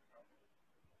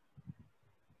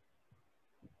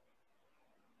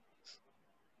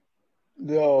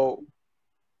 No.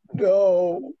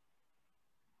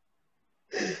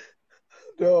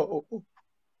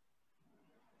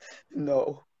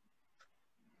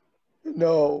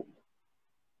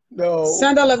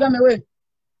 Send all of them away.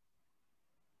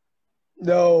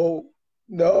 No.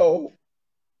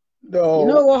 You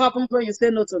know what happens when you say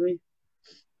no to me?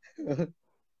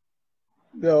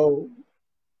 No.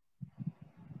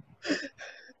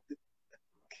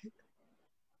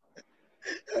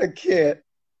 I can't.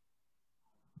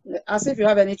 As if you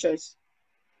have any choice.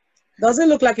 Does it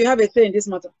look like you have a say in this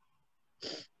matter?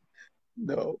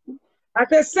 No. I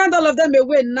said send all of them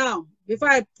away now before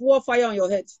I pour fire on your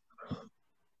head.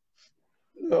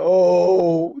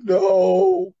 No.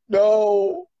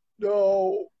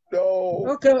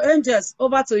 Okay, angels,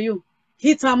 over to you.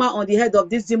 Hit hammer on the head of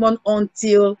this demon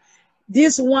until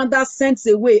This one that sends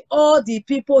away all the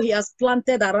people he has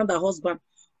planted around the husband.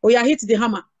 Oh yeah, hit the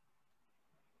hammer.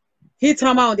 Hit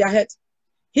hammer on their head.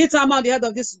 Hit hammer on the head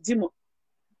of this demon.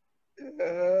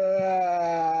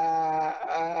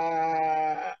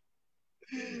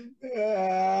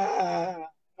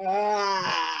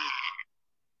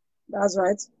 That's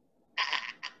right.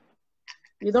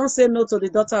 You don't say no to the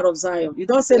daughter of Zion. You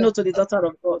don't say no to the daughter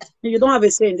of God. You don't have a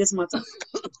say in this matter.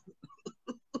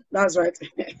 That's right.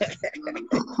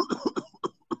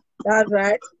 That's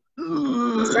right.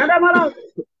 Stand up, man.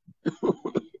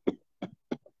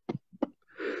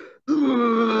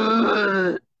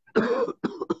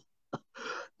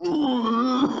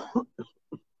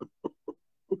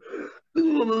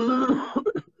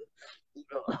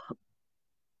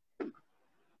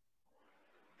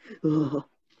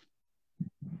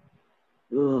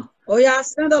 Oh yeah,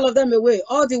 send all of them away.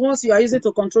 All the ones you are using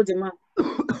to control the man.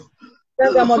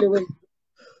 Send them all away.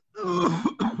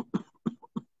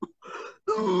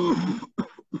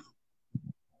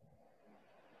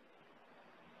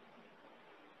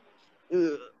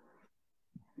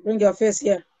 Bring your face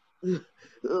here. Put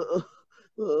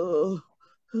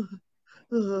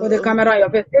the camera on your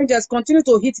face. Angels, continue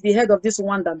to hit the head of this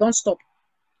wonder. Don't stop.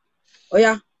 Oh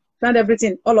yeah, send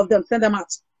everything. All of them. Send them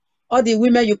out. All the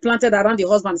women you planted around the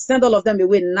husband. Send all of them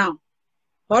away now.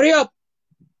 Hurry up.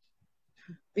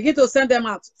 Begin to send them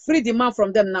out. Free the man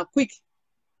from them now. Quick.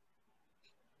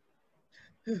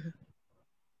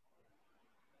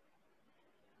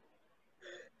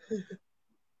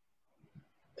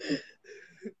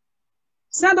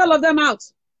 Send all of them out.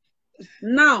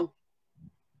 Now.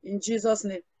 In Jesus'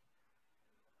 name.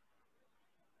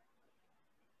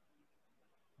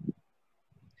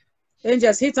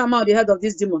 Angels, hit hammer on the head of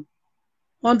this demon.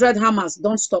 100 hammers.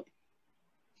 Don't stop.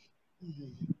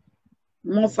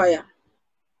 More fire.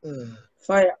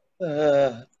 Fire.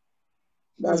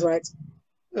 That's right.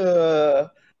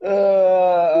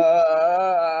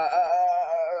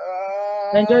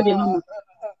 Enjoy the hammer.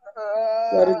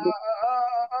 Very good.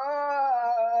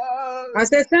 I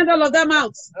say send all of them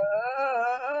out.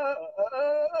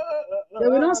 They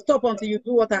will not stop until you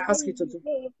do what I ask you to do.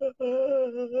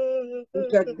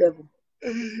 Wicked devil.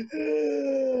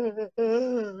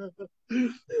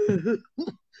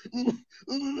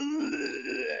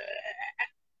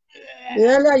 The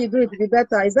earlier you do it, the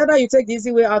better. It's better you take the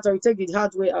easy way out or you take the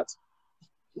hard way out.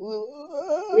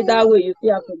 Either way, you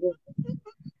still have to go.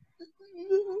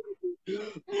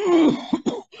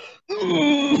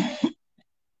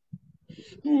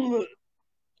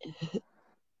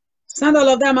 Send all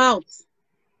of them out.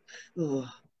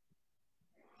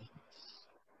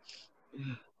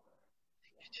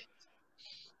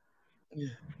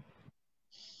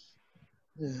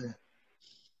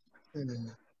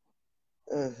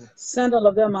 Send all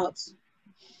of them out.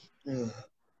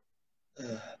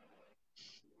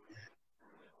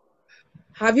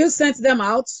 Have you sent them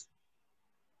out?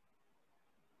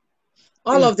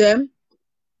 All of them?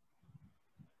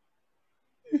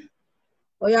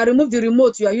 Oh yeah, remove the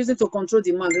remote you are using to control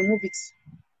the man. Remove it.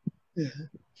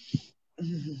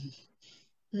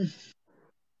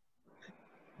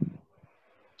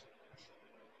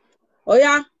 Oh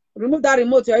yeah, remove that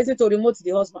remote you are using to remote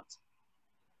the husband.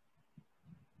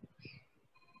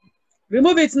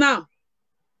 Remove it now.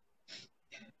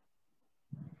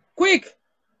 Quick.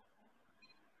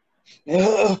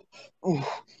 Hurry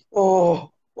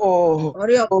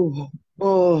up.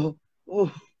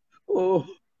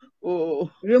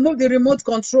 Remove the remote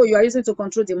control you are using to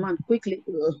control the man. Quickly.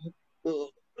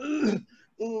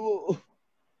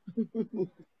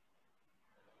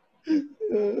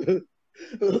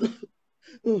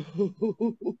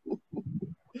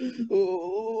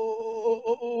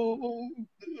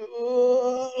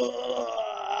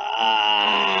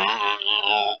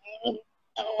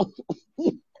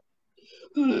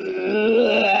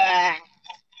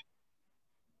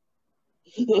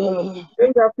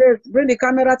 Bring your face. Bring the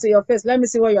camera to your face. Let me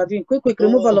see what you are doing. Quick,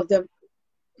 remove all of them.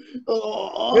 Remove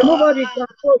all the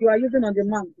control you are using on the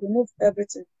man. Remove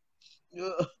everything.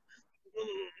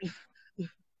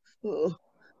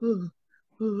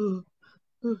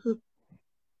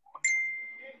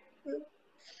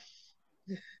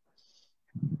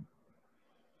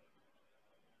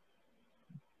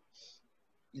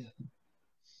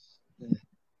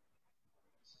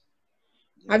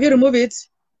 Have you removed it?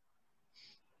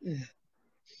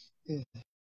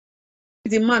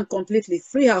 The man completely.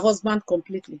 Free her husband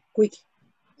completely. Quick.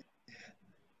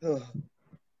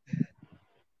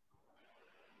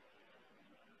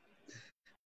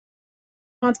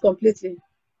 Completely.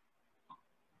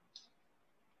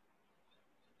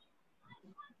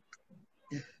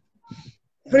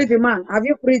 Free the man. Have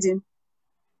you freed him?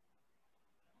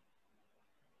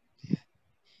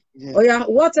 Yeah. Oh yeah,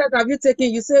 what else have you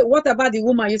taken? You say, what about the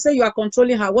woman? You say you are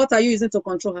controlling her. What are you using to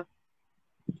control her?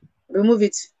 Remove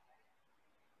it.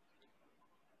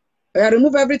 Oh yeah,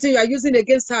 remove everything you are using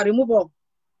against her. Remove all.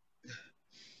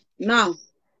 Now.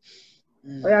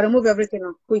 Oh yeah, remove everything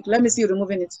now. Quick, let me see you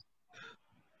removing it.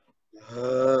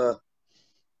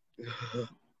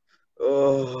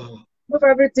 Remove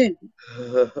everything.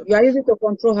 You are using to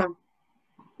control her.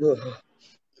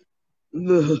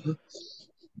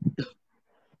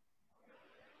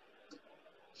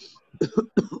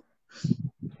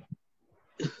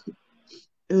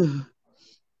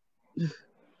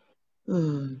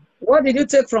 What did you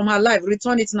take from her life?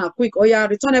 Return it now, quick. Oh yeah,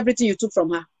 return everything you took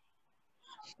from her.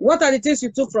 What are the things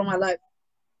you took from her life?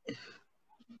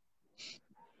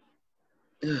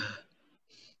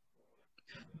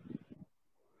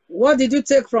 What did you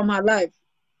take from her life?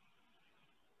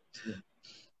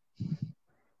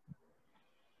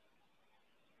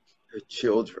 Her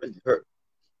children, her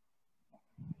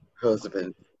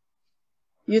husband.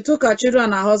 You took her children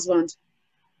and her husband.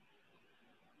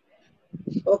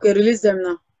 Okay, release them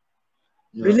now.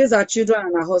 Yeah. Release her children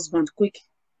and her husband, quick.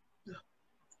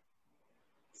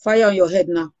 Fire on your head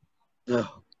now. Yeah.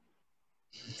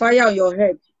 Fire on your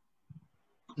head.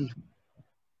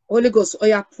 Holy Ghost, oh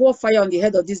yeah, pour fire on the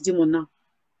head of this demon now.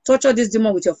 Torture this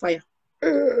demon with your fire.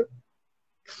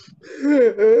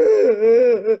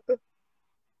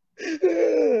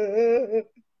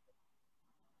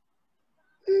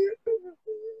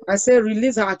 I say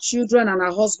release her children and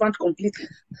her husband completely.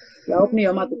 You are opening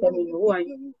your mouth to tell me, who are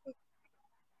you?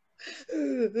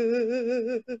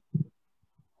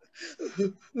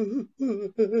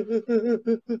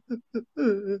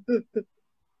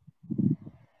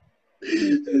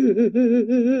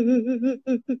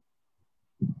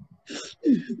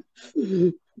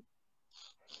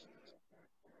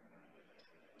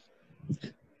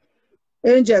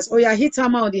 Angels, oh yeah, hit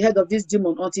hammer on the head of this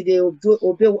demon until they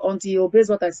obey, until he obeys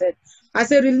what I said. I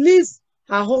say release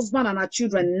her husband and her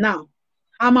children now.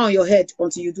 Hammer on your head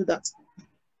until you do that.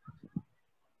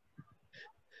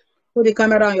 Put the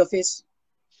camera on your face.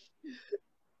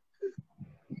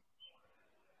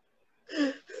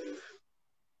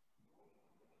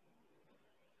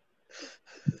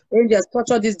 Angels,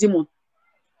 torture this demon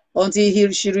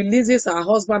until she releases her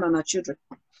husband and her children.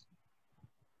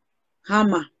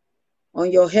 Hammer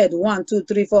on your head. 1, 2,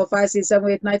 3, 4, 5, 6,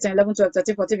 7, 8, 9, 10, 11, 12,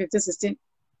 13, 14, 15, 16,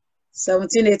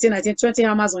 17, 18, 19, 20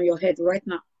 hammers on your head right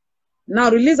now. Now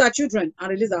release her children and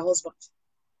release her husband.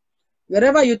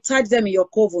 Wherever you tied them in your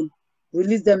coven,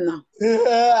 release them now.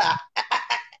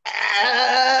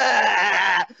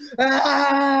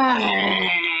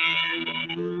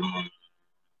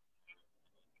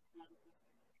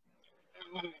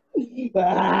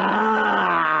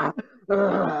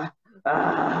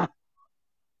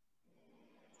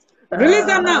 Release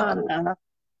them now.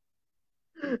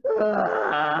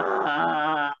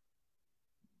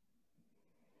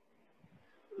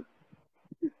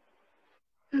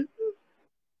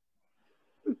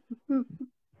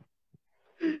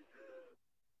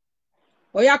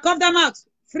 Oh yeah, cuff them out.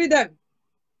 Free them.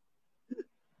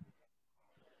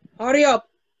 Hurry up.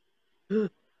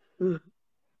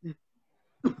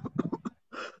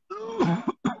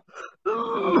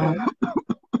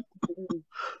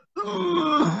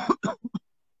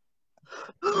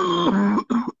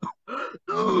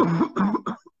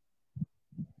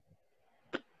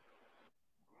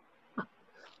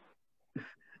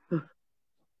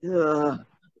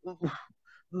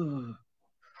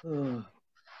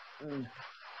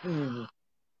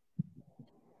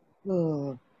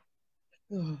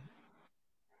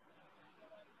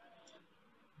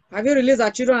 Have you released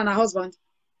her children and her husband?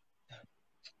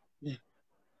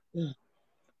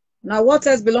 Now what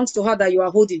else belongs to her that you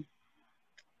are holding?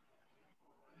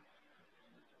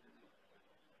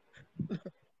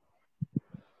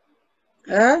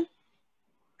 Eh?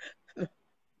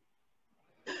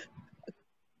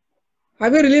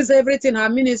 Have you released everything? Her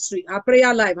ministry, her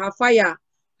prayer life, her fire,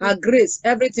 her grace,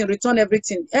 everything, return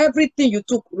everything. Everything you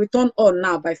took, return all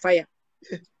now by fire.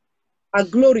 Her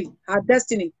glory, her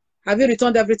destiny. Have you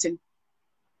returned everything?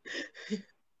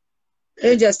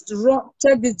 Angels,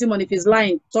 check this demon if he's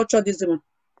lying. Torture this demon.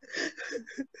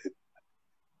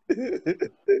 I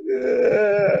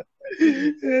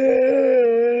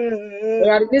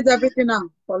release everything now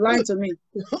for lying to me.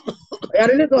 I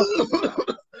release all.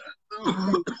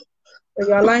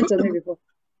 You are lying to me before.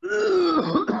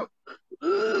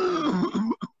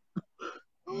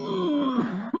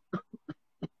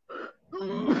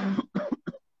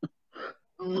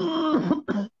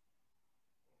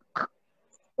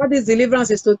 this deliverance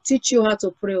is to teach you how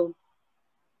to pray.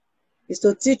 It's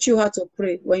to teach you how to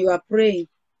pray. When you are praying,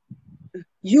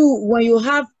 when you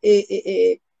have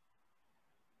a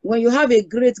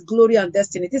great glory and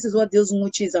destiny, this is what those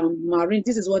witches and marine,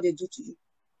 this is what they do to you.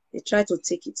 They try to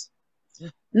take it.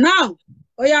 Now,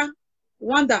 oh yeah,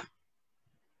 Wanda,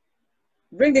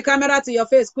 bring the camera to your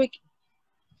face, quick.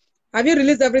 Have you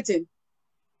released everything?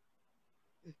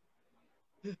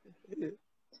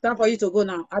 It's time for you to go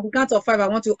now. At the count of 5, I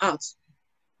want you out.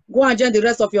 Go and join the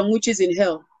rest of your witches in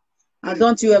hell. And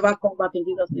don't you ever come back in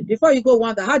Jesus' name. Before you go,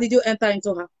 Wanda, how did you enter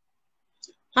into her?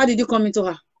 How did you come into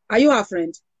her? Are you her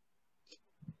friend?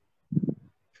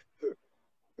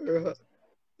 Her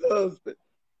husband.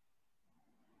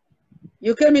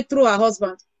 You came in through her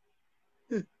husband.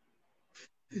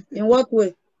 In what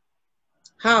way?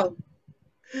 How?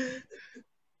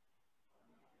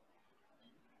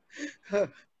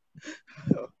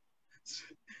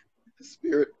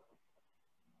 Spirit.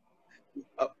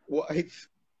 Wife.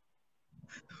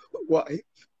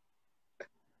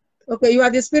 Okay, you are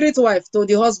the spirit wife to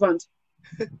the husband.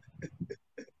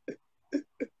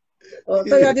 Oh,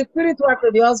 so you are the spirit wife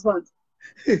to the husband.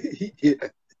 Yeah.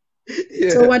 Yeah.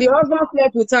 So when the husband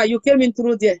slept with her, you came in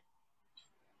through there.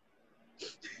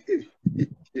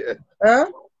 Yeah.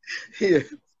 Huh? Yeah.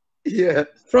 Yeah.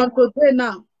 From today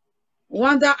now,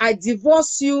 Wanda, I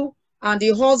divorce you and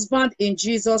the husband in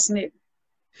Jesus' name.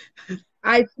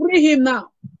 I free him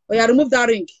now. Oh yeah, remove that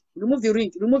ring. Remove the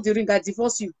ring. Remove the ring. I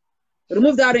divorce you.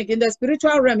 Remove that ring. In the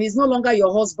spiritual realm, he's no longer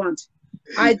your husband.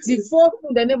 I divorce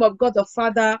in the name of God the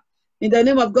Father, in the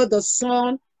name of God the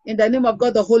Son, in the name of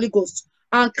God the Holy Ghost.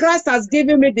 And Christ has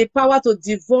given me the power to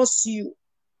divorce you.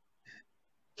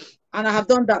 And I have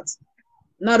done that.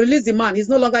 Now release the man. He's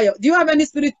no longer your... Do you have any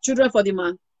spirit children for the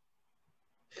man?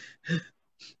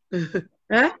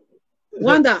 Eh?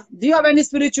 Wanda, do you have any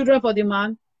spirit children for the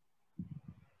man?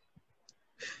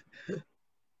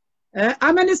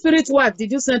 How many spirit wives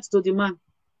did you send to the man?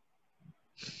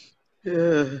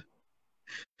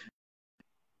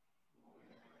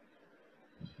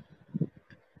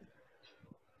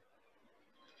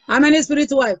 How many spirit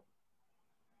wives?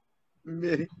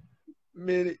 Many.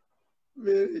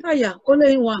 Oh yeah,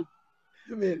 only one.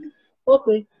 Many.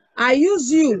 Okay. I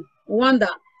use you, Wanda,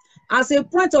 as a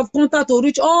point of contact to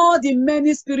reach all the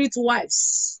many spirit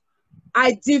wives.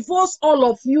 I divorce all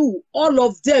of you, all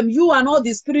of them, you and all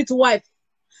the spirit wives.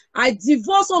 I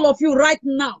divorce all of you right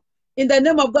now in the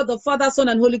name of God, the Father, Son,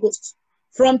 and Holy Ghost.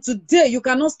 From today, you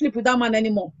cannot sleep with that man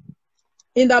anymore.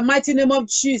 In the mighty name of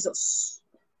Jesus.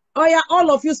 Oh yeah,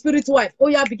 all of you spirit wife. Oh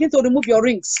yeah, begin to remove your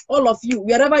rings. All of you,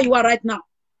 wherever you are right now.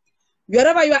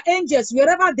 Wherever you are angels,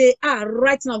 wherever they are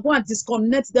right now, go and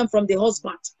disconnect them from the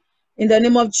husband. In the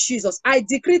name of Jesus. I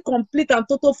decree complete and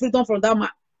total freedom from that man.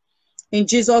 In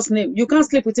Jesus' name. You can't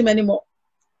sleep with him anymore.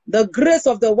 The grace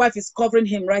of the wife is covering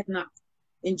him right now.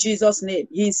 In Jesus' name.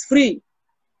 He is free.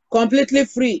 Completely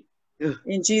free.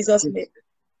 In Jesus' name.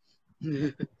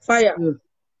 Fire.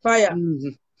 Fire.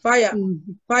 Fire.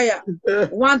 Fire.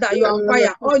 Wanda, you are on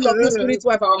fire. All your spirit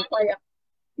wife are on fire.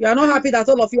 You are not happy that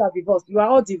all of you are divorced. You are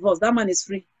all divorced. That man is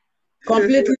free.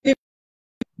 Completely.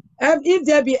 If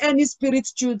there be any spirit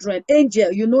children,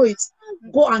 angel, you know it.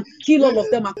 Go and kill all of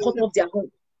them and cut off their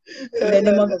head. In the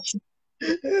name of Jesus.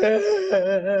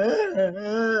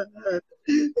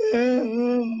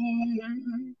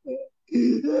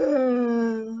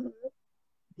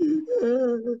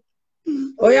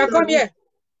 Oh yeah, come here.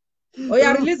 Oh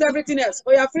yeah, release everything else.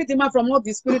 Oh yeah, free the man from all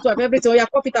the spirit of everything. Oh yeah,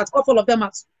 cough it out. Cough all of them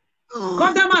out.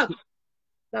 Cough them out.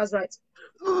 That's right.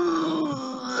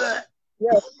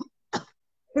 Yes.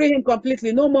 Free him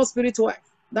completely. No more spirit wife.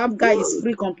 That guy is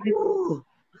free completely.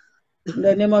 In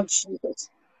the name of Jesus.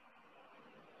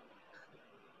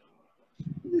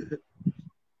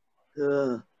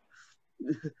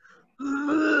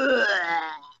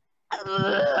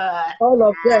 All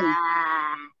of them.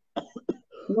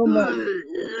 No more.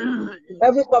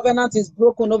 Every covenant is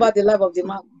broken over the life of the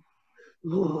man.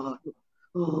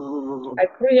 I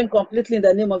free him completely in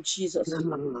the name of Jesus.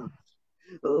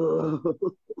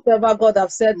 Whoever God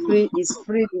have set free is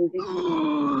free indeed.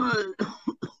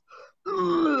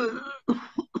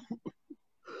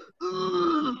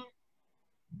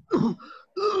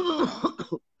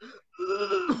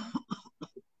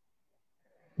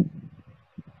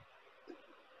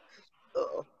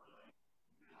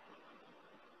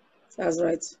 That's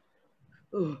right.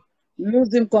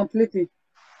 Lose him completely.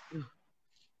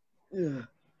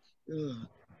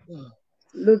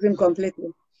 Lose him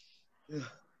completely.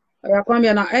 Yeah, come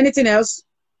here now. Anything else?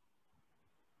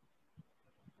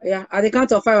 Yeah, at the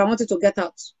count of 5, I want you to get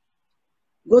out.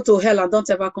 Go to hell and don't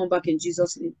ever come back in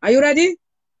Jesus' name. Are you ready?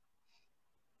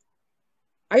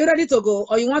 Are you ready to go,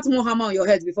 or you want more hammer on your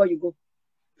head before you go?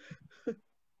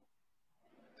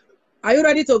 Are you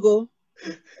ready to go?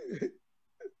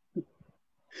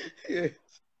 Yes.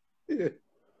 Yes.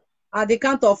 At the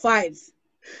count of 5,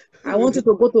 I want you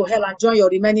to go to hell and join your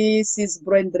remaining 6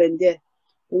 brethren there.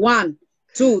 1,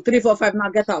 2, 3, 4, 5. Now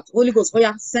get out. Holy Ghost, oh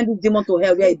yeah, send this demon to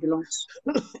hell where it belongs.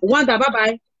 1,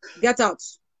 bye-bye. Get out.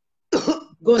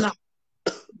 Go now.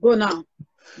 Go now.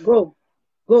 Go.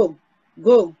 Go.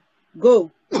 Go.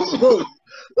 Go. Go.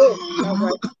 Go. That's right.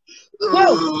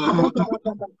 Go.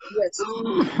 Yes.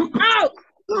 Out.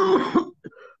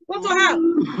 Go to hell.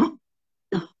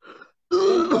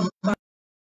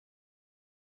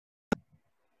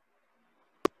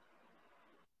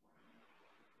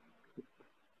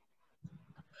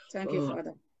 Thank you,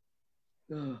 Father.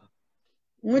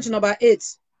 Which number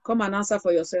 8? Come and answer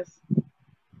for yourself.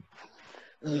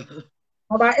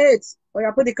 Number 8. Or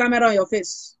you put the camera on your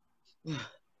face.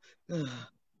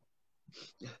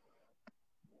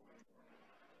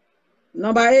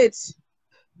 Number 8.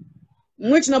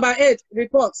 Which number 8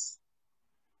 reports?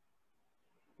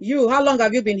 You, how long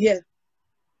have you been here?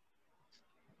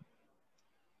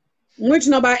 Which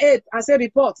number 8? I say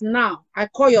report now. I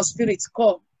call your spirit.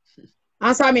 Call.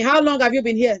 Answer me. How long have you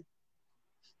been here?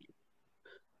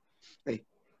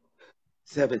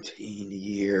 17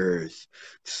 years.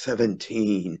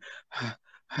 17.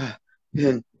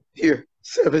 Been here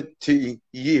 17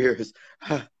 years.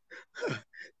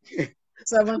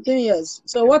 17 years.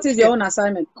 So what is your own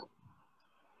assignment?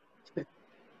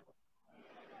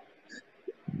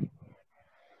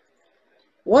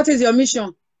 What is your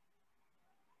mission?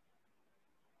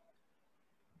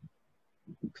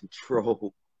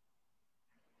 Control.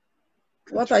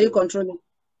 What are you controlling?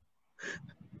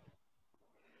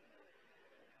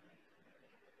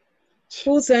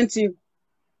 Who sent you?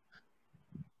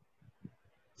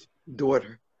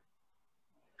 Daughter.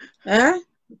 Eh?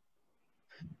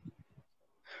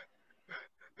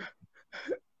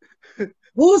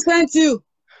 Who sent you?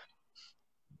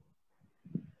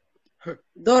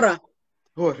 Dora.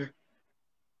 Daughter.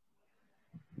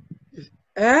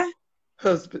 Eh?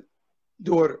 Husband.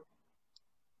 Daughter.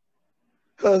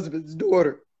 Husband's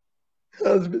daughter.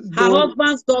 Husband's Her daughter.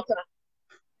 husband's daughter.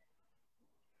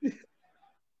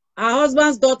 Her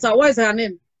husband's daughter. What is her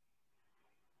name?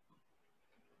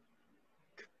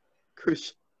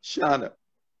 Christiana.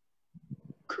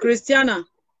 Christiana.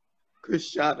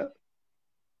 Christiana.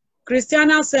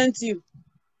 Christiana sent you.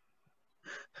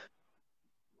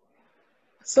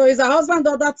 So is her husband's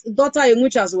daughter a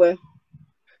witch as well?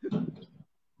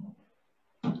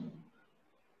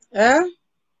 Eh?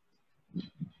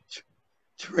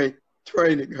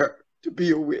 Training her to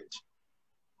be a witch.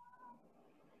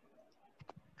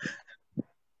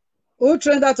 Who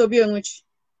trained her to be a witch?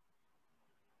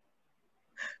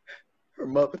 Her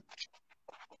mother.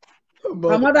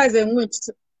 Her mother is a witch.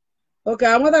 Okay,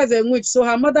 her mother is a witch. So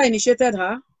her mother initiated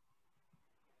her.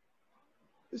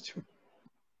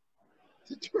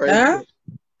 Eh?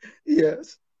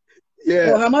 Yes. Yes.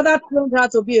 So her mother trained her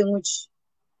to be a witch.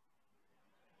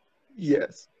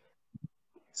 Yes.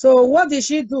 So what did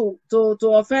she do to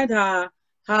offend her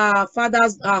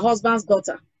husband's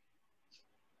daughter?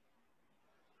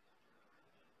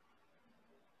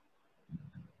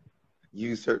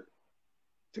 Use her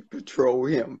to control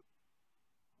him.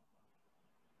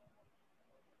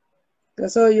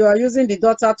 So you are using the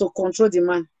daughter to control the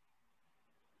man.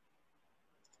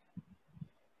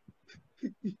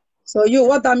 So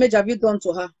what damage have you done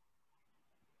to her?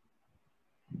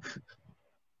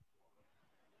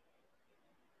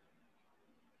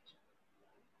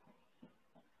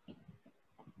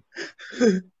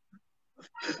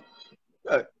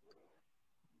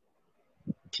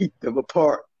 Keep them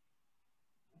apart.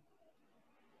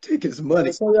 Take his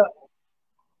money. So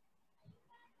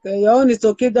your own is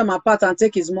to keep them apart and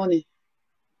take his money.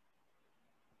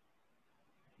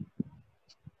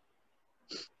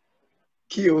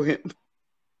 Kill him.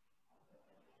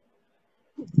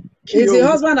 Is the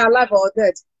husband alive or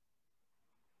dead?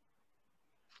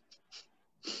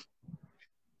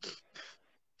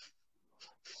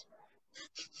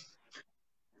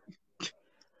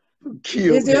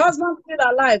 Is the husband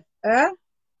still alive? Eh?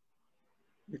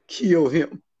 Kill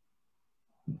him.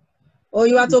 Or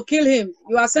you are to kill him?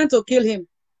 You are sent to kill him.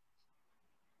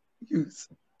 Use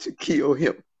to kill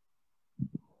him.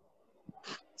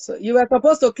 So you were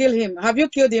supposed to kill him. Have you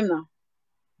killed him now?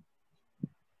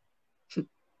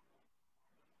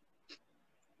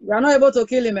 You are not able to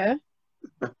kill him, eh?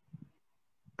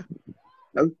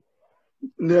 I've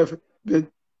never been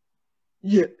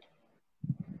yet.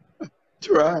 I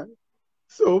tried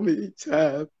so many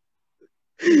times.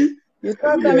 You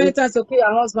told her many times to kill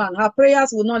your husband. Her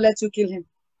prayers will not let you kill him.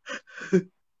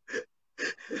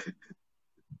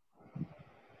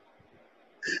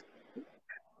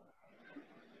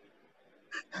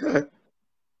 I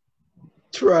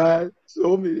tried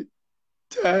so many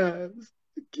times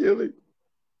to kill him.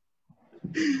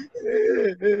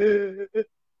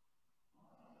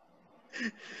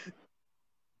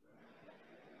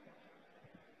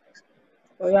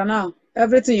 Oh yeah, now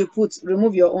everything you put,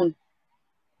 remove your own.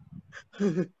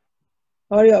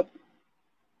 Hurry up.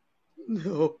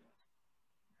 No.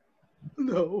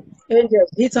 No. Angels,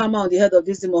 hit hammer on the head of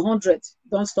this demon. 100.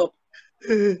 Don't stop.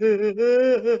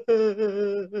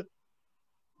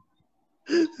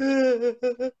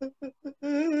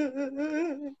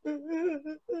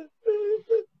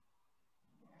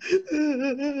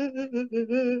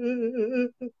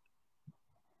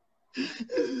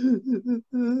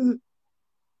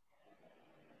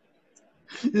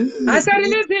 I said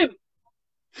release him.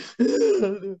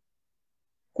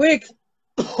 Quick.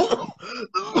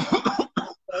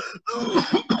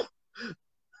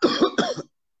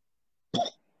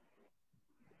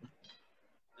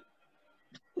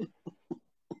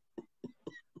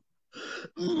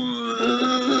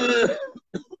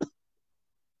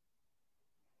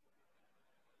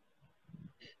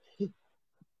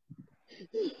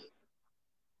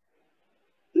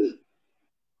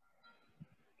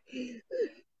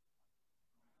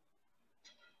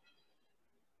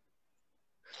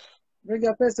 Bring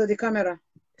your face to the camera.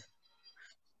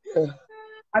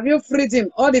 Have you freed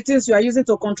him? All the things you are using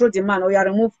to control the man, or you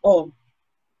remove all.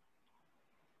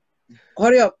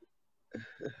 Hurry up.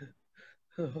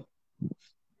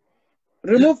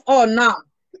 Remove all now.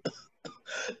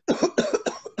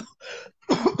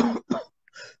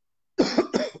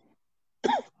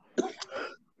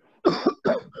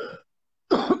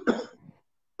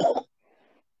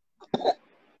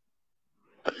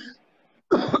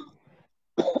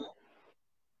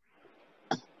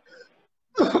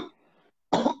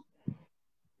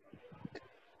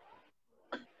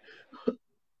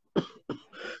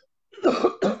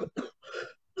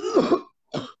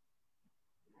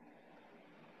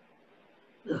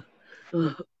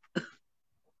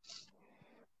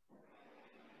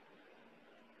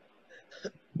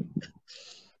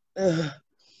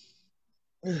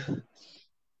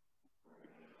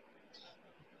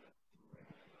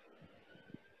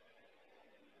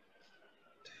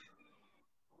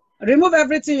 Remove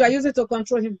everything you are using to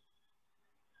control him.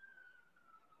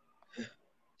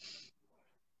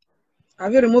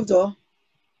 Have you removed all?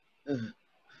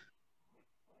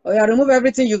 Or you remove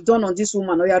everything you've done on this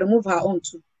woman, or you remove her own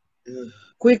too.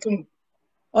 Quickly.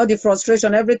 All the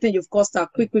frustration, everything you've caused her.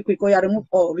 Quick. Oh yeah, remove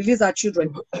all. Release her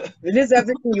children. Release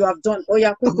everything you have done. Oh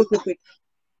yeah, quick.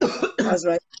 That's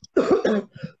right.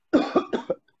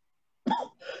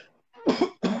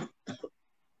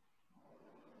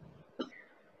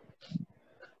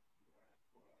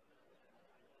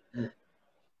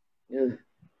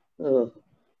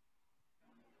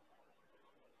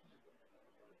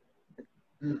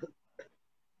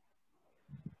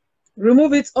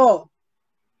 Remove it all.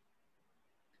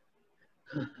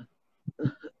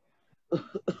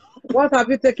 What have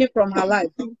you taken from her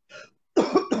life?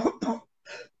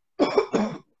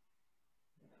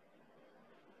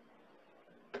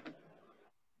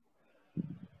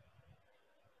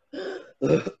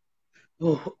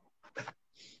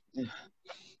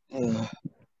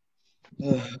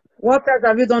 What else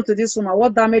have you done to this woman?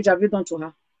 What damage have you done to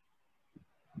her?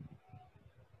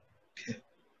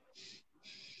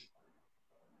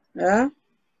 Yeah?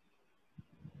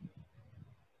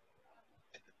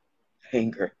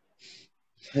 Anger.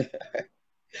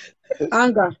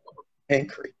 Anger.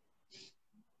 Angry.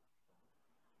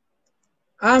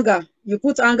 Anger. You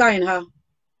put anger in her.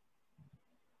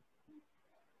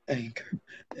 Anger.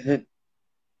 And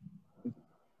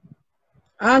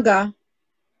Anger.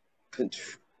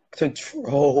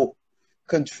 Control.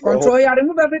 Control. Yeah,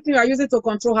 remove everything you are using to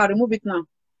control her. Remove it now.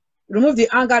 Remove the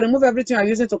anger. Remove everything you are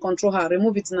using to control her.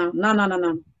 Remove it now.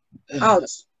 No. Out.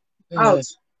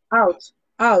 Out.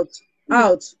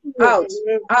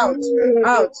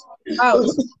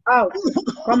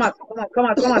 Come out.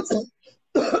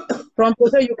 From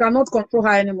today, you cannot control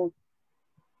her anymore.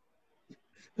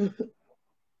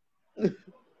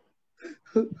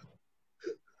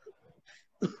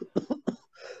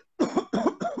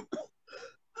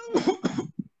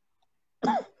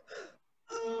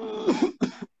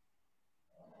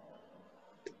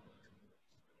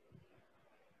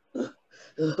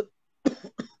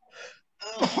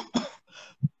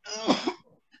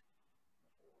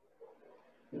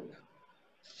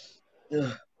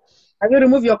 Have you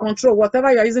removed your control?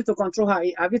 Whatever you are using to control her,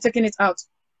 have you taken it out?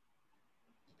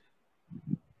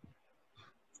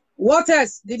 What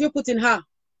else did you put in her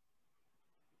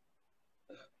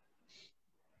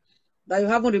that you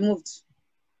haven't removed?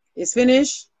 It's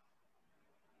finished.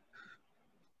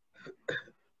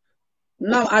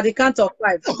 Now, at the count of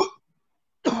 5.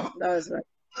 That's right.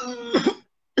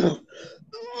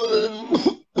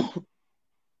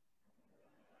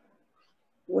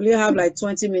 Will you have like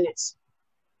 20 minutes?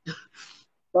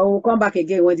 But we'll come back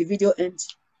again when the video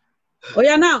ends. Oh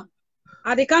yeah, now,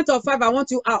 at the count of 5, I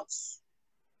want you out.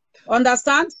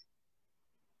 Understand?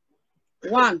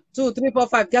 1, 2, 3, 4,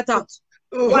 5. Get out.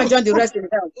 Go and join the rest in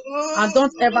hell. And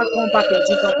don't ever come back in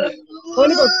Jesus' name.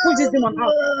 Holy Ghost, push this demon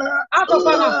out. Out of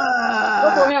her now. Go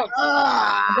to hell.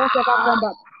 And don't ever come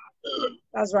back.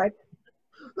 That's right.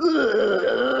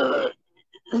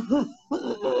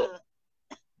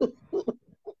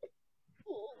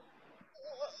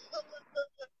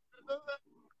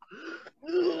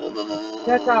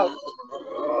 Get out.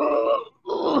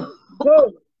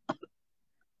 Go.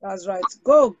 That's right.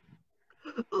 Go.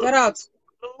 Get out.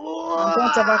 And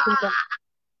don't ever come back.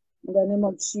 In the name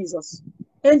of Jesus.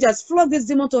 Angels, flog this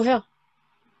demon to hell.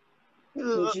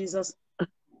 In Jesus.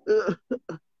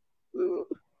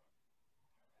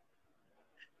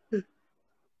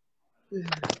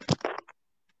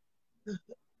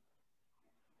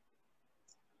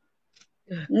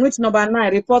 Which number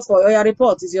 9? Report for your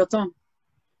report. Is your turn.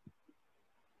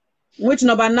 Which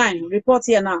number 9? Report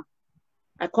here now.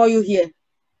 I call you here.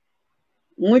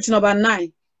 Which number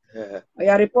 9?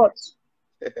 Your report.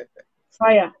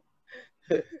 Fire.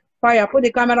 Fire. Put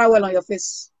the camera well on your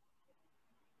face.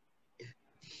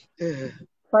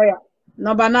 Fire.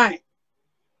 Number 9.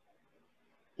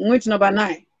 Which number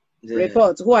 9?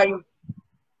 Report. Who are you?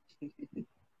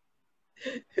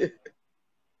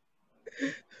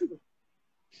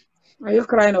 Are you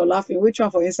crying or laughing? Which one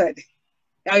for inside?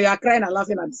 You are crying and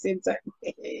laughing at the same time.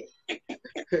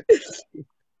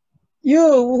 You,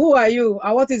 who are you?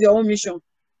 And what is your own mission?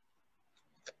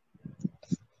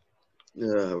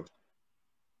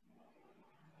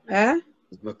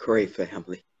 McCray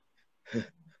family.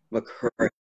 McCray.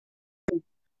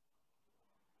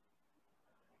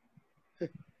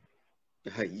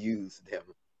 I use them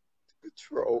to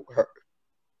control her.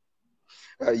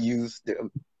 I use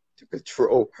them to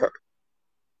control her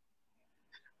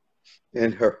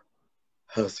and her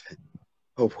husband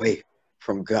away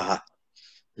from God.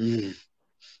 So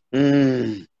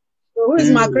who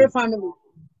is McCray family?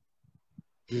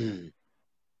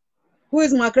 Who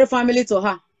is McCray family to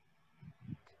her?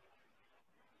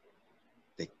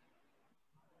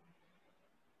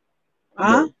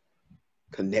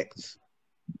 Connects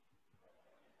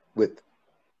with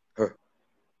her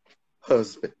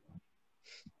husband.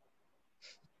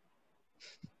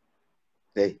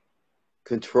 They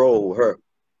control her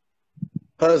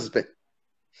husband.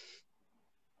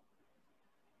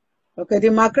 Okay, the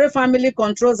McCray family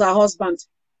controls her husband.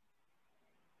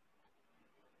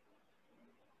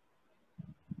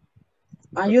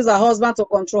 And use her husband to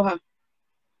control her.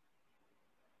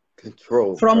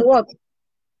 Control. From her. What?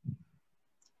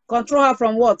 Control her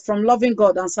from what? From loving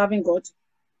God and serving God.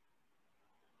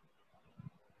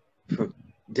 From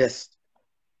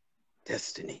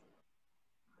destiny.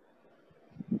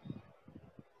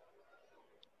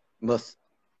 Must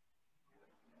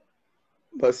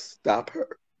stop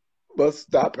her. Must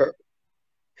stop her.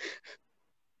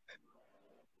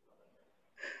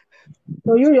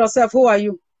 So you yourself, who are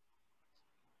you?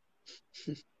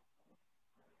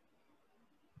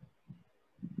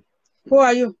 Who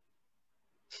are you?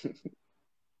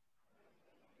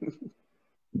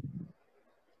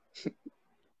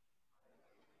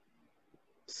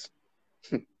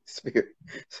 Spirit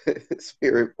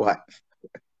wife.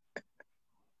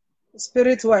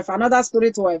 Spirit wife, another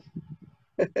spirit wife.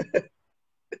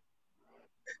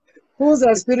 Who's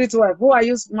a spirit wife? Who are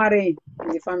you marrying in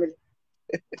the family?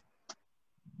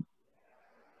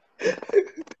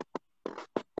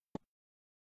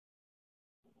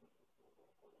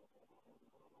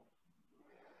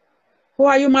 Who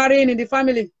are you marrying in the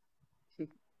family?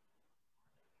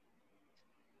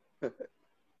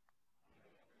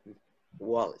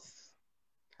 Wallace.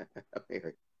 I'm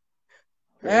married.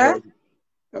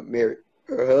 I'm married.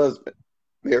 Her husband.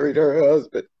 Married her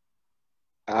husband.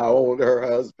 I own her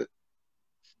husband.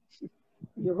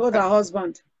 You hold her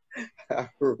husband.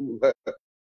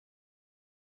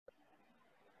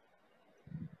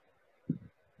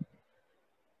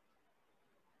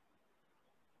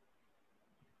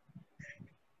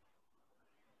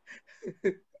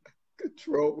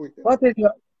 Control.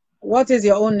 What is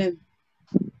your own name?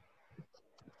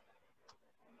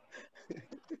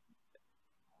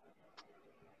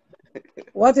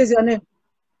 What is your name?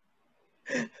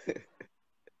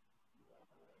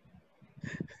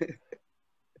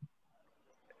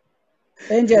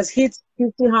 Angels, hit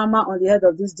 50 hammer on the head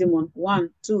of this demon. 1,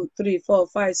 2, 3, 4,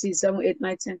 5, 6, 7, 8,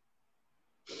 9, 10,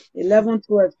 11,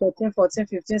 12, 13, 14,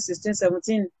 15, 16,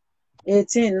 17,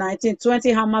 18, 19,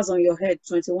 20 hammers on your head.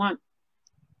 21.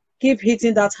 Keep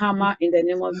hitting that hammer in the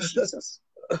name of Jesus.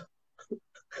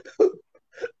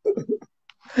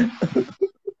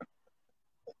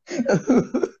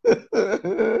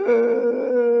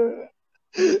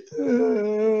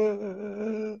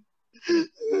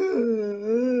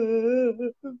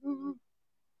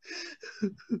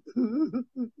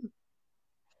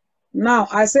 Now,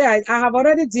 I say I have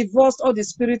already divorced all the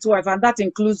spirit wife, and that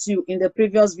includes you in the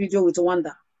previous video with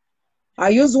Wanda. I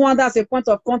use Wanda as a point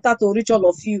of contact to reach all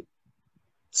of you,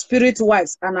 spirit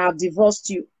wives, and I have divorced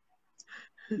you.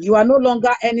 You are no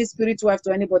longer any spirit wife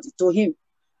to anybody, to him,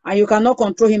 and you cannot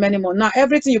control him anymore. Now,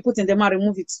 everything you put in the man,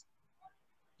 remove it.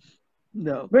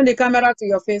 No. Bring the camera to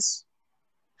your face.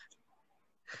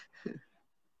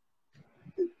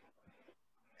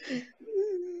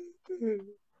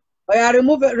 Oh, yeah,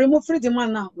 remove, free the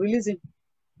man now. Release him.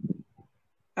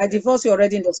 I divorced you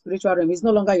already in the spiritual realm. He's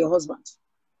no longer your husband.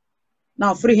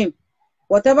 Now, free him.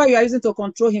 Whatever you are using to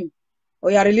control him,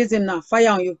 or you are releasing him now.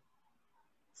 Fire on you.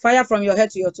 Fire from your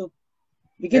head to your toe.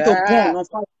 Begin to burn on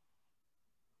fire.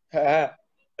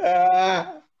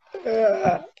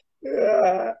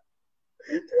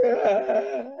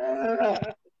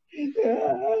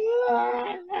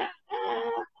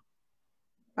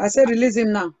 I said release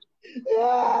him now.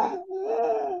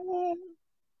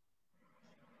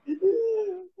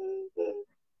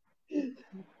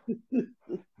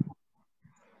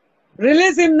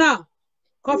 Release him now.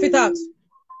 Cough it out.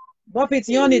 Bop it,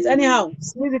 yawn it, anyhow.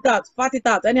 Sneeze it out, fart it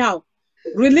out, anyhow.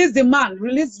 Release the man.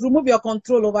 Remove your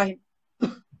control over him.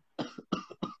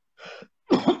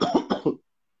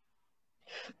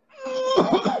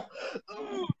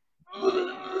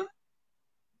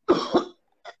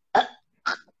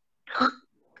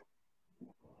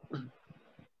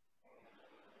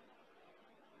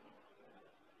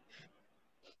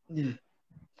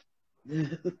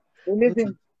 Release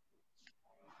him.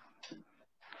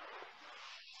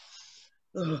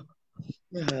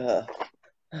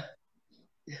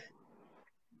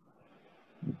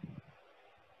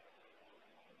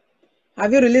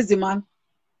 Have you released the man?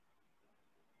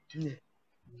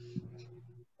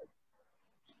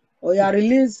 Or you are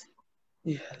released?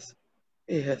 Yes.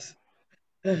 Yes.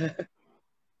 Or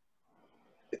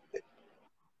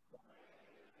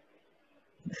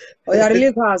you are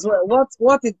released her as well.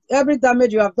 Every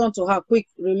damage you have done to her, quick,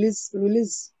 release.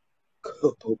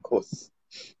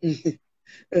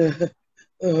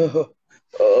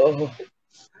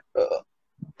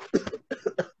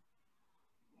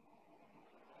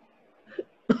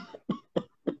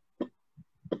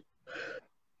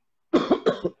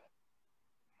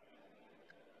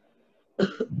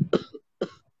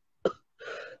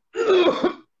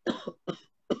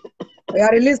 Yeah,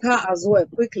 release her as well,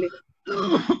 quickly.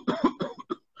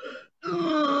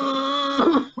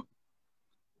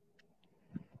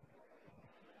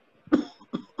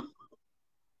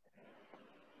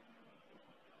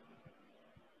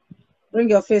 Bring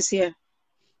your face here.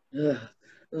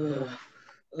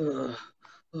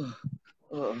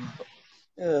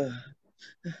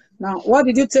 Now, what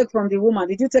did you take from the woman?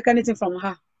 Did you take anything from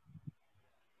her?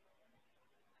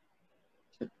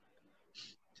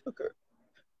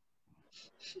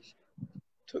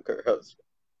 Took her husband.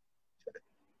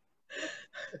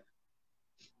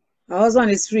 Her husband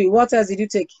is free. What else did you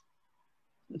take?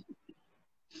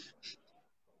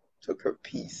 Took her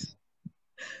peace.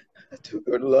 I took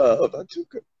her love. I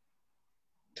took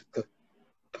her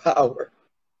power.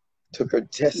 Took her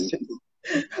destiny.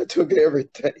 I took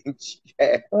everything she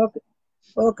had.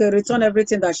 Okay, return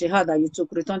everything that she had that you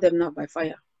took. Return them now by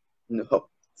fire. No.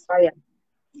 Fire.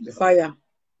 No. Fire.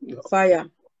 No. Fire.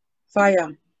 Fire.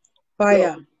 Fire.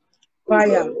 No. Fire.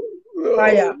 No.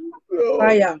 Fire. No.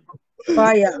 Fire.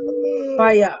 Fire.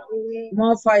 Fire.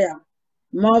 More fire.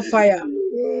 More fire.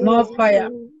 More fire.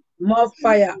 More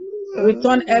fire.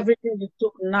 Return everything you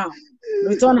took now.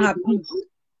 Return her peace.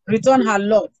 Return her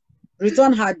love.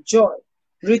 Return her joy.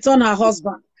 Return her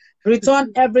husband.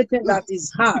 Return everything that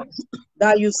is hers,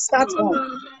 that you sat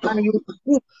on, and you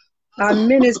took her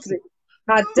ministry,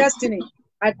 her destiny.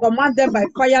 I command them by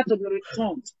fire to be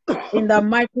returned in the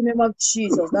mighty name of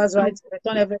Jesus. That's right.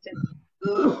 Return everything.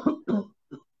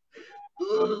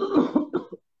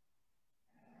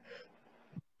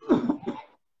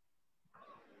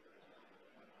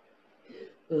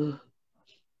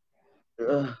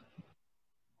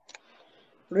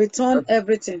 Return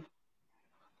everything.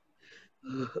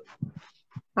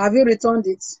 Have you returned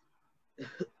it?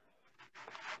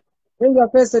 Bring your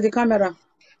face to the camera.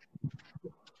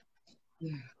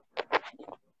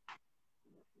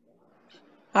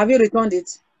 Have you returned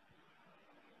it?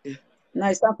 Yeah. Now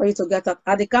it's time for you to get out.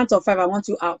 At the count of 5, I want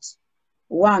you out.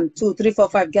 1, 2, 3, 4,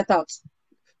 5. Get out.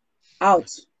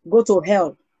 Out. Go to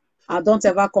hell. And don't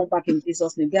ever come back in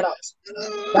Jesus' name. Get out.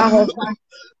 That husband.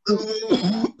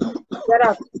 Get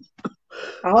out.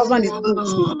 Her husband is good.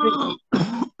 She's free.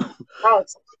 Out.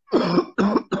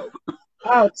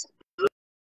 Out.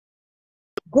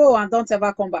 Go and don't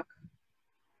ever come back.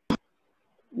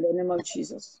 In the name of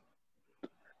Jesus.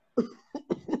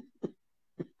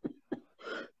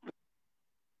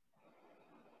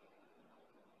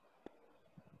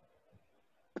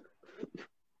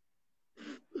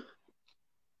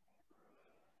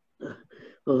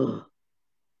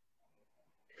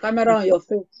 Camera on your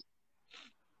face.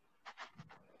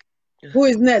 Who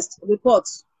is next? Report.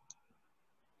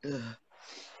 Who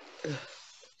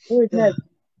is next?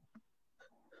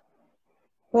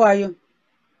 Who are you?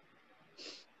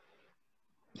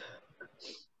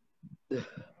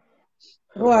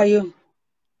 Who are you?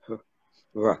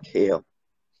 Raquel.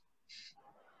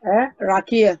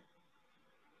 Raquel.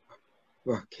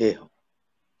 Raquel.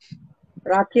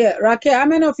 Raquel. Raquel, how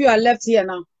many of you are left here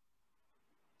now?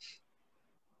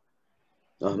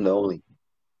 I'm the only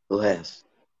last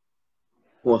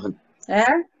one.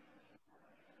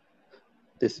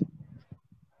 This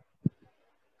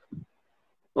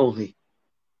only.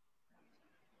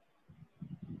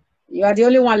 You are the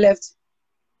only one left.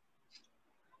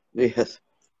 Yes.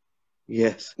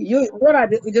 Yes. You, where are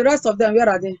the rest of them? Where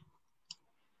are they?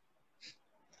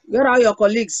 Where are your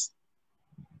colleagues?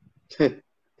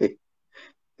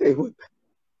 They went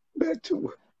back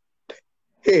to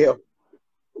hell.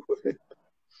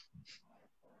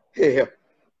 Hell.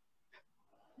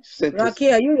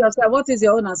 Raquel, you yourself, what is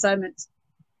your own assignment?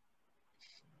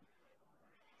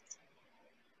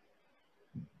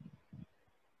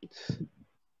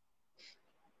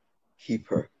 Keep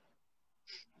her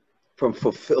from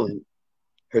fulfilling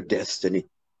her destiny.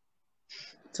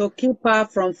 To keep her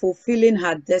from fulfilling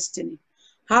her destiny.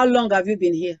 How long have you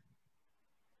been here?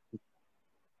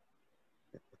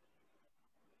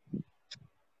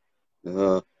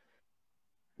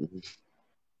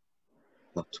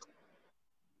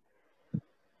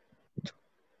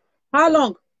 How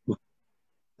long?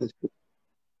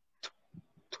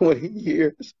 20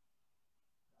 years.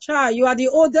 Child, you are the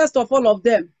oldest of all of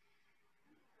them.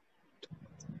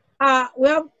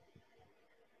 Well,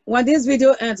 when this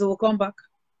video ends, we'll come back.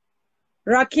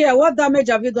 Raquel, what damage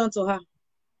have you done to her?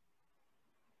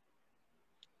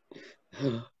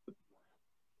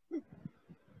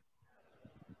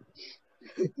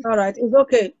 All right, it's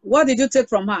okay. What did you take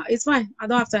from her? It's fine. I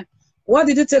don't have time. What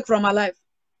did you take from her life?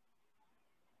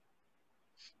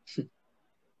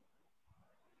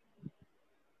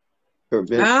 Her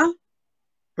ministry.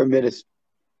 Her ministry.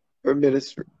 Her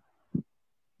ministry.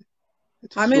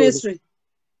 Her ministry.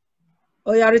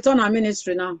 Oh, yeah, return her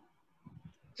ministry now.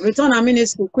 Return her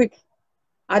ministry quick.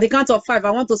 At the count of 5,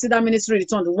 I want to see that ministry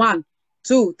returned. 1,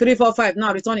 2, 3, 4, 5.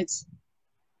 Now return it.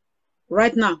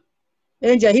 Right now.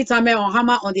 Angel, hit hammer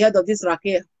on the head of this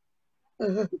Raquel.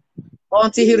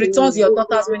 Until he returns your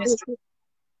daughter's ministry.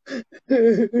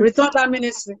 Return that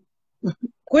ministry.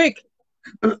 Quick.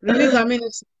 Release her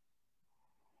ministry.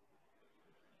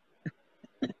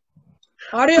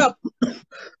 Hurry up.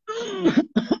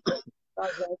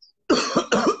 That's right.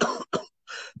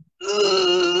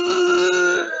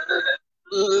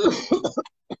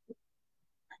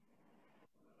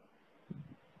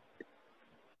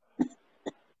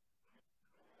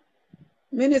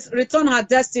 Return her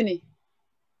destiny.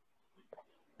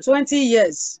 20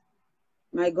 years.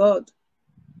 My God.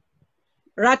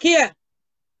 Raquel.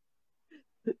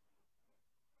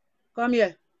 Come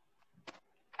here.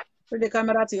 Put the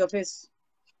camera to your face.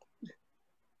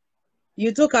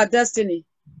 You took her destiny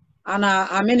and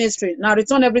her ministry. Now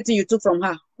return everything you took from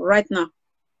her right now.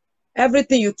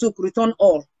 Everything you took, return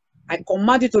all. I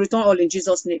command you to return all in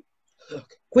Jesus' name. Okay.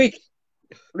 Quick.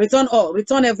 Return all.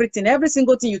 Return everything. Every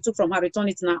single thing you took from her, return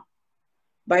it now.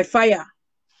 By fire.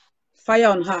 Fire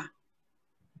on her.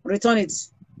 Return it.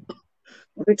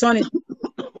 Return it.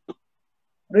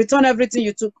 Return everything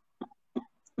you took.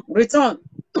 Return.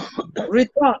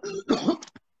 Return.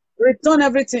 Return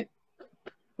everything.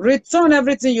 Return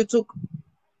everything you took.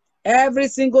 Every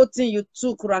single thing you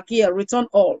took, Raquel, return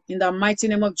all in the mighty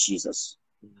name of Jesus.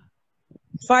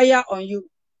 Fire on you.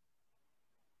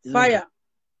 Fire.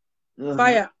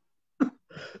 Fire.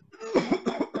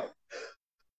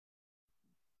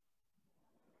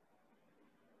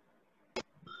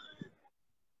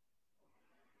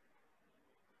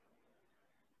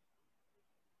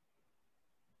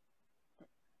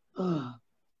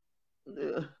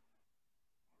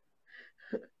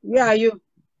 Where are you?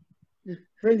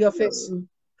 Bring your face.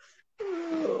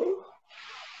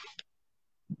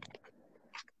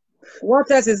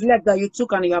 What else is left that you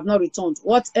took and you have not returned?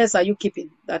 What else are you keeping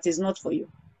that is not for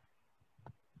you?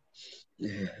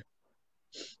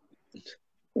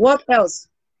 What else?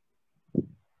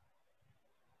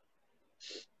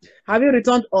 Have you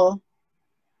returned all?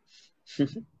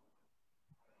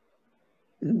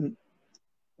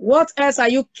 What else are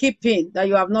you keeping that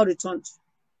you have not returned?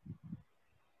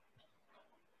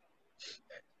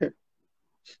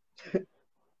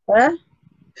 Eh?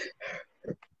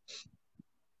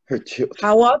 Her children.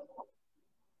 Her what?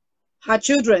 Her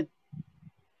children.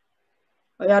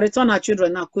 Oh, yeah, return her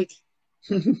children now, quick.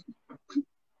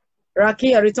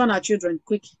 Rakia, return her children,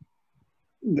 quick.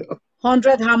 No.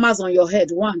 100 hammers on your head.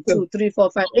 1, 2, 3,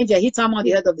 4, 5. Angel, hit hammer on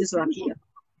the head of this Rakia.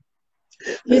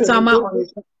 Hit hammer on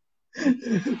his head.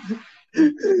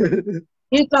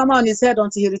 Hit hammer on his head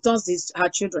until he returns her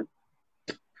children.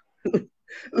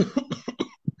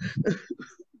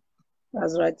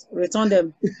 That's right. Return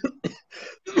them.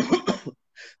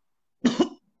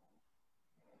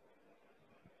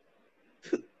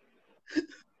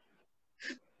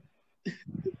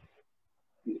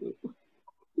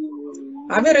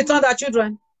 Have you returned our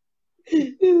children?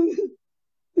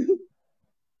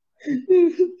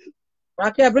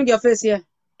 Rakia, bring your face here.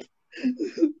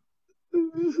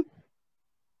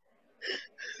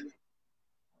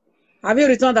 Have you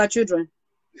returned our children?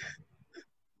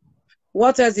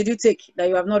 What else did you take that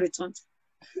you have not returned?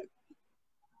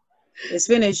 It's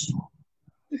finished.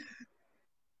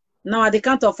 Now at the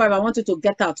count of 5, I want you to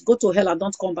get out. Go to hell and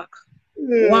don't come back.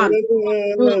 1,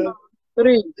 2,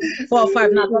 3, 4,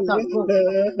 5. Now get out. Go.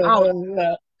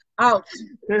 Out. Out.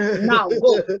 Now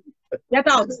go. Get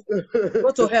out.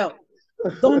 Go to hell.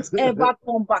 Don't ever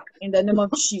come back in the name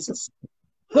of Jesus.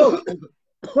 Go.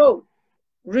 Go.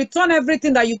 Return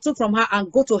everything that you took from her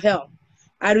and go to hell.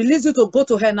 I release you to go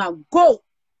to hell now. Go.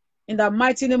 In the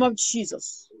mighty name of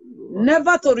Jesus.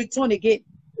 Never to return again.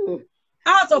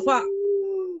 Out of her.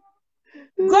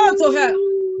 Go to hell.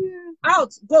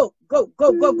 Out. Go. Go.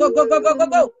 Go. Go. Go. Go. Go. Go. Go.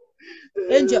 Go.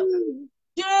 Angel.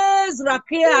 Chase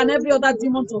Rakia and every other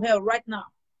demon to hell right now.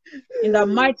 In the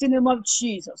mighty name of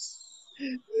Jesus.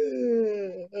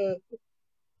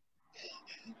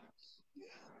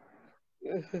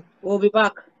 We'll be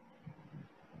back.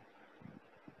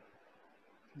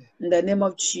 In the name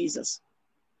of Jesus.